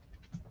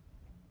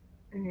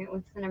right,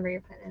 what's the number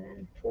you're putting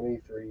in?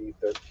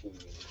 2313.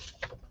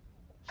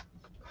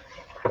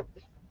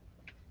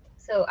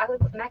 So I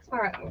would Max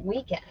Mara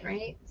weekend,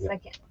 right? Yep.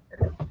 Second.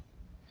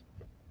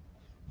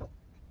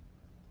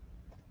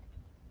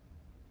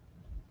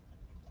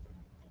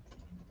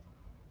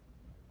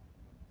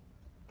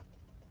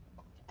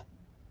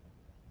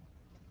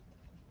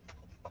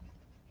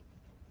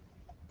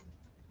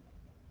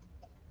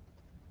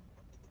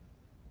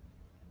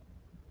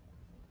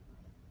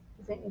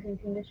 Is it in good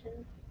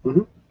condition? Mhm.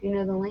 Do you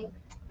know the length?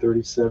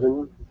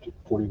 37 to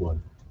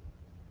 41.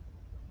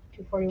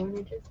 241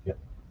 inches? Yep.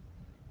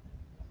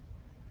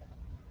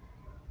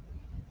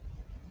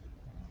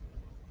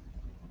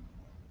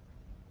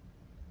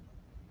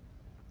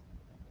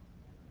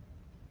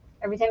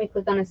 Every time you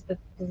click on a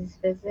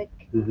specific,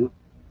 it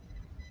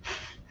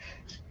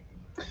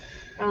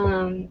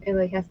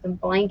like has to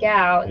blank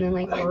out and then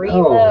like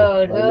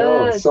reload. I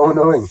know. It's so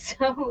annoying.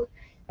 So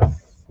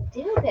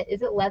stupid.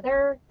 Is it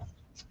leather?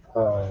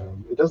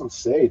 It doesn't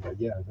say, but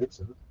yeah, I think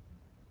so.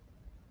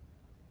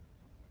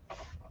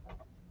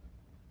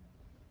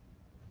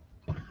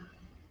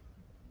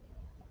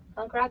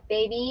 Punk rock,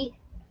 baby.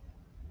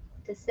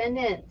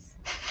 Descendants.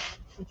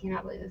 I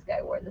cannot believe this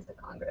guy wore this to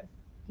Congress.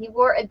 He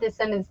wore a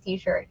Descendants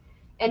t-shirt.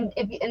 And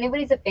if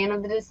anybody's a fan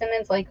of the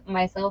Descendants, like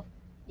myself,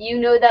 you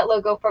know that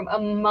logo from a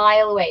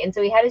mile away. And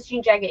so he had his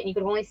jean jacket, and you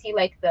could only see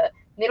like the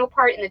middle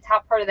part and the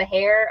top part of the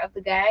hair of the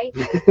guy.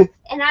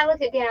 And I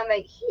look again, I'm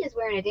like, he is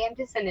wearing a damn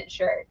Descendant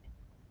shirt.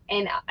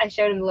 And I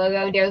showed him the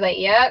logo, and Dare was like,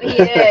 yep, he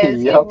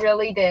is. Yep. He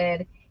really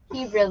did.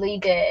 He really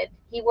did.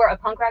 He wore a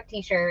punk rock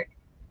t-shirt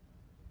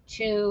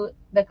to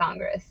the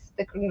Congress,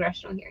 the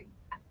congressional hearing.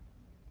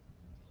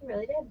 He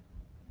really did.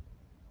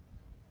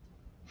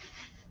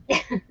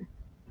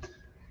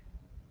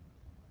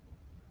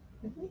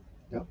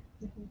 Yep.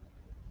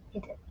 He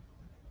did.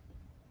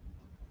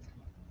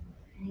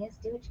 guess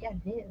do what you gotta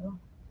do.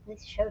 At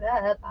least you showed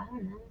up. I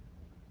don't know.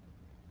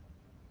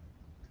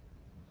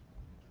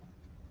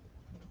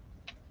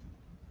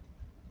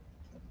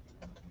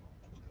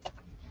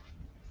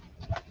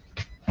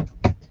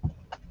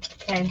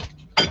 Okay.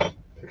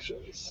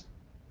 Pictures.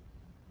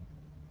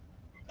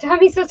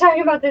 Tommy's still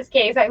talking about this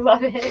case. I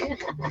love it. I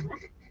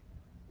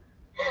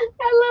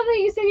love that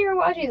you said you were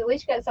watching. At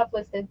least you got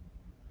self-listed.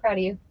 Proud of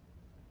you.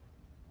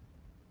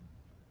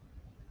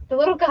 The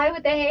little guy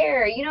with the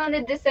hair. You know, in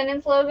the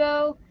Descendants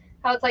logo,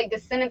 how it's like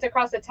Descendants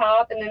across the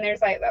top, and then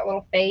there's like that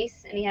little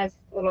face, and he has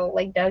little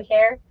like Doug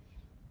hair,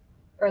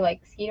 or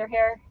like Skeeter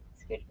hair.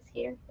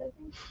 Skeeter.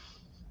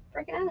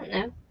 Freaking, I don't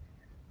know.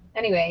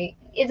 Anyway,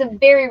 it's a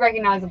very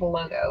recognizable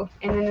logo.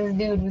 And then this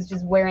dude was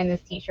just wearing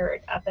this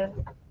T-shirt at the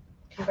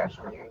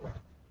congressional hearing.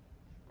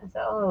 I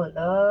said, "Oh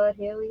Lord,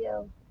 here we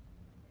go."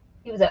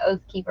 He was an oath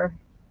keeper.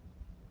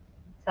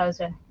 So I was,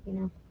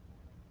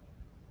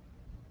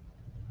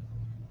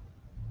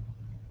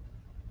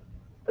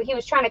 But he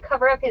was trying to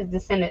cover up his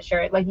Descendant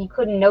shirt. Like, you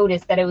couldn't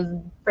notice that it was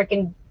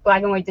freaking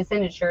black and white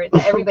Descendant shirt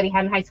that everybody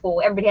had in high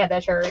school. Everybody had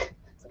that shirt.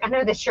 Like, I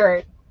know this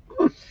shirt.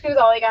 He was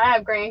all like, "I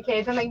have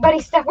grandkids." I'm like, "Buddy,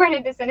 stop wearing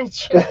a Descendant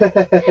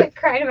shirt."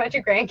 Crying about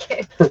your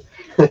grandkids.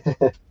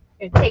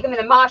 Take them in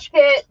the mosh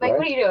pit. Like, right?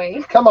 What are you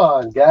doing? Come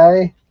on,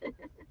 guy.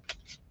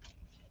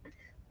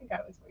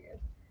 That was weird.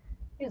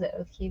 He was an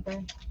oath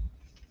keeper.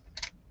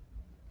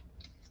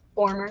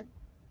 Former.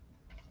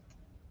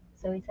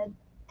 So he said.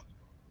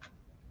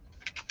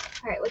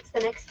 All right, what's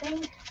the next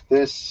thing?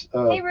 This.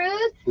 Hey,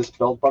 Ruth. This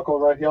belt buckle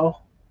right here.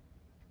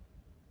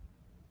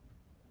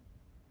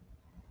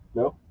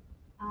 No.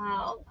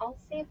 I'll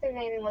see if there's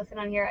anything listed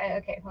on here.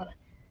 Okay, hold on.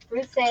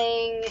 Ruth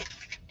saying,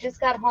 "Just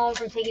got home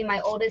from taking my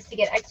oldest to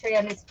get X-ray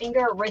on his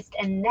finger, wrist,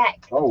 and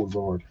neck." Oh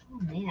Lord. Oh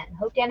man.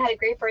 Hope Dan had a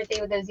great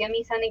birthday with those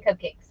yummy Sunday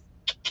cupcakes.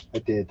 I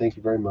did. Thank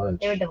you very much.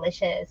 They were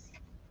delicious.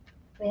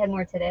 We had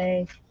more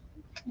today.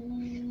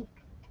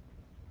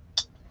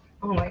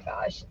 Oh my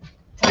gosh.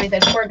 Tommy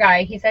said, "Poor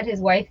guy. He said his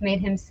wife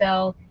made him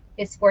sell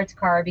his sports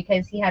car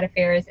because he had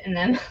affairs in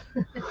them.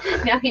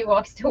 Now he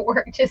walks to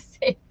work to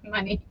save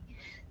money."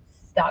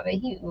 Stop it.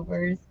 He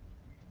Ubers.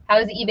 How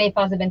has the eBay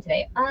faucet been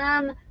today?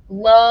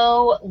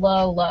 Low.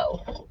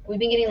 We've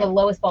been getting the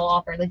lowest ball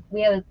offer. Like,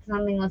 we have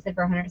something listed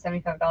for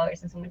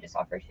 $175 and someone just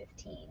offered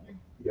 $15.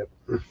 Yep.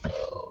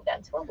 So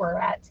that's where we're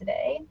at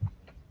today.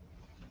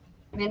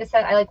 Amanda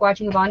said, "I like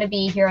watching Yvonne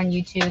B here on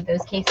YouTube.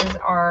 Those cases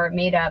are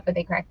made up, but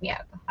they crack me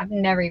up." I've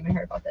never even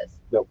heard about this.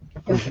 Nope.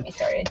 Don't get me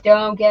started.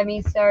 Don't get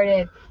me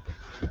started.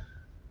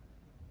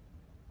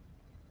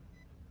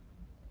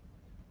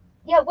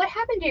 Yeah, what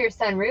happened to your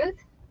son, Ruth?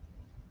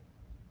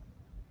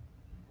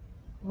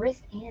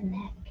 Wrist and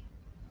neck.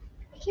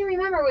 I can't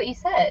remember what you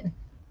said.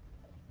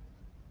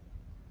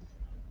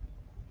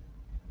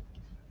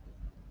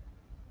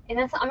 And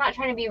I'm not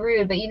trying to be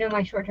rude, but you know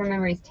my short-term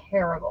memory is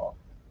terrible.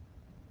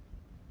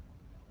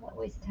 What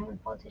waste of time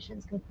with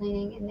politicians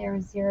complaining, and there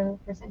is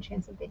 0%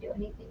 chance that they do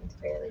anything. It's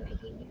barely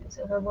making news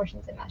over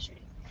abortions and mass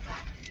shootings.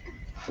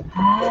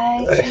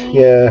 I can't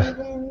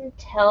even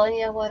tell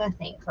you what I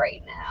think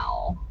right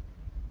now.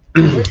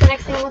 What's the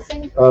next thing I'm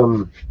listening?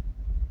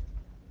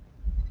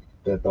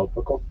 That belt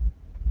buckle.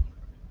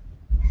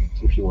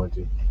 If you want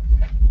to.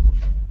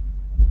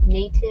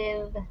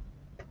 Native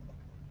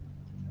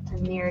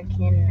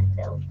American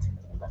belt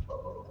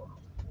buckle.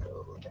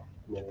 Gold.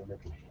 Native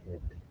American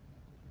head.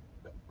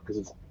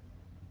 Because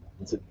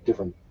it's a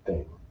different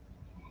thing.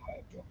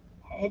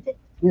 Head?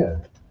 Yeah.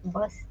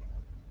 Bust.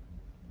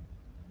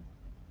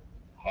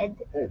 Head.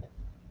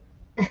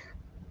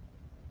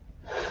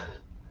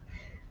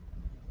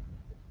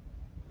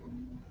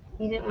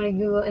 You didn't want to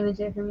Google image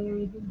it for me or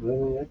anything?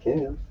 Well, I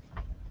can.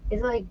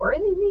 Is it like worth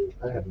anything?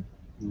 I have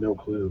no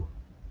clue.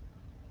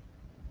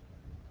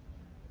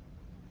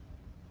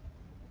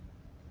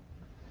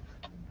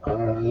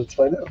 Let's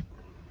find out.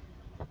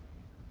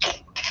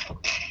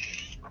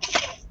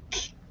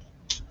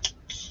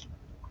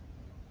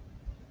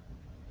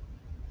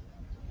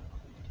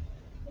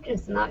 I'm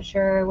just not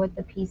sure what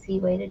the PC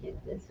way to do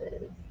this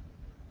is.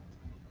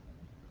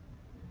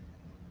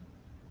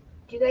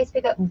 Do you guys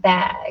pick up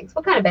bags?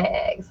 What kind of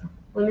bags?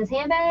 Women's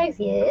handbags?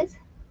 Yes.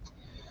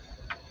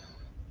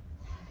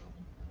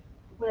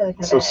 What other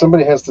kind of bags?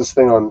 Somebody has this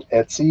thing on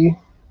Etsy.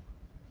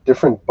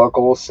 Different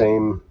buckle,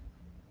 same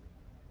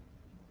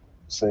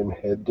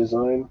head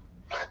design.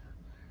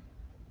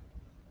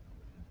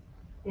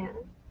 Yeah.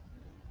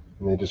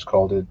 And they just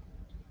called it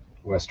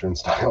Western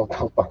style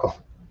belt buckle.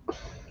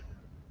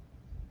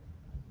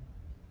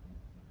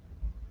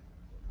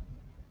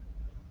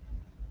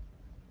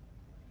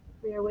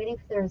 We are waiting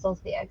for the results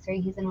of the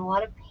x-ray. He's in a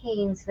lot of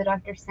pain, so the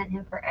doctor sent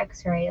him for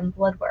x-ray and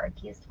blood work.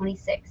 He is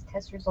 26.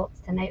 Test results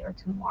tonight or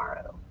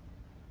tomorrow.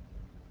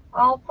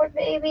 Oh, poor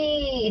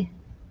baby.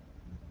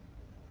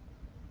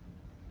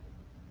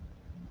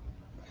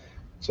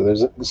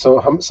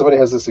 Somebody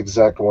has this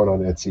exact one on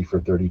Etsy for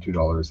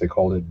 $32. They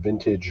called it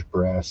vintage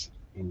brass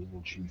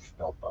Indian Chief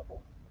belt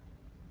buckle.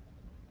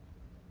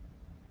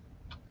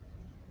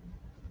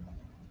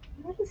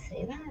 What does it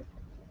say that?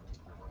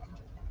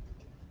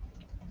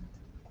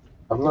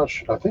 I'm not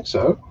sure. I think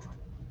so.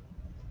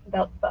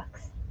 Belt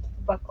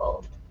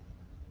buckle.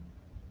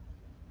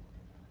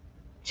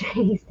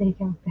 Chinese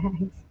takeout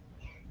bags.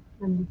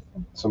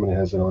 Somebody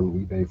has it on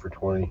eBay for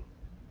 20.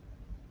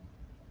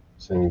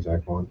 Same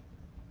exact one.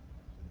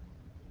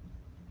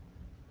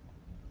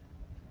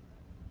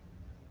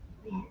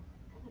 Man,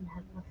 I don't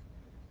have enough.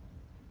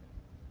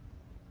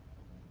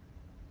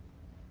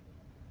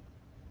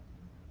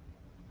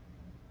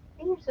 I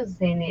think you're supposed to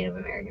say Native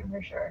American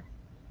for sure.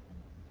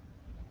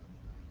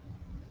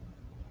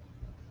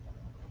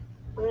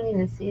 I don't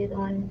even see the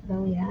one that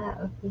we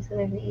have. You said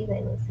there's an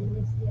eBay listing.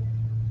 Let me see it.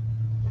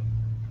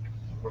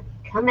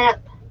 Coming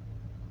up.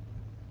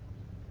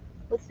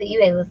 What's the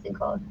eBay listing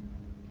called?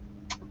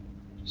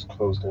 Just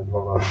closed in.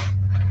 Hold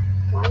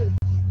Why? on.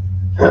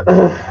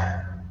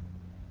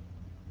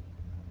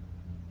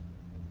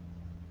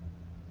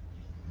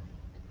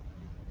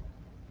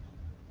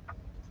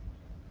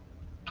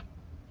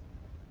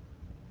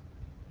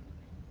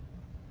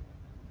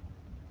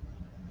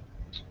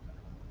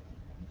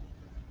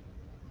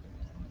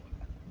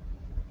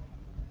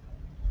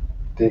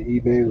 The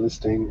eBay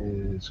listing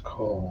is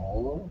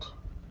called.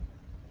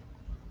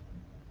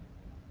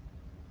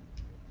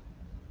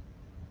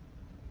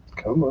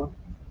 Come on.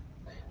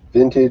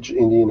 Vintage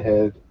Indian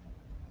head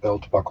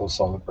belt buckle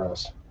solid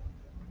brass.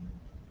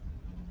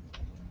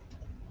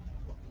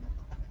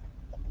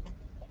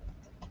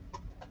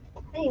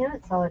 How do you know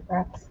it's solid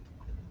brass?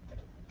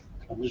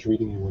 I'm just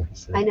reading you what he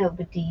said. I know,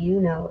 but do you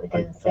know? It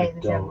doesn't say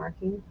this don't. I'm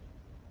working.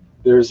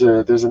 There's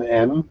an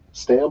M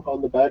stamp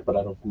on the back, but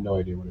I have no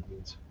idea what it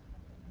means.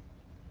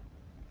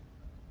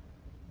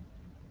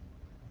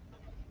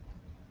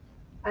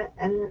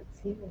 I don't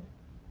see it.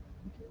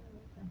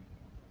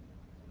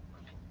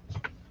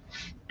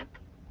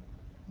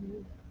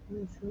 Let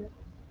me see it.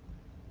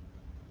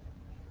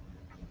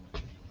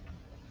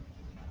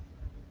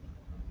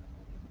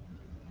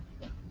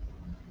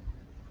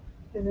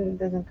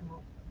 Doesn't come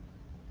up.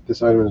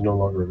 This item is no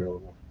longer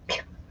available.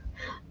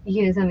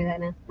 You can tell me that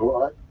now.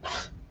 What?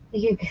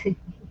 You can.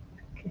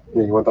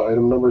 Yeah, you want the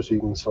item number so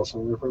you can sell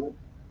something from it?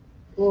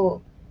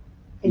 Well,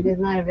 if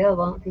it's not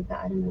available, I don't think the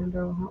item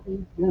number will help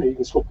me. Yeah, you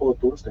can still pull up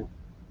the listing.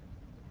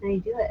 How do you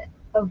do it?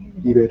 Oh, here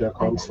it is.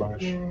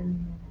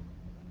 eBay.com/.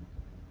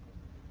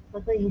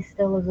 Luckily, he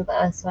still lives with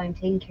us, so I'm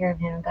taking care of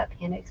him and got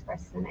Panda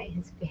Express tonight,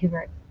 his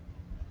favorite.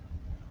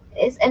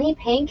 Is any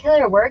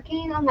painkiller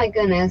working? Oh my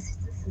goodness,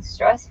 this is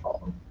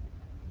stressful.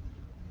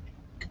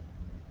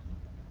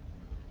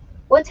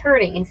 What's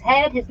hurting? His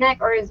head, his neck,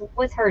 or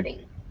what's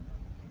hurting?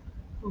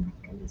 Oh my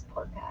goodness,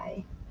 poor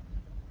guy.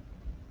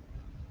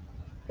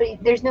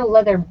 But there's no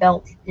leather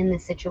belt in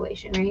this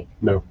situation, right?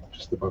 No,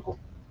 just the buckle.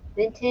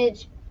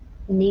 Vintage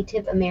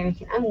Native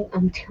American. I'm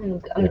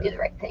gonna do the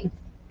right thing.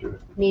 Do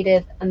it.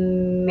 Native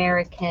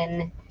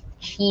American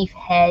chief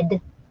head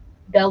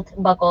belt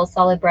buckle,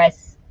 solid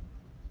brass.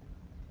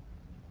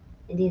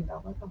 Indian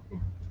belt buckle. No.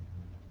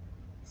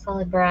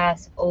 Solid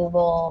brass,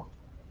 oval.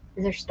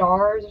 Is there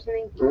stars or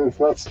something? It's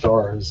not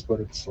stars, but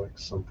it's like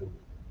something.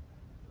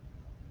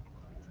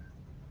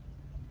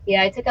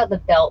 Yeah, I took out the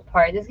belt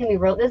part. This is gonna be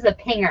real. This is a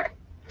pinger.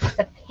 It's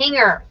a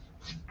pinger.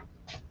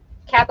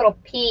 Capital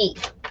P.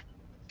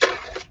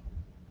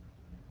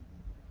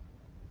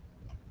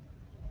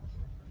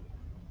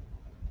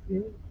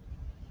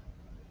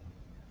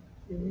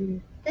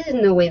 There's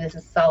no way this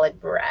is solid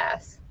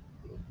brass.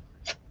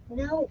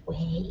 No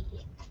way.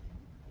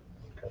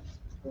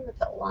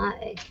 That's a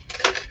lie.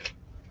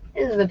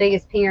 This is the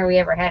biggest pinger we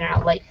ever had in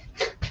our life.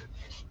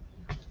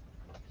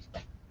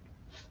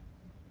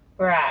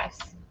 Brass.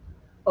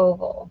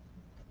 Oval.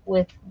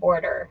 With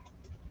border.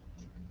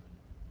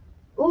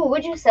 Ooh,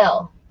 what'd you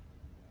sell?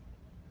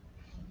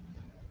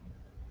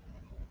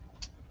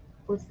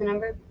 What's the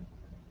number?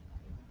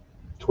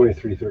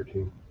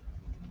 2313.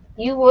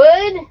 You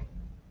would?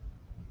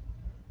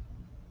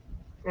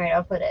 Alright,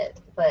 I'll put it.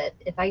 But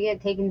if I get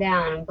taken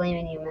down, I'm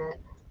blaming you, Matt.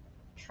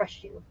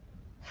 Trust you.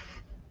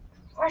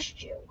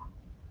 Trust you.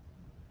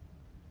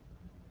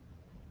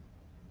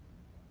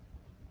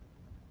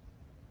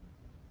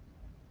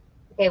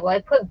 Okay, well, I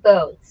put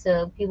both,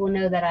 so people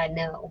know that I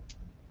know.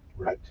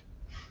 Right.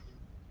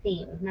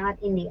 Theme, not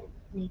Indian.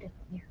 Native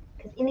American.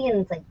 Because Indian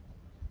is like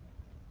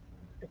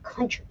the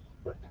country.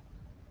 Right.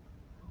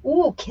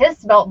 Ooh,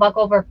 Kiss belt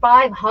buckle for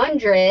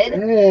 $500.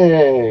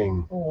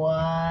 Dang.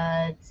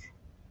 What?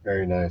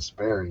 Very nice.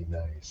 Very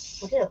nice.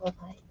 What did it look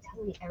like?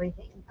 Tell me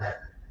everything. I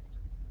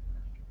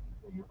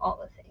know all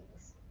the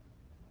things.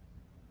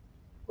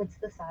 What's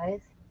the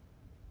size?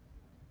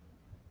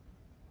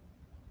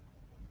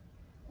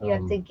 You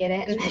have to get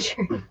it and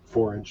measure.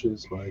 4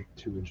 inches by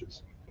 2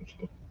 inches.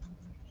 Okay.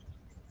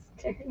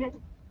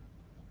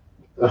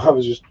 I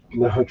was just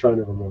trying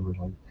to remember.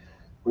 Like,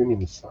 what do you mean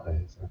the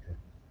size? Okay.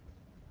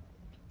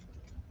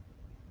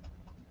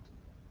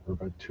 Or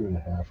by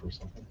 2.5 or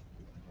something.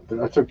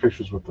 I took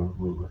pictures with the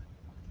ruler.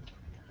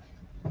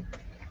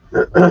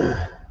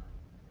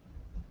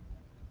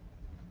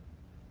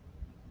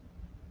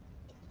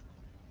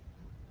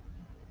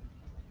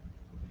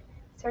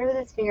 Started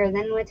with his finger,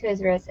 then went to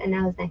his wrist, and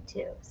now his neck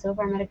too. So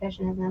far, medical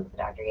question has not, but the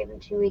doctor gave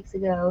him 2 weeks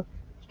ago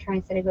to try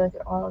instead of go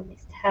through all of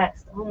these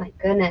tests. Oh my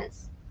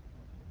goodness.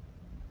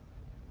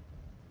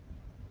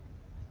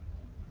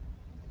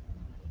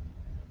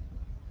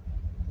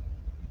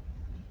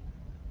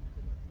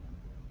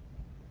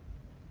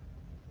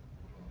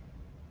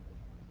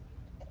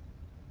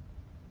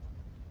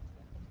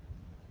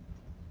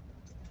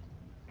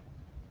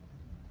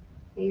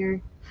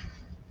 Finger.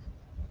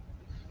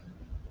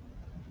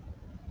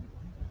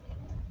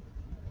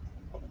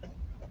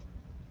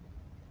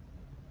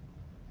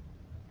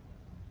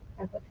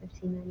 I put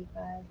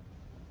 $15.95.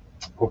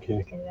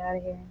 Okay. Get it out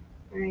of here.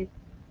 All right.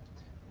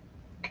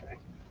 Okay.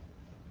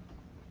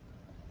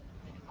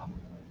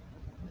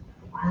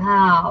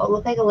 Wow, it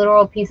looked like a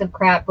literal piece of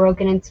crap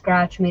broken and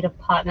scratched made of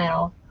pot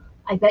metal.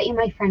 I bet you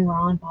my friend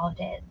Ron bought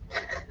it.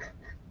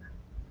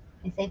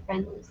 I say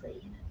friend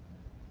loosely, you know.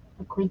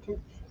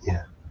 Acquaintance.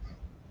 Yeah.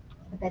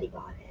 I bet he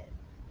bought it.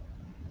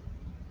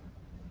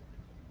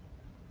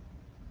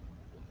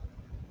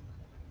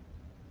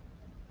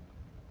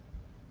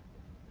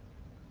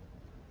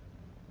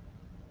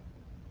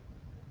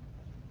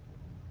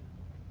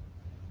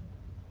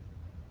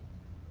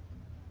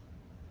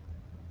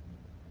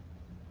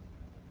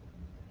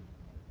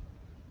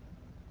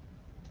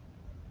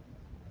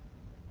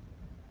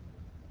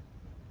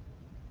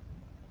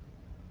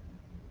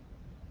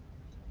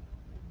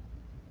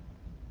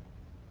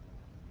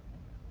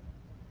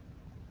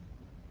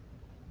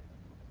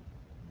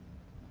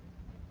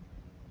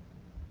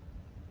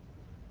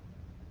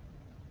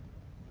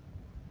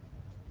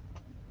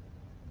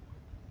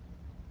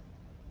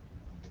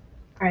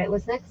 All right,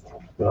 what's next?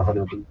 The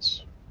hunter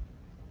boots.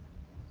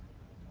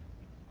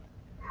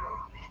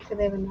 Do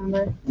they have a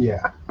number?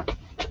 Yeah.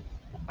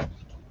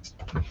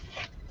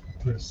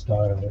 Or a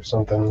style or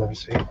something. Let me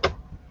see.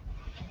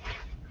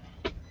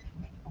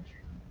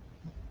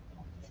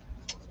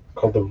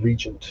 Called the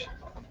Regent.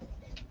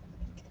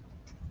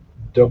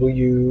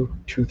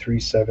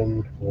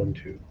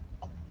 W23712.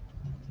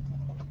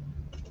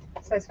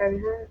 Size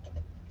 5.5.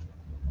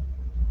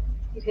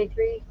 UK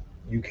 3.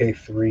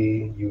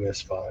 UK3,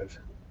 US5.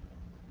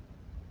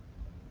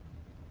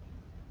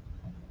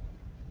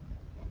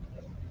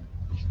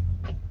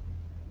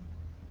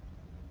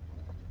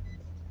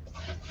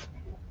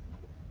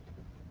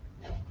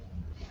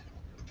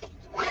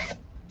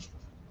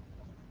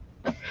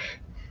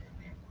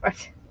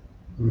 What?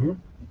 Mm-hmm.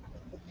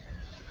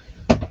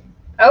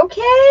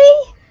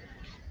 Okay.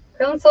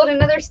 Krillin sold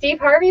another Steve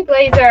Harvey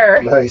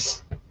blazer.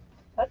 Nice.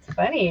 That's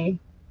funny.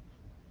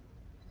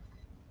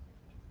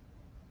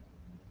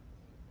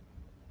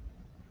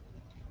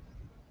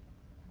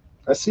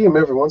 I see him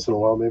every once in a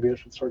while. Maybe I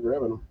should start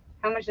grabbing them.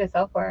 How much did it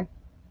sell for?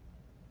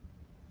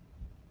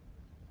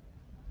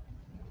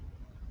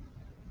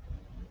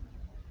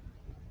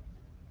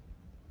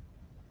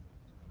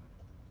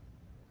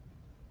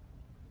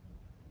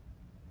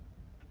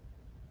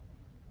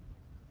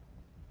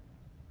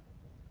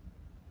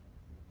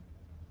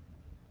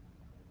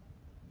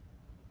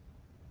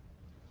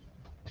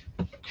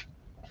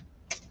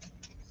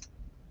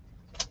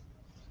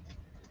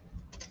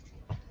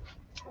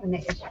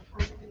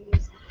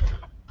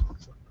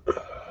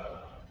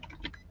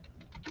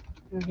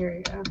 Oh, here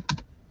you go.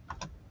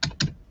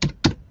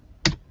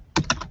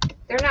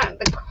 They're not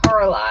the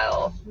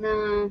Carlisle.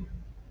 No.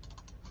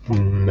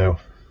 No.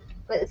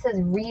 But it says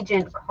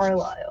Regent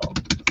Carlisle.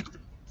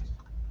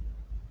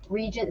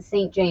 Regent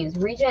St. James.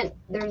 Regent,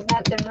 there's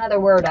another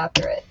word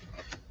after it.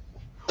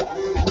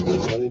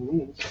 What it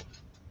means.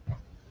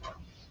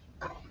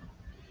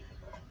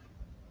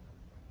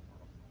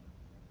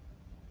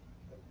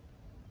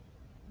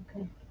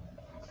 Okay.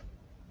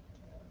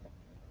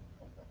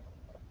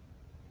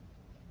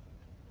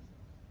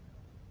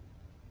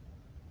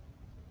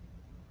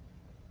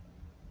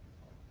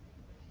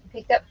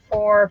 Picked up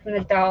 4 from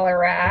the dollar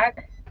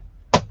rack.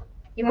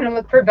 You want to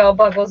look for belt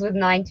buckles with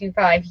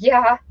 925?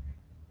 Yeah,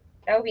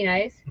 that would be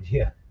nice.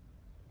 Yeah.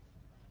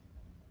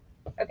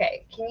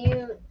 Okay, can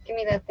you give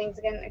me the things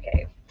again?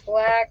 Okay,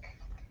 black.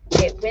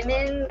 Okay,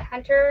 women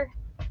hunter.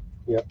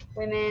 Yep.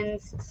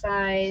 Women's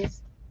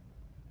size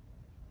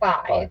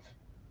 5. 5.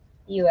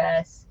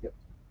 US. Yep.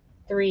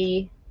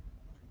 3.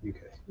 UK.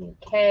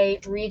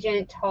 UK.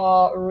 Regent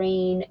tall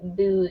rain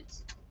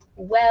boots.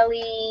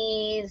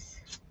 Wellies.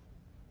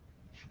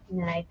 And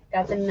then I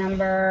got the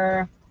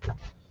number.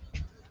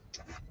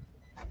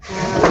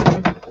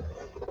 I'm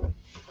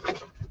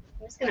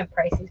just gonna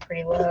price these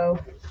pretty low.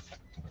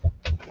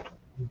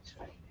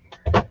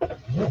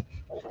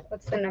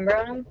 What's the number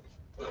on them?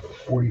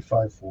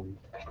 4540.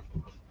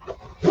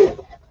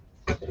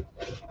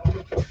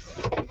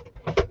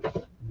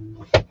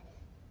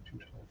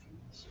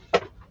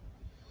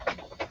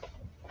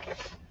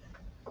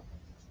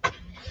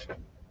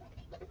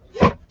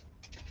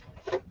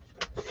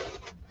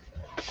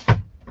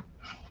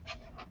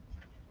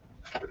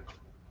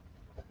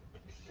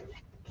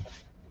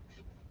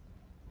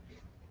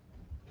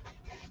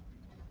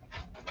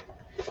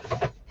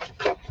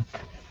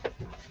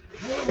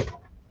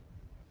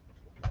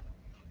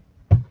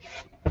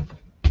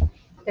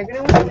 They're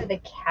going to want the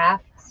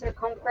calf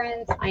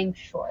circumference, I'm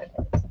sure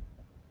of it.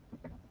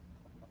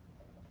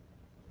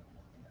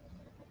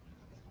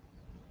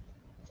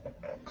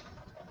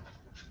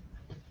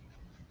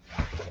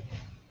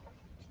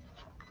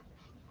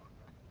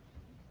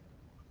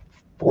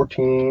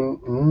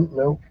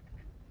 Nope,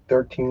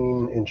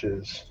 13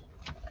 inches.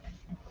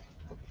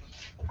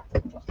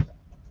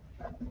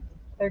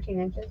 13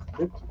 inches?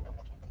 Yep.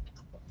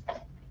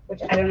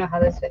 Which I don't know how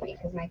those fit me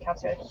because my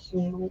calves are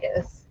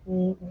humongous,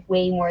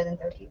 way more than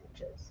 13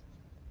 inches.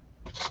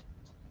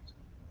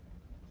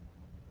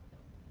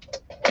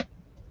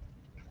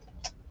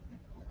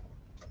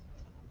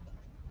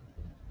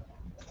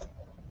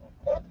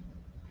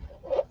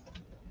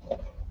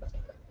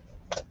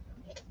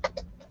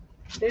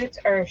 Boots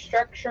are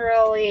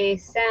structurally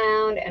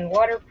sound and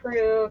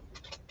waterproof,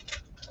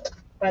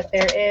 but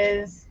there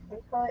is, what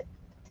do you call it?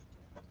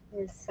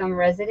 There's some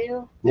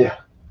residue. Yeah.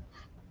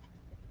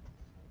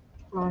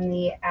 On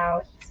the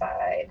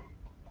outside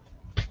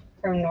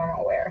from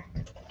normal wear.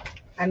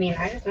 I mean,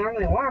 I just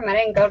normally wear them. I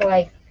didn't go to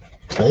like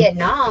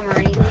Vietnam or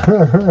anything.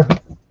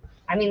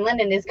 I mean,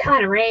 London is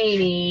kind of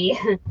rainy.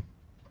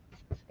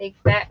 Big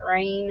fat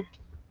rain.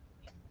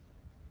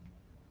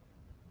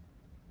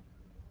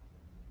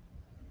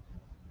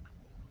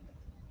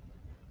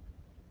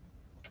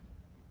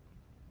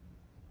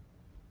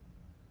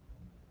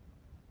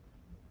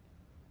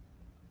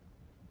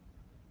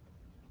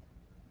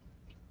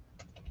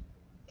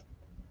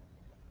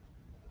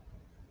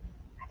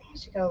 I think I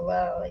should go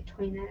low, like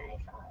 $29.95,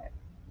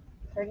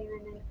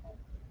 $39.95.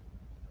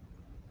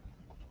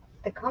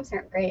 The comps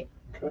aren't great.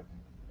 Okay.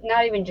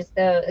 Not even just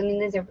those. I mean,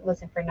 these are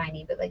listed for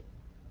 90, but like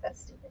that's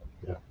stupid.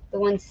 Yeah. The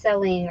ones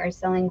selling are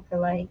selling for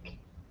like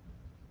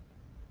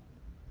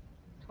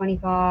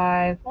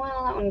 25.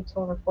 Well, that one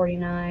sold for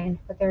 49,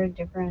 but they're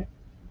different.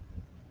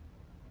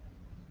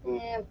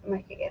 Yeah, I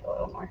might could get a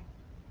little more.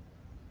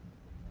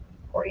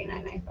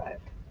 49.95.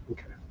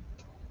 Okay.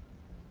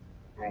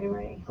 All right, I'm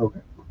ready. Okay.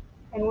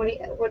 And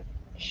what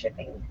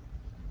shipping?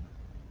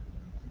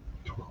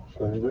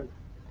 12.99.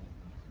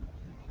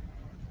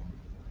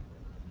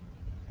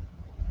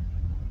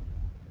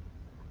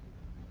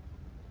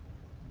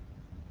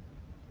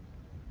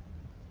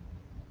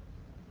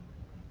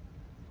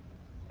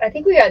 I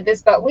think we got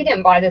this belt. We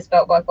didn't buy this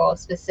belt buckle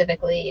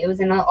specifically. It was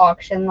in an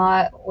auction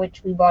lot,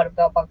 which we bought a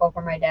belt buckle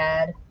for my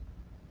dad.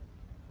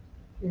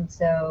 And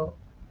so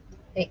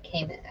it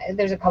came.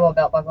 There's a couple of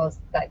belt buckles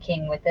that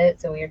came with it,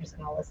 so we were just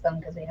gonna list them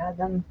because we had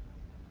them.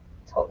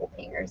 Total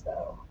pingers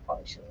though.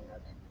 Probably shouldn't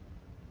have.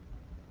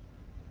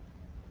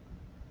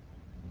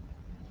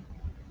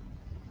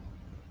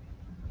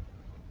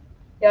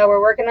 Yeah, we're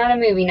working on a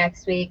movie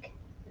next week.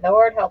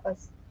 Lord help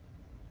us.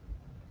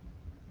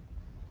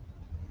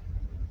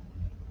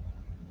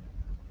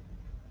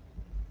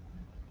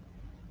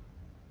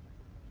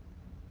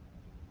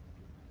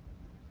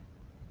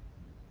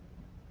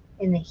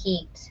 In the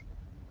heat.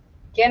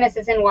 Janice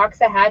is in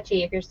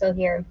Waxahachie if you're still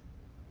here.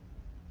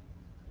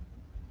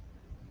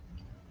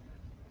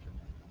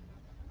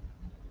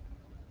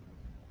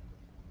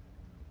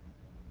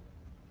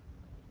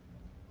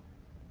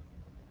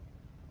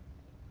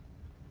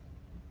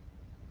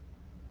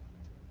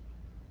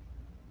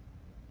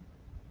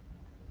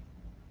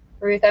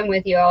 Ruth, I'm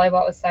with you. All I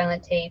bought was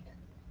silent tape.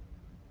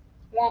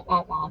 Womp,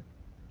 womp, womp.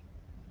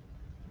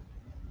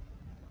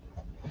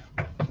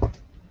 All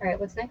right,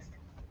 what's next?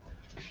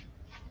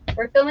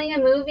 We're filming a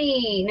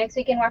movie next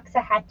week in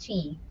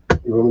Waxahachie.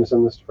 You want me to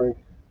send this to Frank?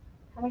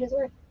 How much is it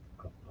worth?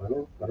 I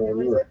don't What is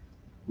remember. it?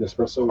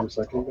 Nespresso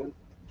recycling bin?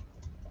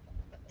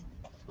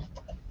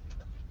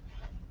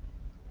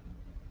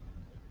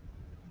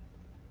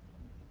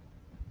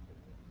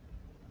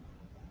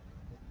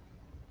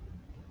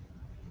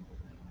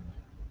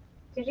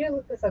 Did you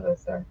look this up at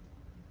the store?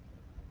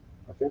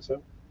 I think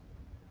so.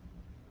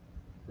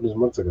 It was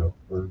months ago.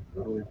 Or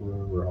I don't even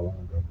remember how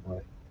long ago. Why?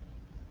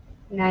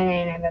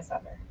 $9.99 best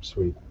offer.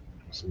 Sweet.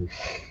 Sweet.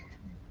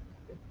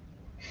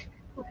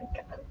 Oh my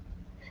god.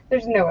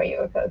 There's no way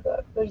you look this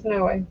up. There's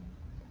no way.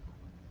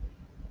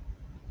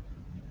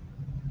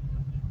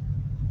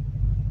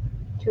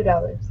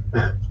 $2.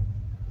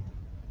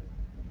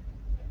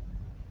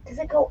 Does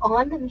it go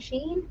on the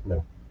machine?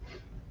 No.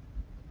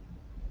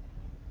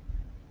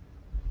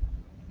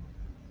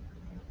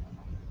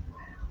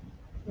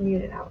 You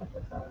did not look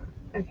this up.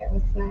 Okay,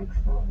 what's next?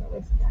 I don't want to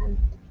waste time.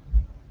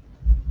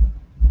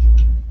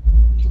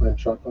 And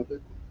shot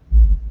puppet?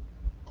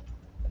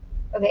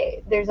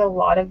 Okay, there's a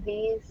lot of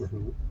these,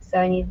 so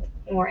I need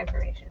more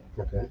information.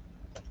 Okay.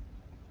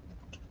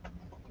 Do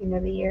you know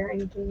the year or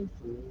anything?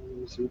 Let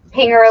me see.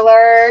 Pinger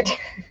alert!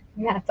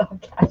 That's all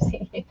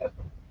capsing you.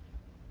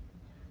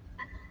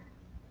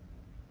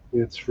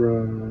 It's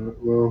from,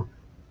 well,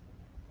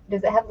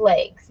 Does it have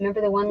legs?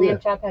 Remember the one Yeah. lamb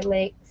chop had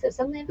legs? So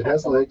some lamb it chops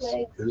has don't legs. have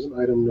legs. There's an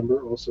item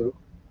number also.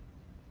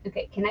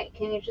 Okay, can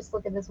you just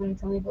look at this one and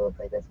tell me if it looks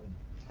like this one?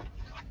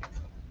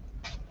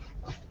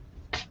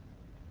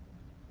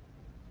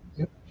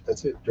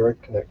 That's it.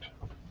 Direct Connect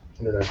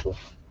International.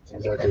 It's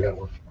exactly that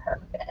one.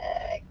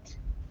 Perfect.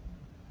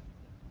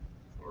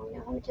 Now we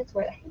know how to much it's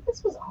worth. I think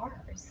this was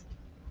ours.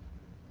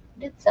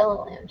 We did sell a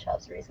lamb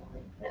chops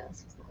recently. No,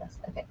 this was not us.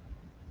 Okay.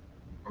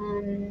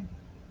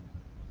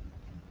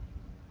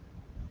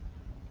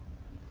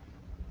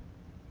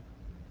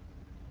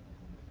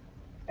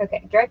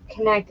 Okay, Direct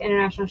Connect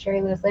International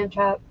Sherry Lewis Lamb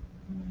Chop.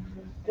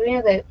 Do we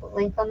know the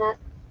link on that?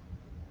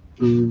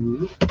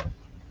 Mm-hmm.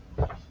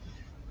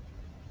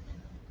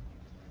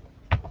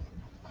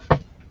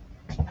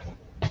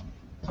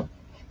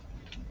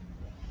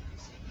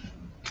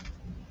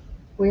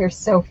 We are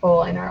so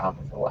full in our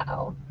office.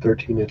 Wow.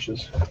 13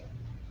 inches.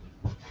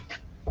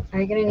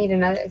 Are you gonna need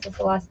another? Is this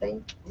the last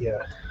thing?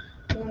 Yeah.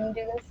 You wanna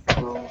do this?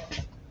 Oh.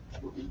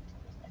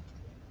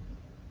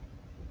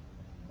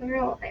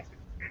 No, I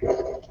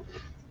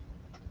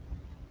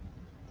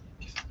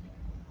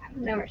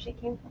don't know where she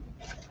came from.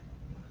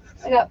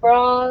 I got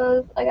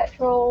bras, I got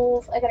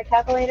trolls, I got a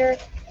calculator.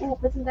 Ooh,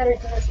 put some better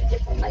than this and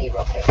get some money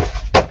real quick.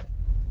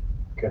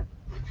 Okay.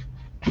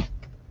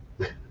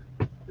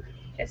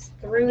 Just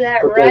threw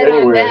that Put right that on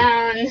anywhere.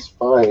 down. It's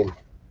fine.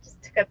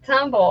 Just took a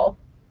tumble.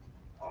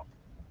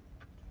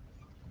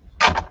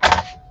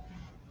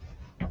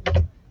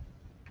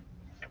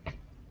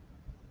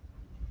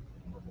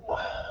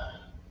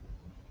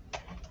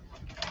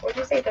 What'd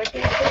you say,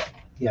 13 inches?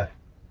 Yeah.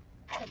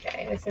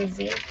 Okay, this is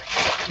Z.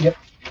 Yep.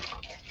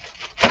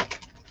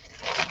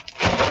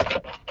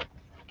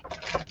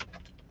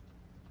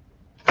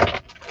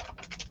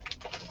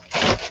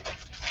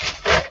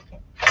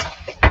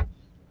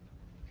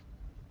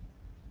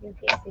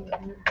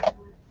 UPC,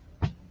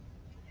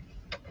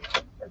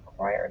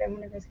 required. I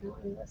wonder if it's going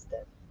to enlist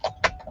it.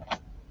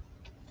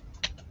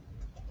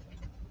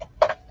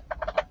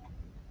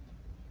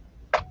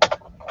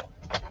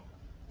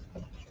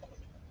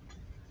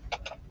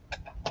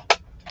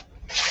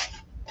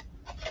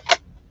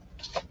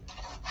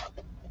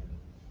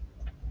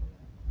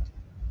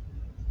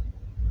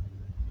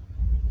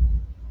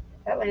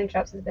 That lamb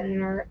chops has been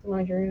in our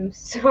laundry room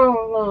so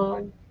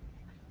long.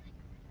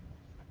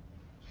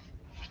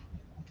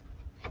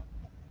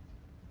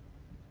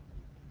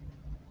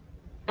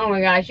 Oh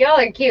my gosh, y'all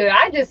are cute.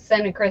 I just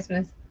send a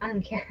Christmas. I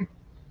don't care.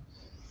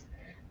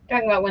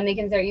 Talking about when they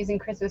can start using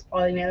Christmas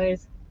poly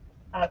mailers.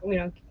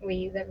 We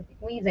use everything.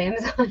 We use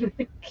Amazon.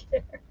 We don't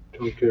care.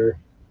 Don't care.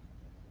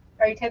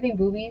 Are you typing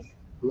boobies?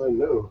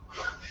 No.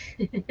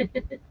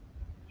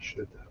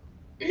 Should though.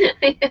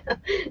 I know.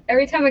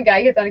 Every time a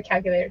guy gets on a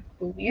calculator,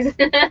 boobies.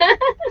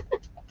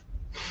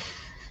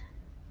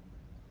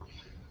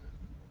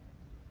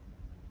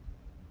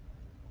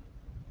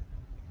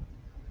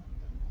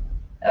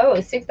 Oh,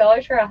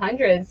 $6 for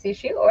 100. See,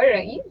 she ordered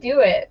it. You do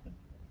it.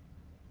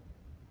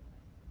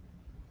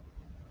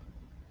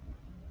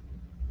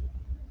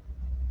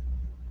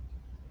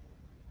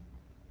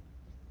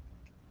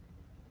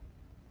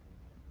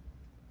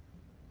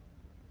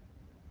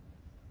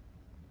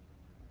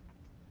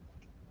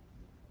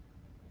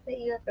 The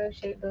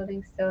UFO-shaped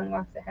building still in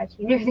Waxahachie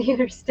near the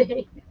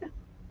interstate.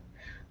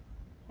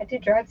 I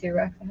did drive through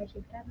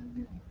Waxahachie, but I don't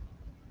know.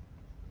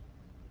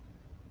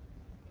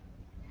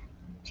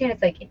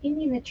 Janet's like, if you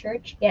mean the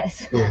church,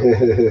 yes. Who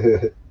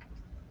is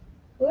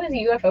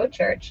a UFO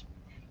church?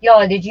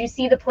 Y'all, did you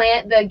see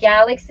the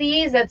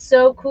galaxies? That's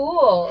so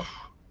cool.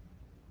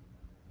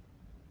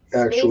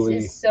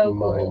 Actually, Space is so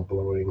mind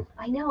cool. blowing.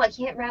 I know, I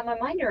can't wrap my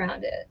mind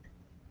around it.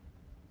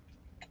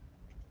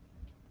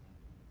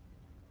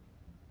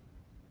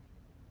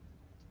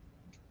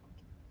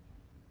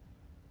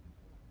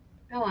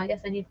 Oh, I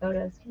guess I need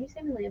photos. Can you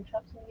send me lamb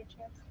chops when you get a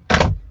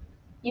chance?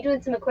 You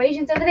doing some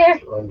equations over there?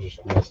 I'm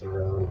just messing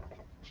around.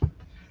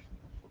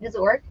 Does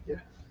it work? Yeah.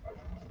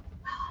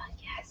 Oh,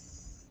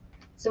 yes.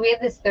 So we have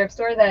this thrift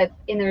store that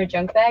in their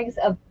junk bags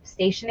of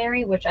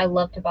stationery, which I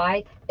love to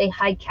buy, they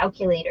hide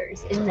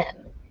calculators in them.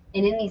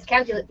 And in these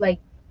like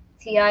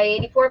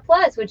TI-84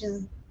 Plus, which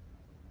is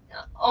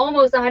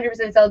almost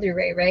 100% sell-through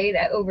rate, right?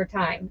 Over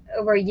time,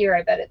 over a year,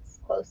 I bet it's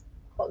close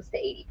to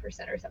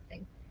 80% or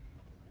something.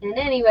 And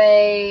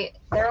anyway,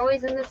 they're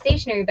always in the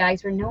stationery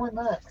bags where no one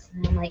looks.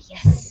 And I'm like,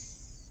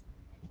 yes.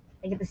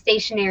 I get the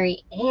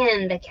stationery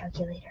and the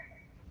calculator.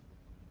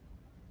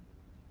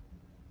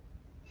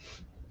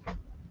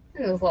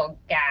 Look at this little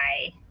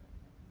guy.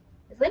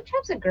 Is Lamb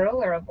Chop's a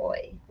girl or a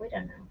boy? We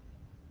don't know.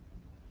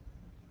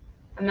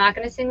 I'm not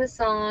going to sing the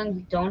song.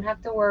 You don't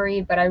have to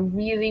worry, but I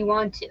really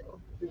want to.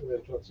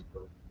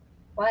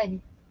 Why?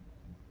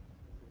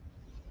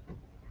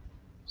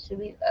 Should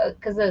we?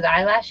 Because those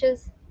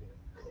eyelashes?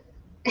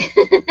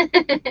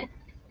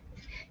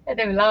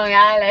 Them long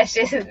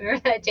eyelashes. Remember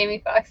that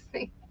Jamie Foxx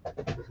thing?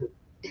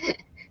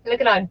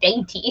 Looking all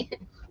dainty.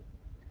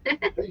 How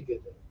you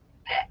get that?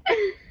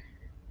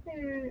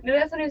 No,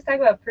 that's when he was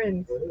talking about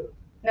Prince.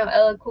 No,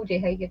 LL Cool J.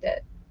 How you get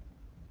that?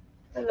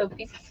 A little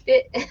piece of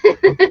spit.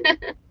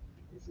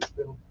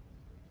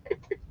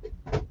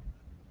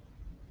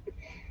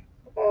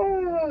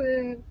 Oh,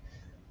 man.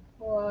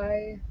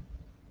 Why?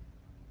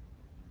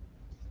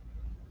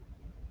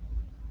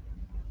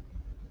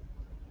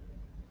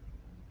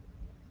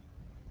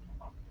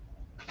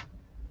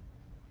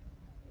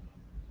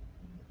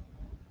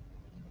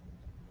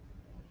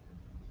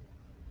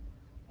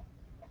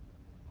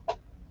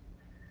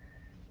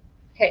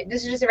 Okay,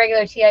 this is just a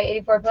regular TI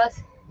 84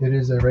 plus. It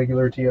is a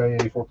regular TI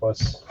 84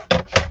 plus.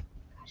 Gosh,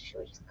 should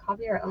we just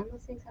copy our own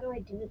listings? How do I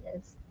do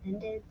this?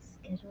 Ended,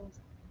 schedules.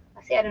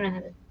 See, I don't know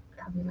how to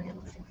copy my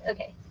own listings.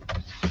 Okay.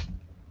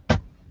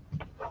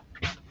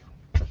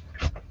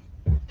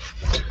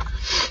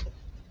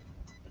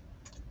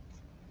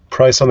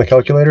 Price on the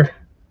calculator?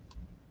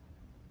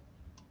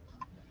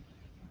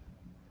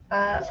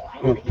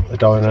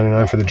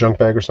 $1.99 for the junk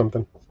bag or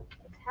something.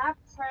 Half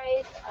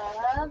price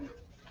of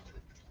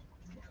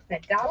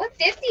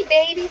 $1.50,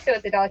 baby. So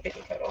it's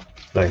 $1.50 total.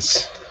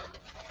 Nice.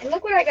 And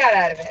look what I got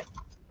out of it.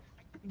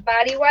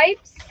 Body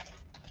wipes.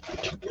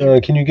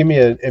 Can you give me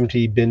an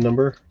empty bin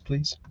number,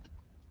 please?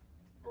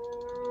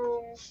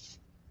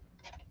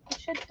 It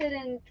should fit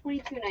in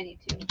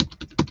 $22.92.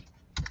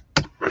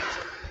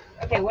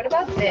 Okay, what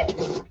about this?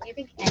 Do you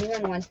think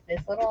anyone wants this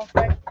little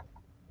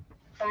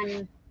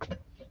fun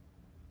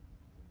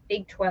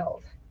Big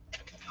 12?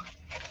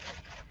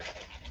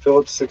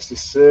 Phillips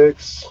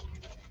 66,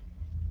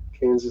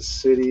 Kansas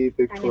City,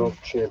 Big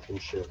 12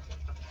 Championship.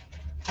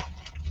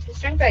 The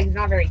string bag's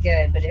not very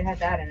good, but it had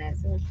that in it,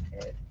 so it's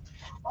good.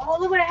 Oh,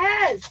 look what it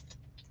has!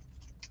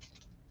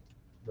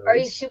 Nice. Are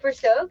you super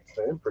stoked?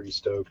 I am pretty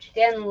stoked.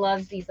 Dan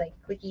loves these like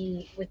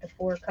quickie with the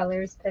 4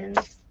 colors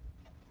pins.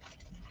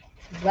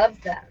 Loves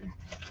them.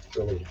 It's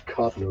like a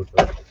cop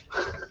notebook.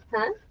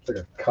 Huh? It's like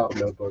a cop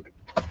notebook.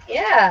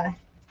 Yeah,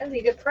 that'd be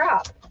a good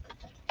prop.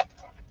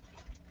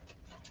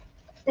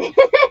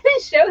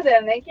 Show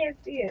them, they can't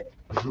see it.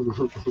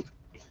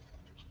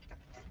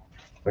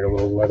 Like a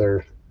little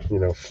leather,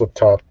 flip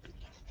top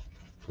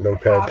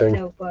notepad Cop thing.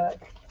 notebook.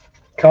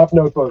 Cop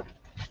notebook.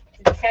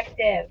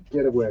 Detective.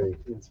 Get away,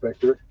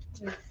 Inspector.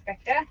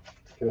 Inspector.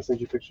 Can I send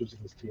you pictures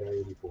of this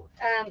TI-84?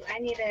 I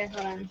need a,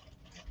 hold on.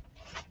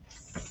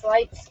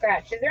 Slight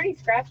scratch. Is there any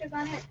scratches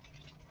on it?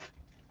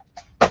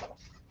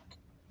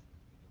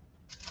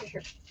 For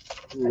sure.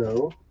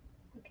 No.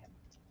 Okay.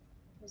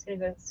 I'm just gonna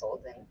go to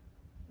sold and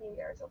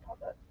maybe ours will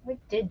pop up. We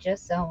did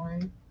just sell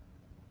one.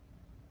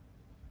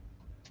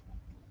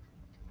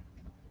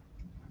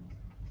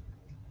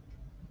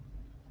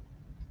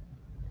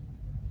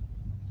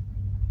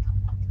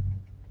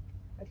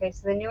 Okay,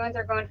 so the new ones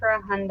are going for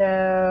a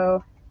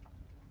hundo.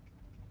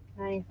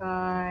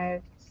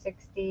 95,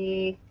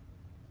 60.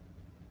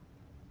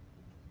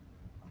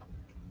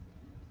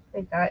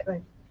 They got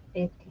like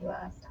 50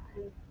 last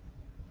time.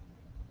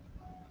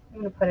 I'm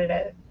gonna put it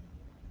at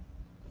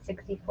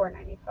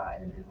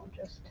 64.95 and then we'll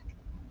just,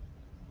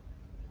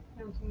 you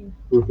know what I'm saying?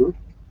 Mm-hmm.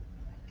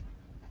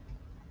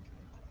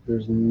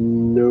 There's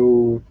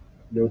no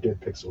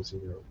dead pixels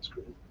either on the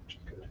screen, which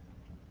is good.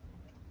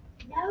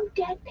 No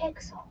dead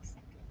pixels.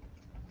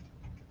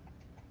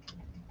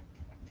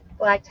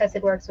 Black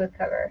tested works with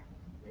cover.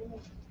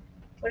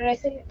 What did I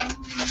say?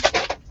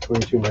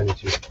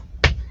 $22.92.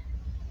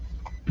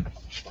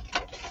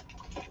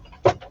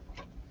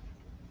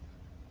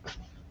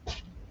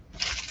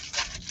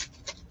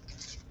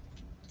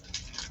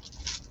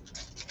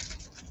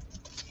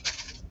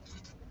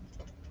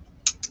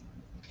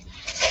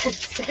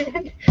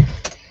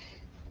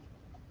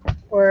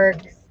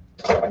 Works.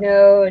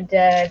 No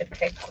dead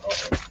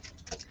pixels.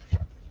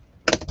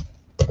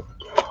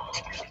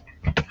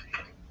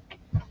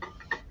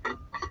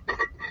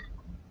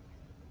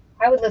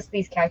 I would list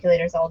these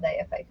calculators all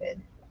day if I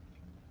could.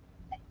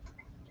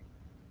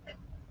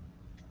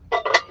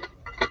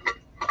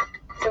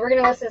 So we're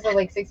gonna list this at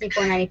like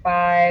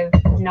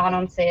 $64.95, not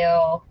on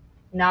sale,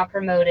 not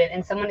promoted,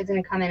 and someone is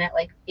gonna come in at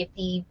like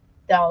 $50,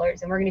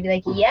 and we're gonna be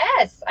like,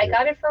 yes, I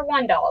got it for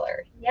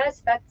 $1.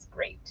 Yes, that's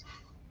great.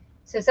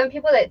 So some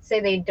people that say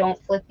they don't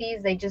flip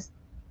these,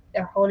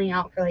 they're holding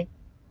out for like,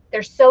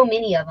 there's so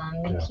many of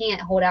them, you can't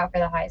hold out for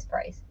the highest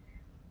price.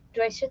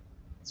 Do I ship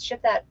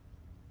that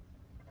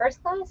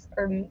first class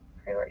or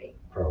priority?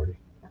 Priority.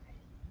 Okay.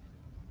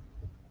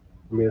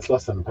 I mean, it's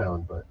less than a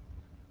pound, but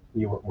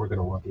we're going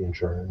to want the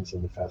insurance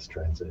and the fast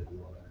transit and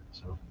all that.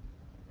 So.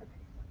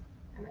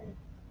 I'm ready.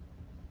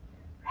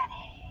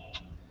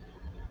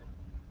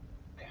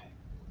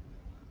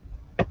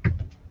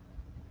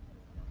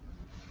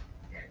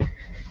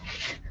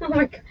 Oh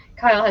my God.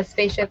 Kyle has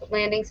spaceship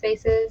landing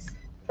spaces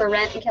for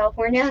rent in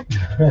California.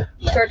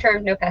 Short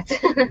term, no pets.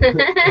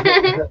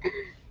 I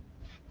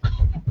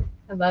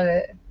love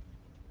it.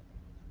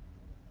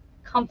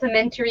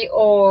 Complimentary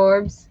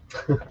orbs.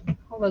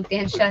 Oh, look,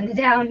 Dan's shutting it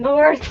down,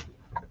 Lord.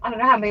 I don't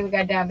know how many we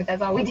got down, but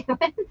that's all we do.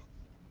 I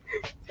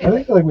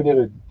think like we did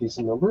a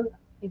decent number.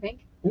 You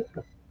think? Yeah.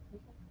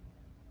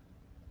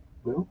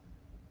 No?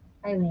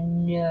 I have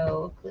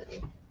no clue.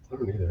 I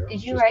don't either.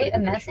 Did you write a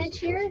message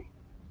here?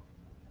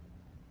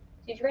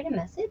 Did you write a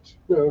message?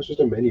 No, it was just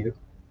a menu.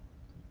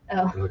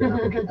 Oh. Like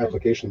an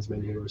applications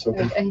menu or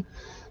something. Okay.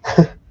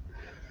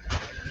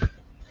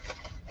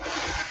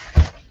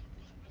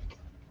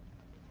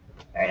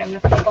 All right, I'm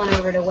going to flip on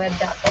over to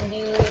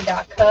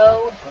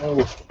web.nu.co.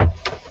 Oh.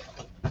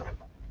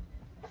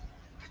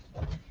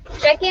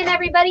 Check in,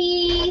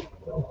 everybody.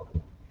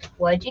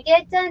 What'd you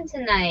get done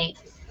tonight?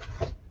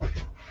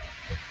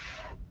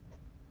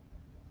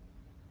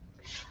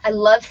 I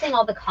love seeing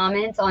all the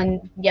comments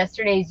on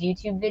yesterday's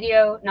YouTube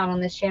video, not on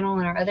this channel,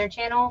 on our other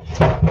channel,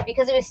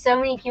 because it was so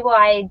many people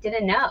I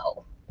didn't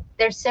know.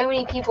 There's so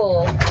many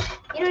people,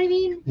 you know what I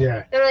mean?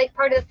 Yeah. They're like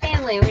part of the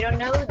family and we don't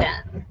know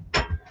them.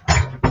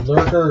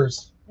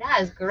 Lurkers.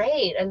 That is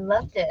great. I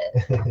loved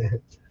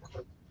it.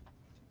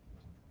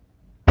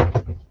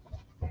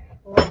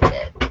 Loved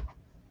it.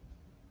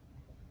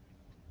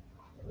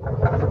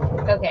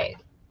 Okay.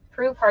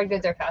 Prove hard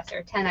goods are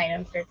faster. 10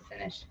 items start to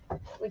finish.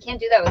 We can't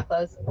do that with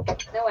clothes.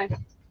 No way.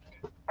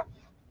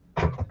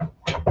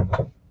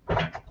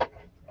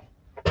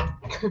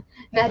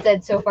 Matt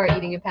said so far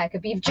eating a pack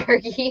of beef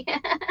jerky.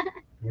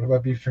 What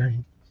about beef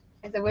jerky?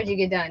 I said, what'd you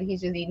get done?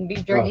 He's just eating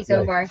beef jerky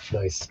so far.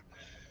 Nice.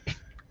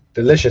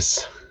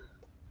 Delicious.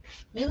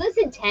 You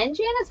listened 10,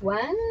 Janice?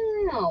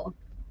 Wow.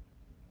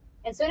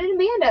 And so did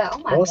Amanda. Oh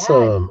my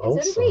Awesome. God.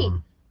 And so did we.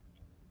 Awesome.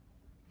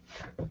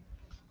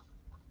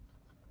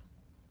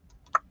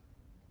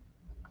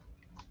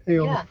 Hey,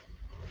 Yeah.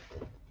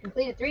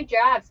 Completed 3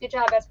 jobs. Good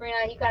job,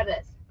 Esperina. You got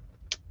this.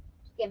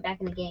 Getting back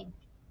in the game.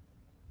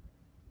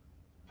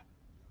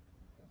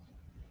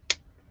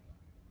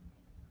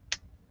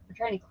 We're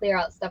trying to clear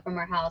out stuff from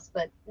our house,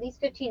 but these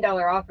 $15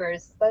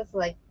 offers, that's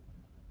like,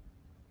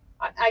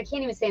 I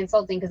can't even say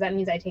insulting because that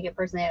means I take it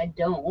personally. I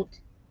don't.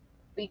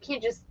 But you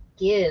can't just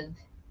give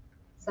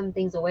some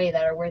things away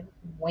that are worth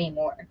way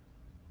more.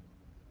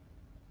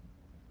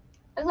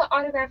 That's an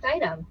autographed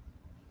item,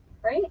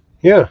 right?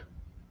 Yeah.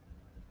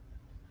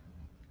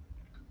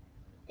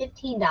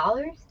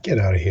 $15? Get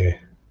out of here.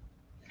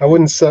 I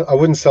wouldn't sell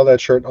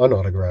that shirt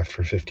unautographed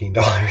for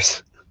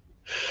 $15.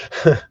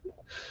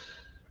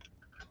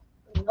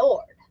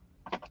 Lord.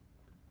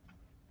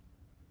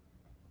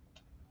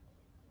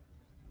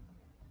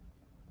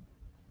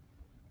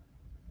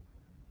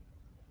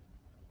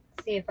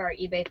 See if our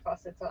eBay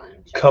faucet's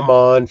on. Come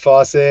on,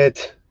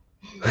 faucet.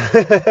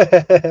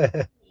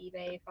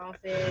 eBay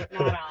faucet,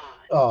 not on.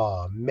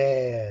 Oh,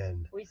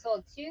 man. We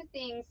sold 2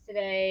 things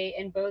today,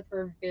 and both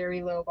were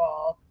very low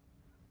ball.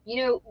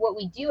 You know, what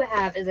we do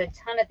have is a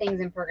ton of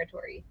things in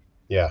purgatory.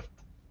 Yeah.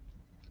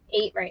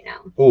 8 right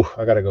now. Oh,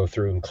 I got to go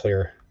through and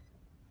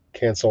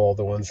cancel all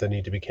the ones that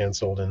need to be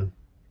canceled.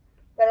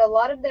 But a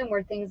lot of them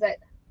were things that,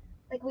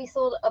 like we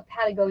sold a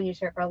Patagonia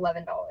shirt for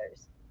 $11.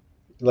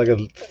 Like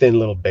a thin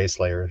little base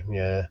layer.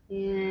 Yeah.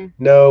 Yeah.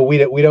 No, we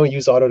don't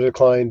use auto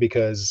decline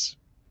because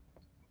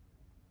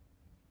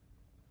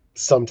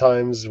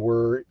sometimes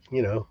we're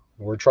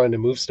trying to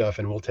move stuff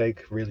and we'll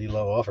take really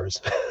low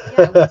offers. Yeah,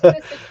 we took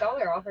a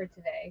 $6 offer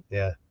today.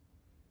 Yeah.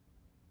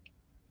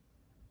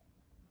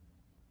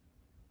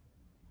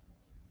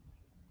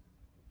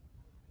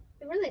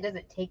 It really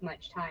doesn't take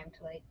much time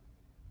to like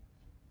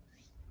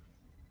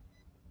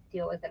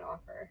deal with an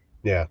offer.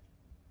 Yeah.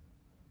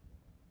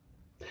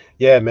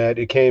 Yeah, Matt,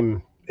 it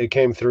came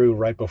through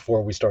right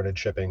before we started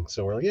shipping.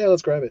 So we're like, yeah,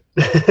 let's grab it.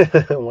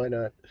 Why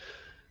not?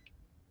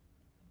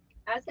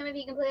 Ask him if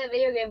he can play a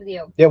video game with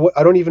you. Yeah,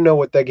 I don't even know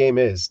what that game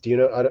is. Do you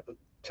know?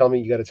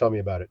 You got to tell me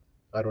about it.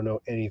 I don't know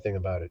anything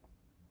about it.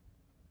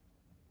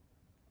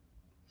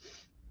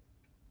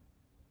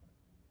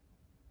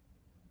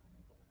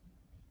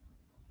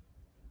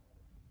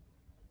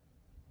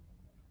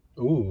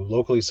 Ooh,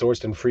 locally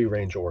sourced and free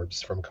range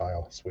orbs from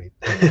Kyle. Sweet.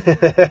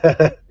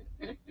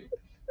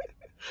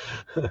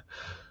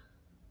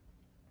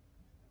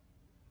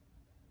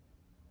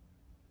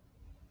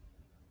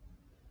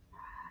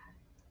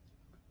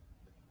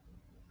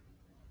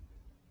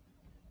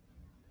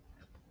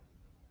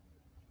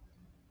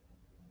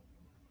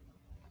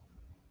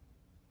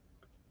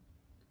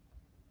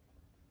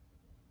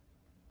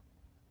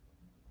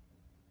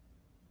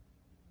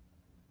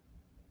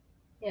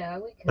 Yeah,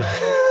 we could.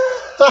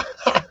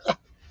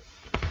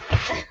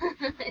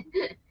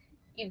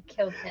 You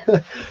killed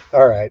him.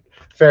 All right,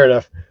 fair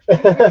enough.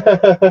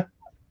 It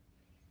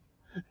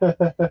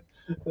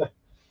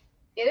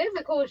is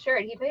a cool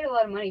shirt. He paid a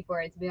lot of money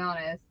for it, to be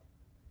honest.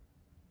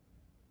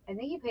 I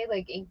think he paid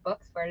like $8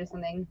 for it or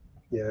something.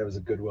 Yeah, it was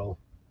a Goodwill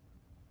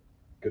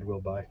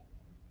buy.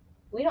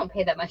 We don't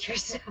pay that much for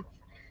stuff.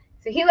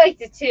 So he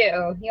liked it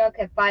too. Y'all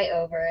could fight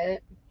over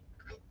it.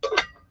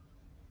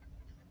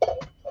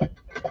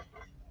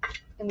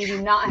 And we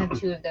do not have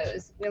 2 of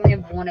those. We only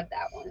have 1 of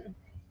that one.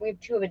 We have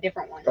 2 of a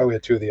different one. Oh, we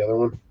had 2 of the other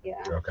one?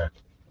 Yeah. Okay.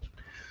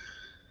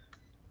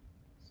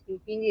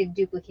 If you need a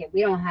duplicate,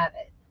 we don't have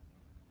it.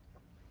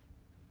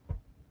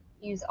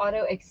 Use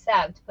auto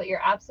accept, put your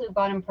absolute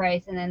bottom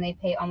price, and then they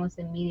pay almost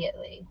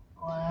immediately.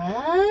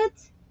 What?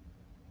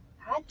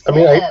 Hot tip. I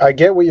mean, I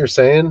get what you're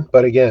saying,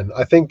 but again,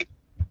 I think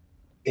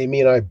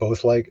Amy and I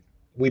both like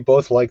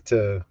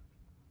to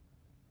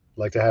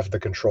have the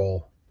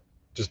control,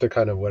 just to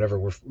kind of whatever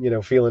we're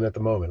feeling at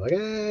the moment. Like,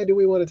 do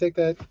we want to take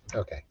that?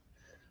 Okay.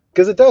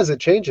 Because it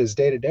changes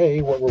day to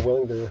day what we're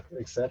willing to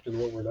accept and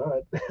what we're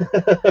not.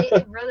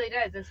 It really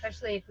does,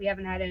 especially if we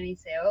haven't had any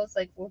sales.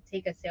 Like, we'll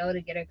take a sale to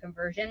get a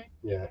conversion.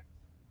 Yeah.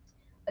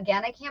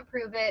 Again, I can't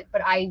prove it,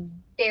 but I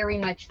very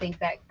much think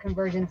that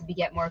conversions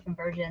beget more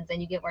conversions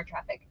and you get more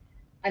traffic.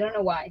 I don't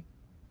know why.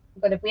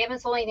 But if we haven't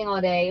sold anything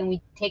all day and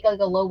we take like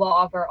a lowball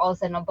offer, all of a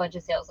sudden a bunch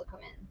of sales will come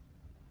in.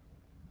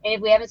 And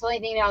if we haven't sold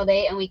anything all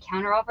day and we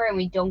counter offer and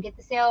we don't get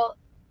the sale,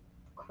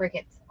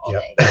 crickets all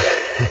day.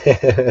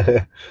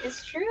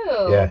 It's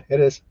true. Yeah, it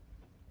is.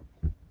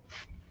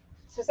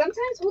 So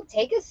sometimes we'll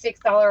take a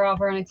 $6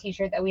 offer on a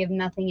t-shirt that we have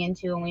nothing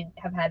into and we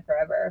have had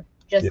forever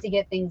just to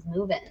get things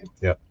moving.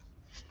 Yep.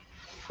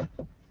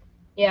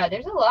 Yeah,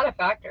 there's a lot of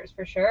factors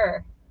for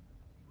sure.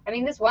 I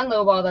mean, this one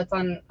lowball that's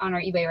on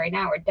our eBay right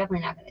now, we're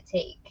definitely not going to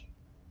take.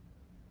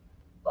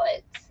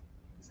 But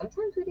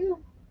sometimes we do.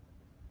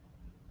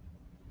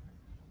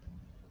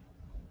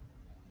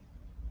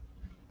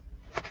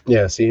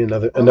 Yeah, see,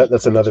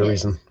 that's another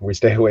reason we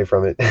stay away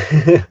from it.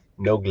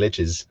 No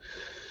glitches.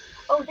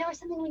 Oh, there was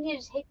something we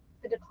needed to take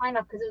the decline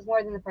off because it was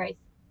more than the price.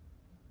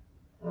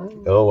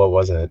 Oh, what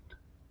was it?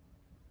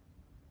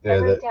 I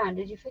wrote it down.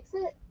 Did you fix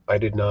it? I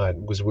did not.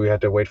 Because we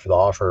had to wait for the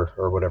offer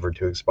or whatever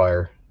to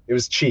expire. It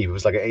was cheap. It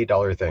was like an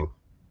 $8 thing.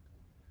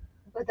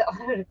 But the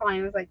auto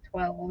decline was like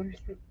 12 or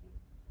something.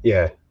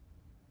 Yeah.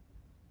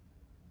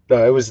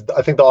 No, it was.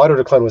 I think the auto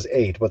decline was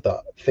 8, but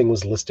the thing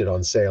was listed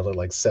on sale at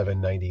like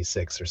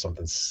 $7.96 or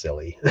something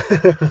silly. Oh,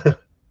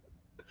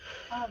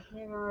 I can't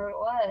remember what it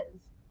was.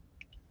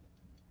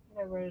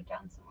 I wrote it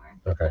down somewhere.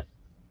 Okay.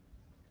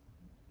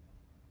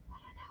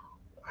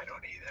 I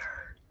don't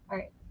either. All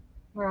right,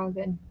 we're all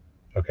good.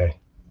 Okay.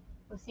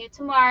 We'll see you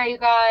tomorrow, you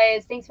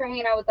guys. Thanks for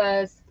hanging out with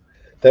us.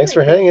 Thanks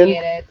for hanging.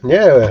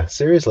 Yeah,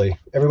 seriously.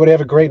 Everybody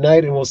have a great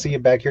night, and we'll see you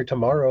back here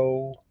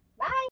tomorrow.